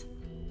Moonrise.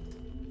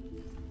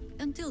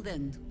 Until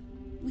then,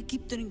 we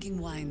keep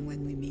drinking wine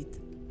when we meet.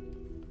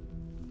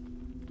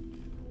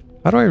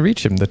 How do I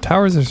reach him? The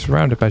towers are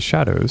surrounded by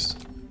shadows.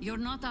 You're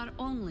not our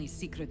only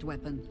secret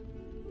weapon.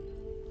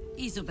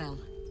 Isobel,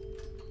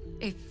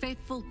 a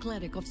faithful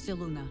cleric of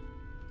Selûne,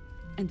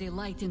 and a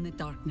light in the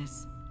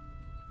darkness.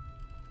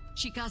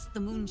 She cast the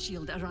moon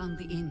shield around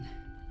the inn.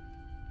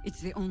 It's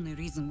the only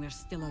reason we're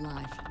still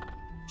alive.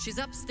 She's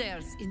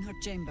upstairs in her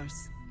chambers.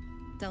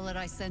 Tell her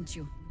I sent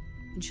you,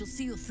 and she'll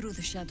see you through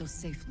the shadows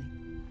safely.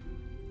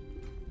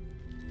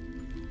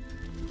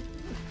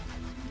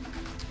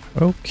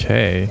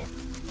 Okay.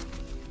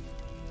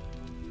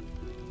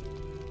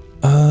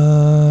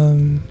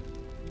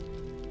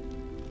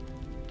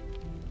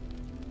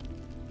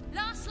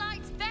 Last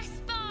Light's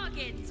best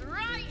bargains,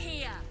 right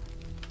here.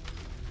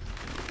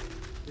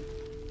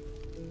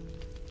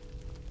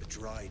 The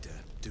Drider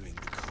doing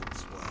the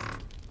cult's work.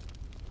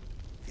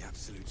 The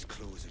Absolute's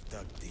claws have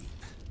dug deep.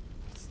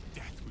 His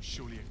death was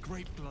surely a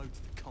great blow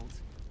to the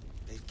cult.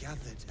 They've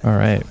gathered.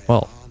 Alright,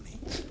 well.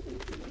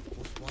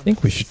 I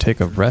think we should take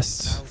a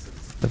rest.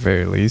 At the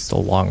very least, a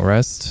long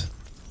rest.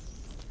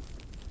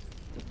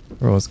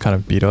 Everyone's kind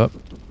of beat up.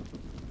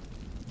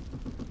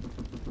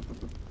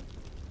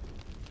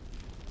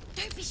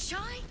 Don't be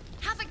shy.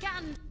 Have a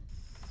gun.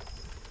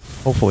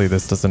 Hopefully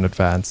this doesn't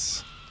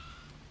advance.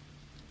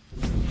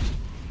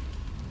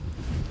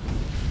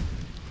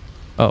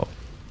 Oh.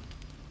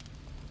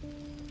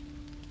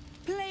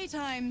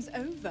 Playtime's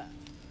over,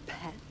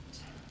 pet.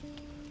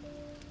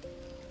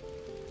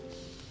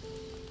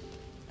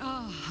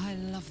 Oh, I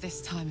love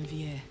this time of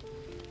year.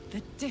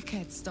 The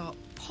dickheads start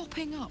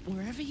popping up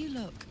wherever you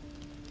look.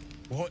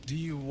 What do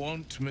you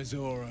want,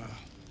 Mizora?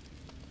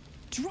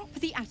 Drop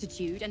the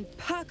attitude and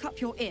perk up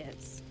your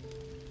ears.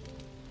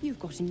 You've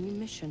got a new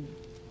mission.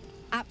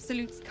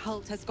 Absolute's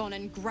cult has gone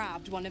and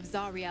grabbed one of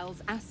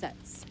Zariel's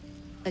assets.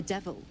 A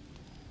devil.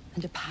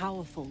 And a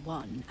powerful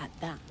one at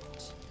that.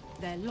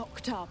 They're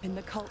locked up in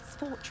the cult's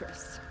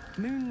fortress,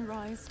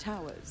 Moonrise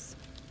Towers.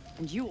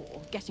 And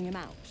you're getting him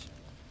out.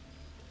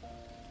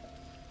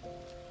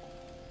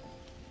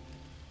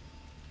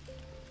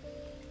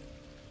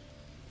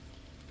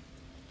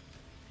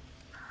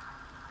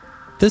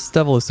 This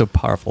devil is so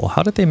powerful.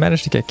 How did they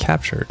manage to get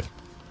captured?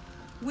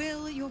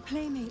 Will your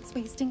playmates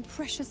wasting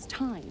precious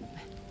time?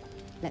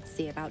 Let's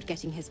see about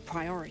getting his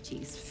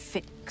priorities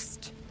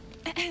fixed.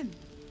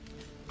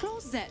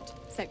 Clause Z,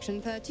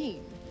 Section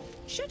 13.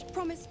 Should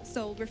promised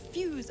soul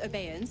refuse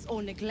obeyance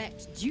or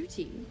neglect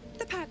duty,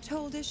 the pact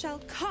holder shall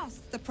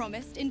cast the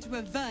promised into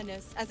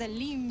Avernus as a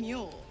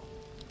lemure.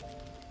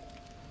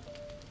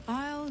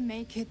 I'll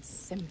make it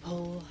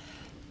simple.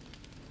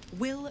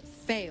 Will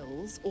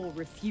fails or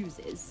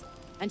refuses,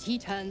 and he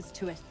turns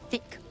to a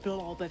thick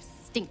blob of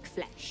stink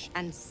flesh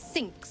and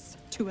sinks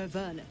to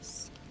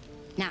Avernus.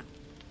 Now,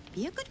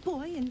 be a good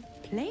boy and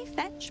play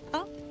fetch,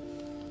 pup,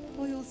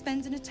 or you'll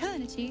spend an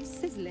eternity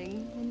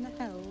sizzling in the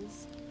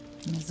hells.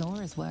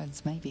 Mizora's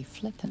words may be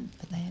flippant,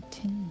 but they are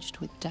tinged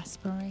with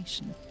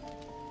desperation.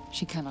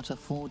 She cannot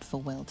afford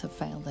for Will to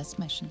fail this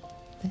mission.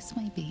 This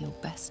may be your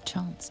best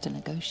chance to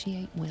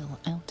negotiate Will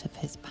out of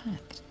his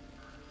pact.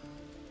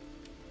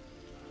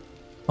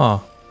 Huh.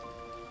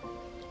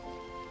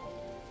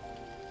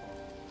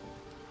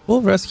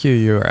 We'll rescue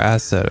your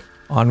asset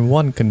on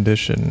one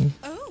condition.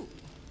 Oh,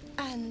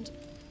 and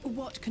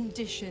what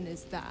condition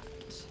is that?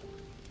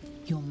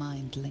 Your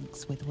mind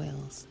links with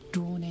Will's,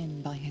 drawn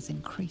in by his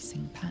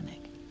increasing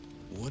panic.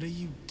 What are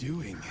you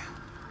doing?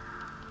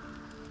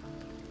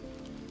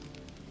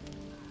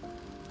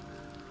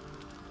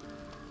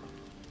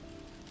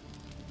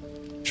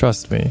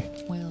 Trust me.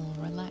 Will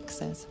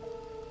relaxes,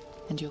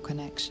 and your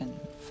connection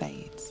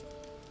fades.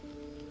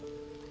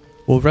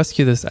 We'll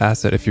rescue this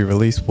asset if you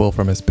release Will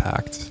from his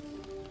pact.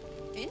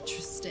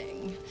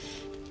 Interesting.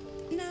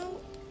 Now,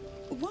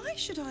 why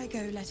should I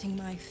go letting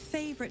my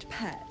favorite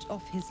pet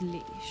off his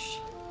leash?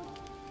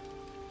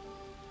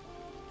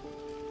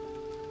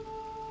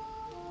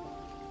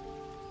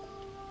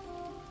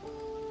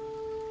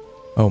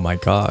 Oh my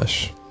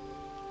gosh.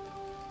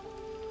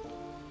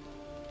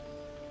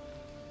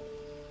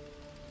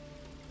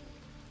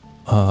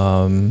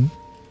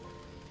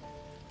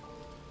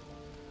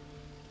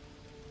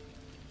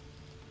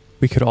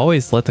 We could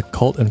always let the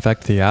cult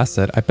infect the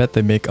asset. I bet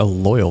they make a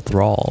loyal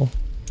thrall.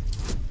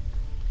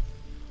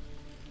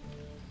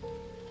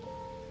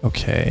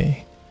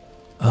 Okay.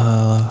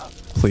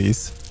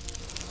 Please.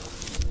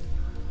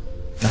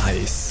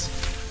 Nice.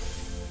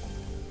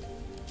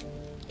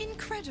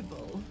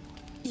 Incredible.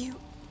 You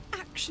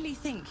actually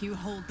think you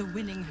hold the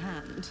winning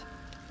hand?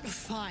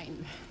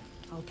 Fine.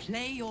 I'll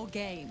play your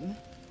game.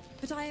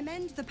 But I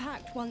amend the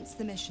pact once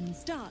the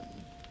mission's done,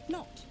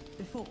 not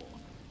before.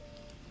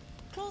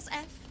 Clause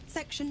F,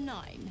 Section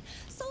 9.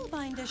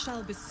 Soulbinder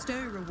shall bestow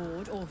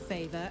reward or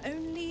favor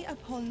only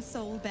upon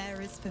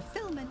soul-bearer's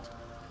fulfillment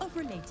of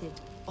related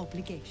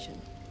obligation.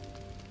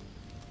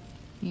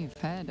 You've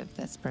heard of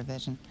this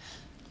provision,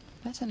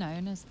 better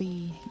known as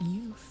the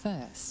You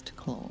First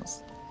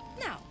clause.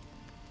 Now,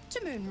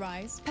 to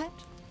Moonrise, pet.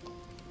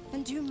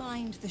 And do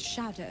mind the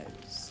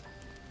shadows.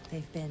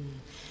 They've been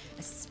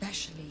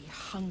especially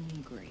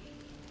hungry.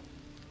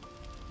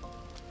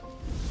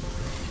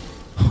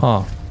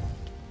 Huh.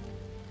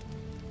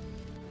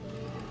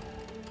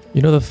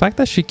 You know, the fact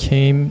that she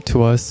came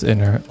to us in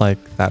her, like,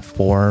 that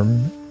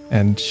form,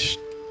 and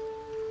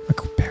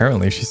like,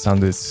 apparently she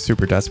sounded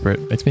super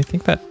desperate, makes me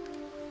think that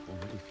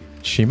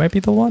she might be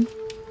the one?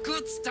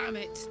 God damn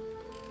it!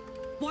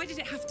 Why did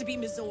it have to be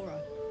Mizora?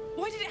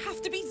 Why did it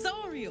have to be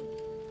Zariel?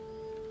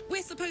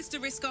 We're supposed to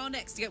risk our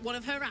necks to get one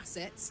of her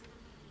assets?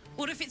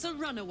 What if it's a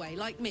runaway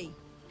like me?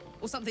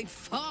 Or something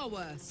far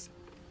worse?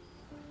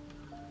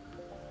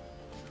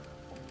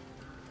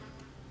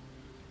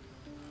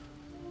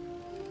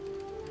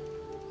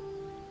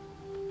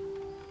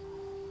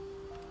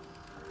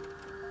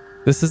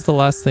 This is the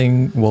last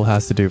thing Will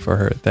has to do for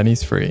her, then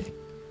he's free.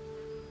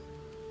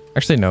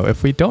 Actually, no,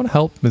 if we don't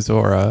help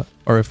Mizora,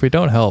 or if we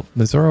don't help,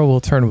 Mizora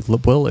will turn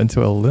Will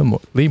into a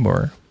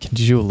lemur. Can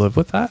you live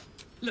with that?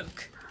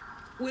 Look,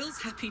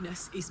 Will's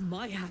happiness is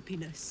my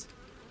happiness.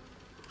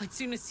 I'd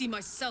sooner see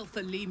myself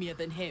a lemur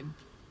than him.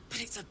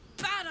 But it's a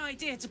bad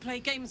idea to play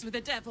games with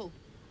the devil.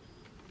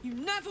 You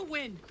never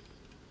win.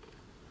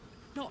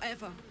 Not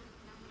ever.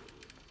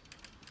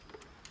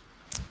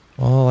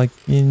 Well, I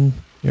mean,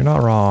 you're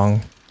not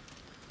wrong.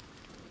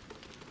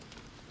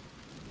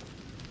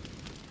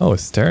 Oh,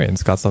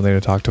 Asterian's got something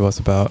to talk to us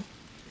about.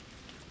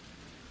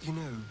 You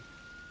know,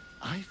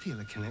 I feel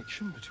a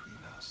connection between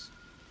us.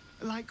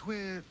 Like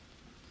we're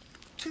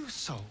two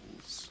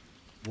souls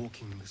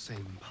walking the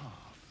same path.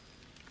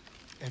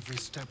 Every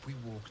step we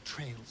walk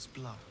trails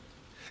blood.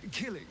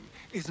 Killing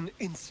is an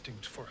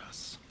instinct for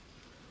us.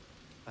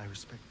 I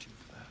respect you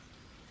for that.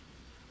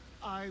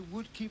 I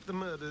would keep the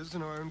murders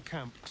in our own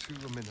camp to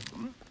a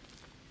minimum.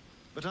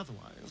 But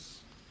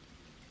otherwise,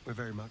 we're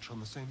very much on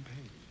the same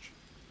page.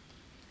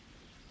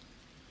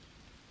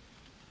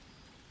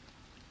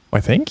 Why,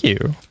 thank you.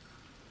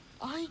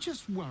 I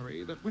just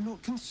worry that we're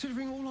not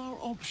considering all our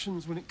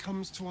options when it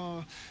comes to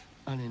our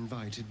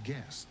uninvited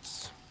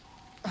guests.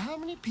 How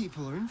many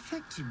people are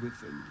infected with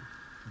them,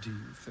 do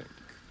you think?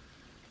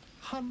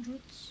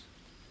 Hundreds?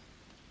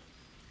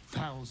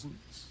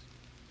 Thousands?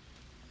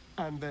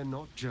 And they're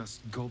not just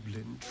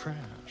goblin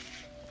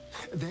trash.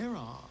 There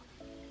are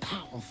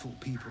powerful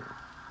people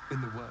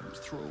in the worm's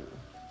thrall.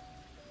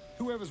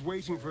 Whoever's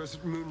waiting for us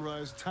at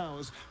Moonrise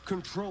Towers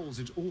controls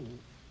it all.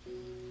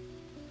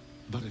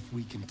 But if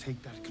we can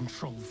take that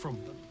control from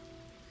them,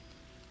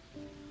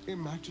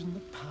 imagine the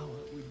power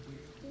we'd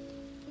wield.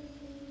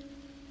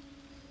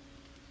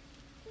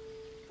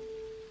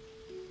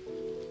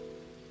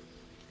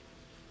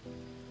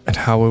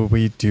 how would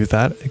we do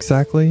that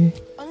exactly?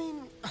 I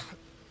mean,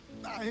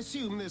 I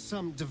assume there's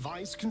some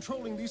device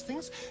controlling these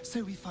things,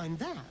 so we find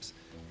that.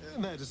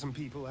 Murder some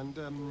people and,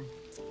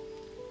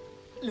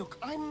 Look,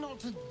 I'm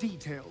not a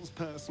details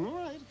person,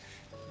 alright?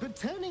 But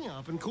turning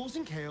up and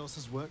causing chaos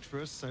has worked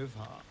for us so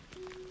far.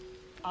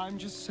 I'm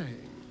just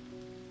saying,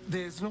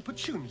 there's an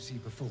opportunity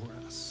before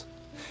us.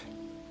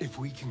 If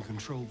we can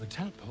control the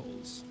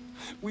tadpoles,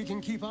 we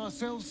can keep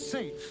ourselves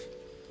safe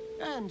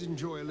and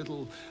enjoy a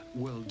little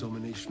world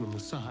domination on the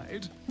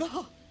side.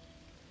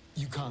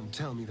 You can't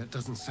tell me that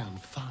doesn't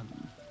sound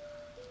fun.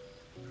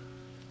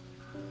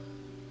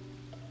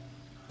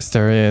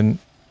 Astarion,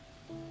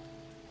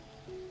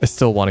 I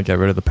still want to get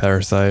rid of the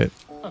parasite.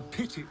 A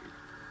pity.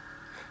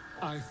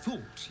 I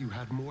thought you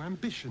had more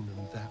ambition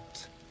than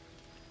that.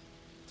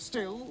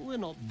 Still, we're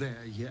not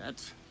there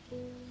yet.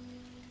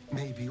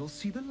 Maybe you'll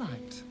see the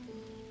light.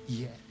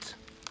 Yet.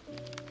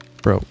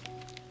 Bro,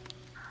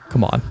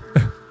 come on.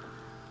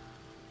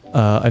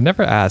 I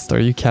never asked, are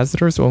you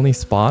Cazador's only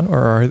spawn,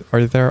 or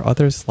are there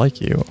others like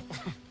you?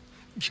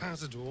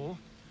 Cazador,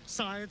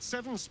 sired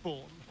 7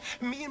 spawn.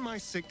 Me and my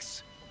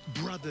 6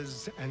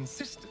 brothers and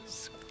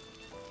sisters.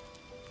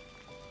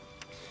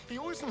 He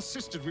always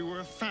insisted we were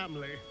a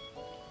family,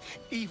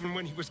 even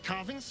when he was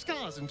carving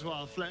scars into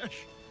our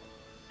flesh.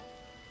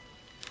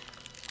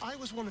 I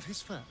was one of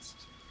his first.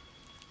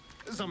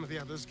 Some of the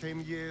others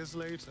came years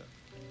later.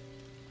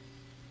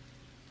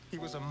 He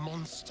was a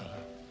monster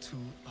to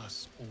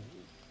us all,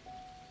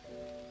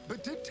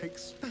 but did take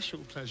special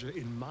pleasure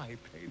in my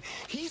pain.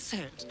 He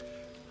said,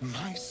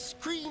 my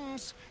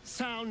screams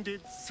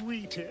sounded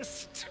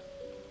sweetest.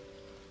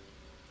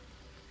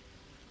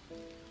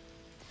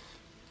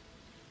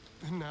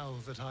 And now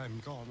that I'm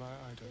gone,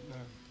 I don't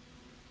know.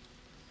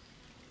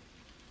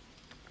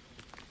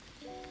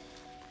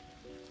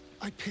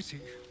 I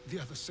pity the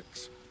other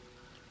 6.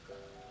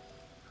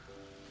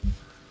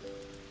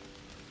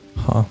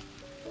 Huh.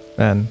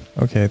 Man,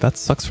 okay, that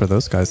sucks for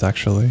those guys,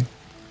 actually.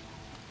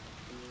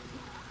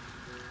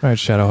 Alright,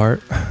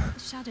 Shadowheart. The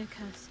shadow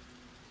curse.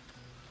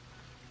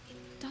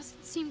 It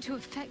doesn't seem to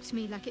affect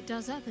me like it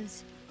does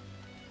others.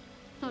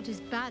 Not as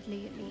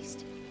badly, at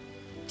least.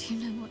 Do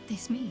you know what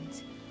this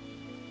means?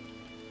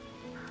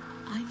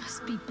 I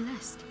must be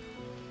blessed.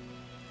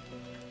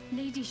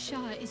 Lady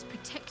Shah is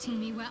protecting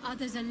me where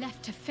others are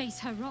left to face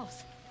her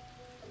wrath.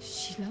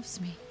 She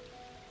loves me.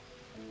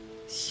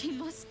 She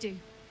must do.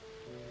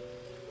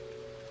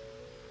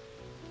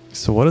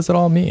 So what does it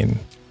all mean?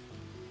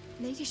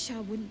 Lady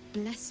Shah wouldn't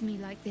bless me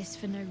like this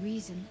for no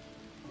reason.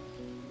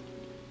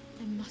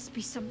 There must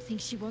be something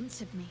she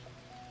wants of me.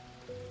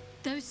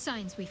 Those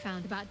signs we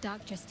found about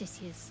Dark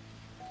Justiciars,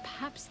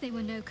 perhaps they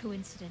were no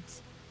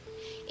coincidence.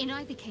 In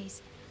either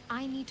case,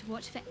 I need to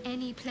watch for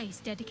any place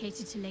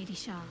dedicated to Lady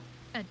Shah.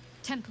 A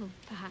temple,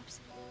 perhaps.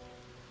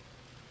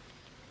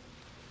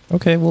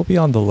 Okay, we'll be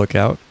on the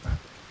lookout.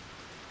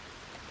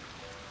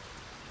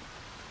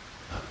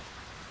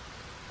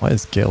 Why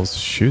is Gale's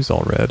shoes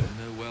all red?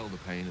 I know well the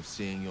pain of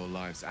seeing your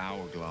life's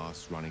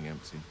hourglass running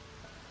empty.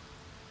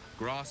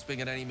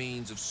 Grasping at any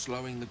means of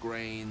slowing the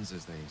grains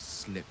as they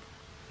slip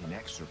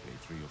inexorably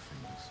through your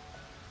fingers.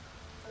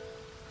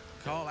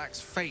 Karlach's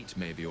fate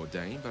may be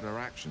ordained, but her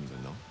actions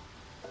are not.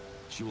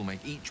 She will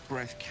make each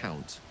breath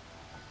count.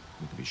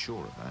 You can be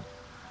sure of that.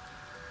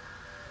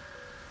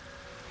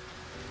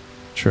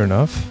 Sure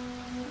enough.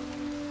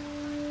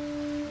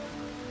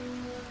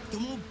 The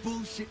more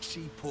bullshit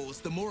she pours,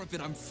 the more of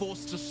it I'm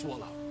forced to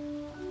swallow.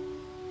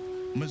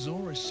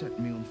 Mizora set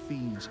me on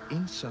fiends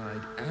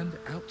inside and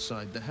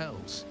outside the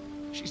Hells.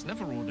 She's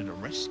never ordered a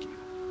rescue.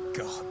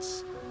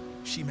 Gods.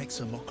 She makes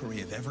a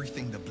mockery of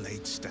everything the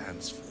blade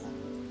stands for.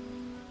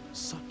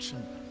 Such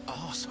an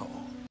asshole.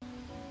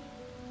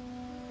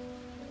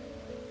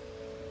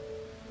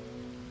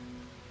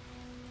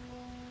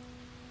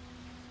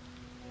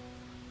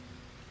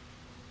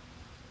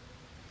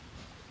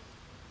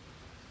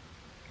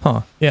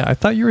 Huh. Yeah, I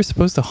thought you were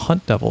supposed to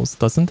hunt devils.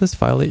 Doesn't this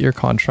violate your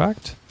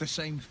contract? The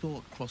same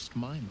thought crossed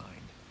my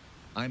mind.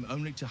 I'm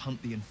only to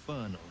hunt the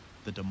infernal,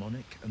 the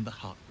demonic, and the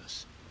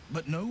heartless.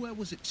 But nowhere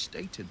was it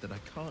stated that I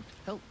can't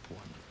help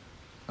one.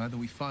 Either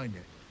we find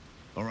it,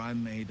 or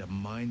I'm made a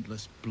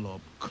mindless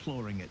blob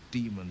clawing at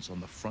demons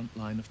on the front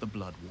line of the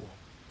blood war.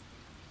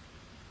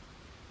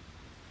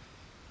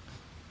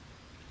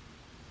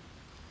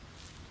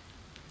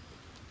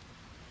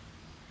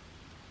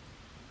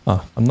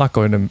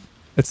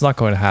 It's not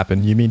going to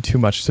happen. You mean too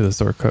much to the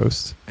Sword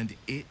Coast. And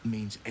it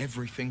means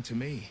everything to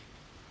me.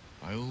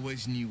 I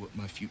always knew what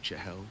my future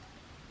held,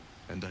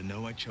 and I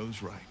know I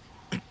chose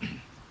right.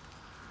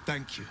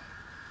 Thank you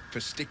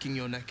for sticking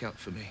your neck out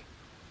for me.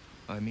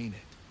 I mean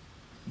it.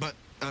 But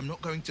I'm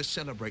not going to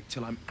celebrate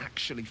till I'm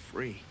actually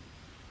free.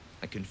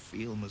 I can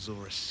feel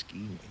Mizora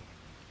scheming,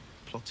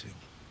 plotting.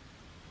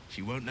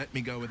 She won't let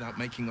me go without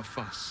making a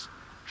fuss.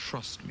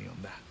 Trust me on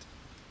that.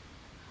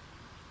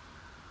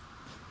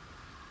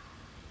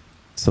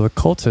 So the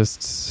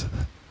cultists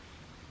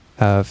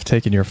have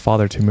taken your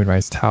father to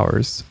Moonrise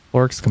Towers.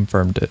 Lorix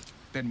confirmed it.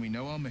 Then we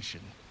know our mission.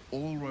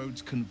 All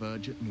roads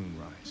converge at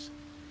Moonrise.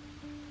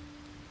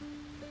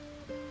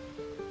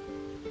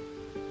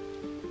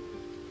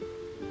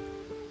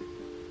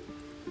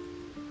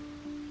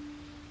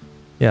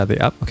 Yeah,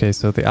 okay,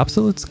 so the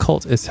Absolute's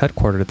cult is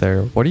headquartered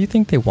there. What do you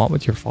think they want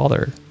with your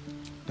father?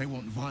 They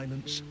want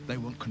violence, they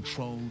want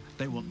control,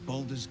 they want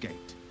Baldur's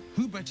Gate.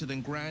 Who better than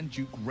Grand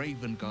Duke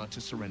Ravengard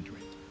to surrender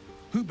it?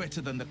 Who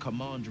better than the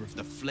commander of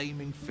the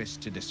Flaming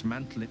Fist to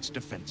dismantle its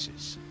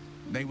defenses?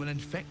 They will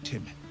infect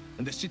him,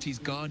 and the city's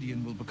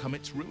guardian will become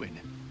its ruin,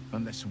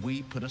 unless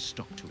we put a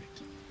stop to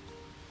it.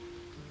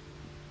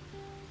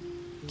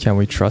 Can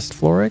we trust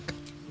Floric?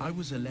 I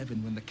was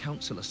 11 when the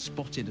Councillor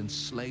spotted and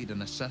slayed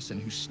an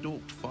assassin who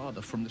stalked father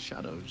from the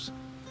shadows.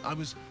 I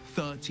was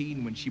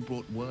 13 when she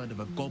brought word of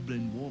a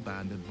goblin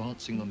warband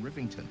advancing on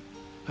Rivington.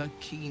 Her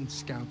keen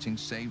scouting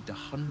saved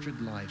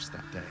 100 lives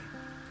that day.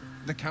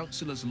 The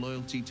Councillor's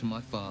loyalty to my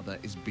father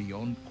is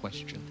beyond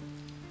question.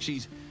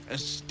 She's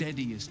as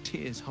steady as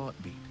Tyr's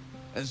heartbeat,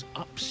 as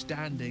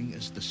upstanding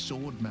as the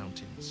Sword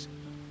Mountains.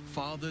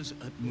 Father's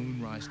at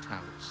Moonrise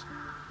Towers,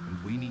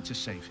 and we need to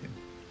save him.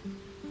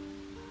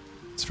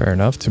 It's fair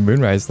enough. To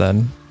Moonrise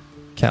then.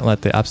 Can't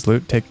let the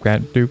Absolute take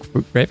Grand Duke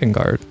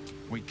Ravengard.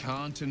 We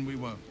can't and we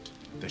won't.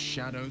 The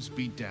shadows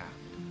be damned.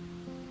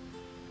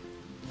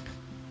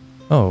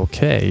 Oh,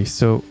 okay,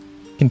 so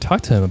you can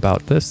talk to him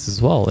about this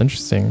as well.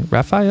 Interesting.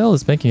 Raphael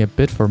is making a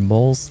bid for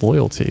Mole's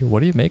loyalty. What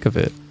do you make of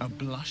it? A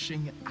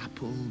blushing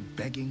apple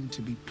begging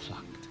to be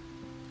plucked.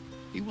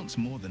 He wants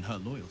more than her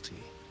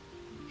loyalty.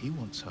 He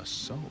wants her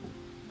soul.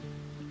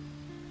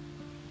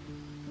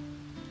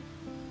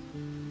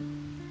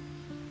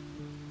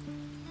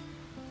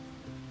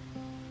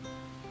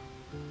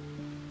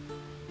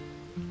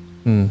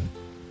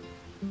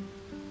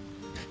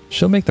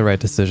 She'll make the right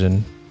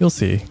decision. You'll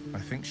see. I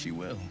think she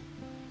will.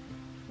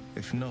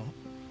 If not,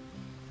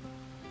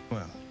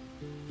 well,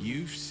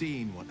 you've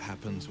seen what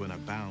happens when a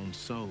bound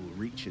soul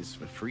reaches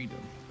for freedom.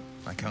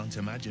 I can't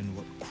imagine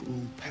what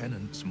cruel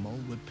penance Mole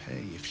would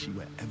pay if she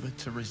were ever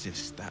to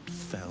resist that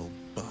fell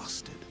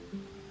bastard.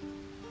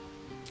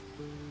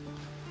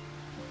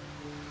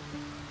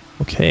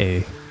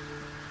 Okay.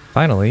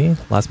 Finally,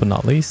 last but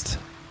not least.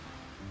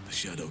 The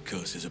shadow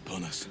curse is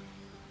upon us.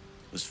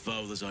 As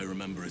foul as I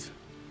remember it.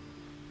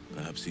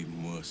 Perhaps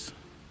even worse.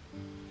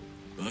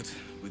 But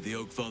with the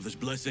Oak Father's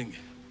blessing,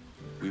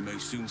 we may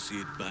soon see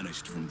it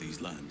banished from these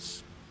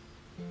lands.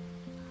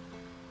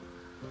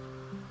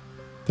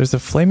 There's a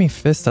flaming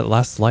fist at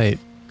last light.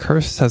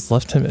 Curse has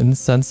left him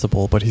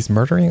insensible, but he's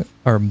muttering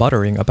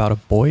about a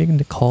boy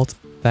called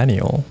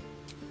Thaniel.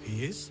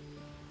 He is?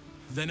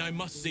 Then I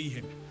must see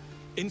him.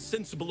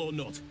 Insensible or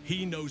not,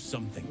 he knows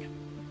something.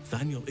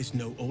 Thaniel is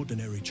no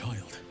ordinary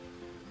child.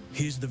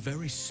 He is the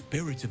very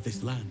spirit of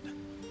this land.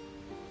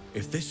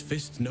 If this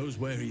fist knows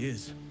where he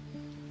is,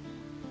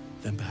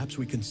 then perhaps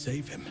we can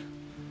save him.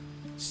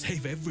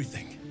 Save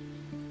everything.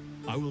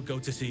 I will go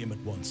to see him at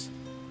once.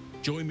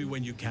 Join me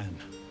when you can.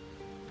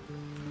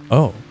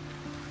 Oh.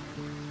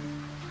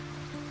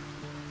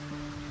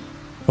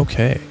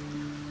 Okay.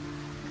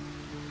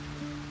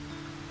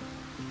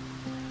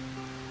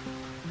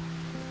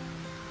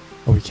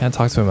 Oh, we can't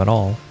talk to him at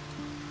all.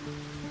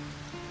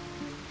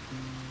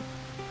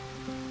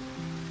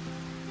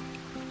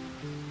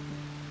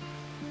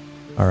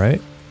 All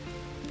right.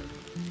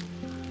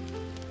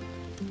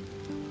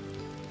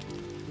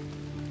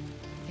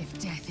 If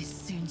death is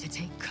soon to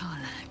take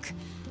Karlach,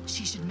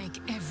 she should make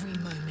every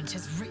moment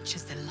as rich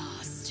as the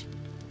last.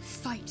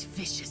 Fight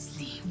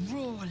viciously,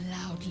 roar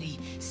loudly,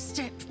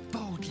 step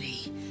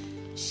boldly.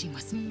 She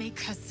must make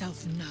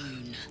herself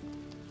known.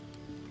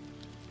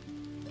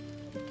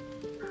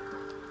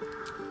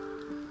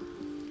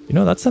 You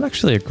know, that's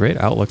actually a great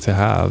outlook to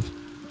have.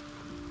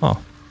 Huh.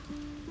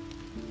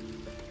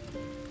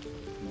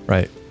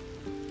 Right.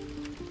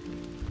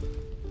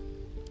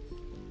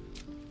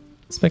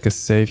 Let's make a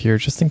save here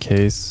just in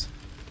case.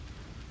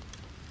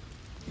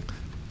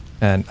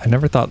 And I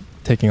never thought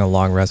taking a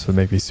long rest would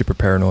make me super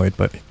paranoid,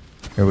 but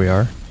here we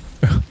are.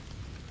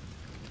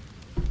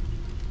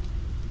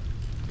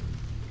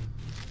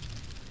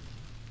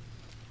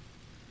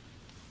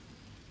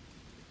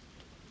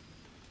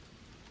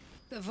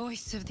 The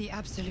voice of the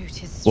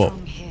Absolute is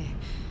strong here,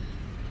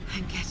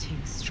 and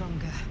getting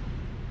stronger.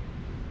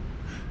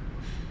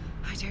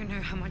 I don't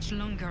know how much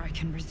longer I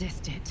can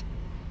resist it.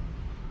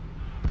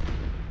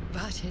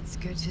 But it's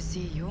good to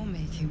see you're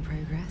making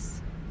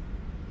progress.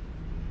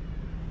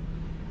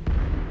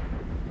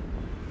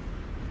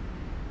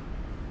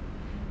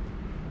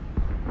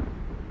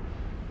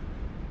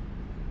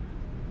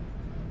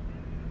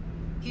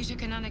 You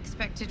took an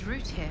unexpected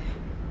route here.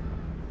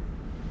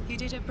 You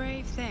did a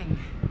brave thing,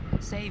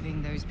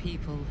 saving those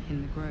people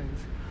in the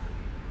grove.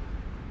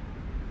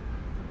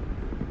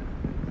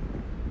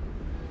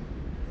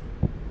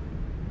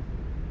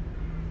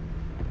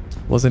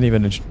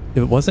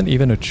 It wasn't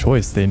even a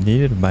choice. They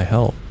needed my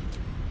help.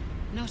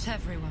 Not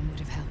everyone would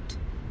have helped.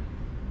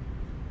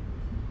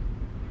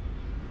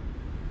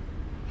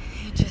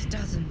 It just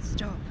doesn't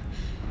stop.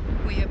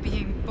 We are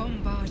being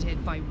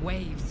bombarded by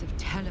waves of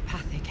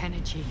telepathic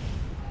energy.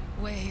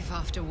 Wave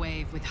after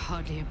wave with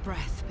hardly a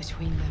breath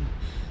between them.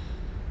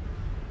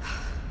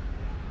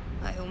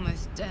 I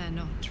almost dare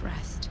not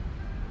rest.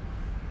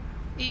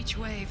 Each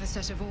wave a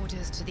set of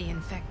orders to the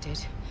infected.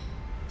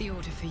 The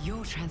order for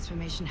your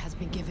transformation has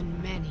been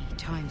given many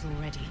times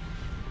already.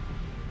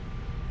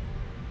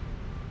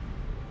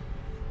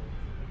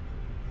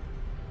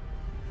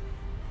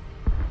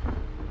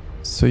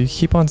 So you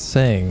keep on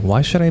saying,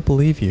 why should I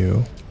believe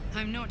you?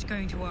 I'm not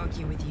going to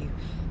argue with you,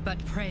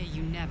 but pray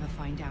you never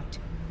find out.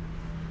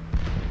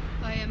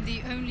 I am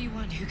the only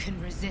one who can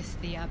resist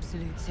the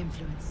Absolute's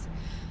influence.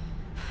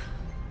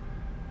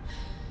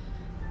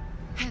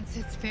 Hence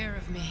its fear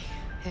of me,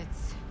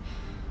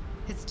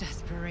 its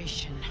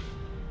desperation.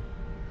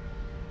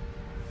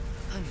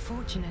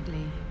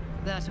 Unfortunately,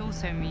 that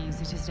also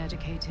means it is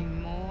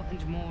dedicating more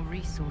and more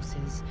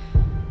resources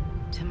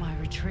to my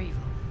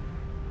retrieval.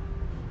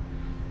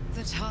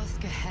 The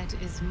task ahead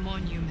is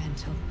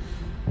monumental,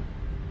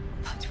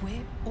 but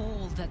we're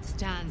all that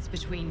stands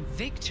between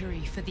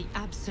victory for the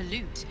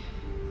Absolute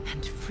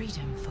and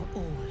freedom for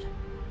all.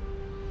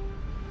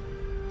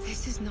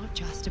 This is not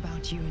just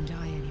about you and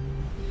I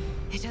anymore.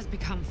 It has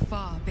become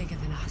far bigger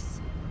than us.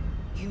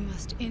 You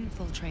must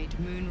infiltrate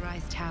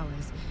Moonrise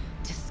Towers,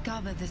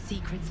 discover the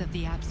secrets of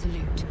the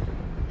Absolute,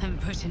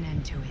 and put an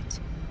end to it.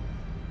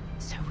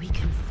 So we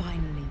can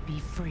finally be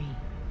free.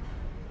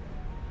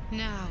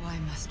 Now I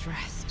must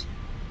rest.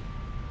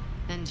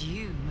 And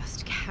you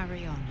must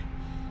carry on.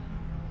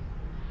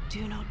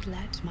 Do not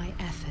let my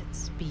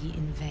efforts be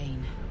in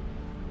vain.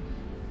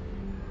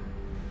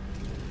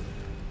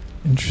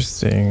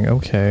 Interesting,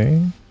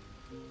 okay.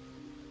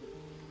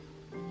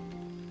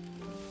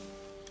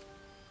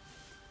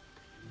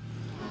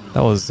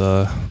 That was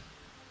a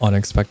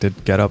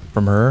unexpected get up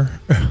from her.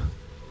 I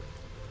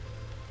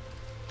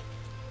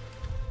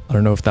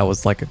don't know if that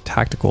was like a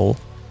tactical,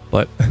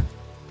 but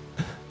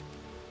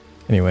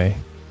anyway.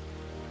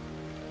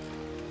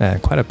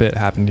 Quite a bit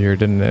happened here,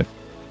 didn't it?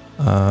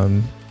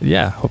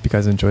 Yeah, hope you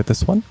guys enjoyed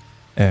this one,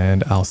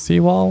 and I'll see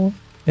you all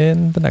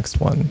in the next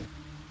one.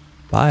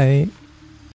 Bye.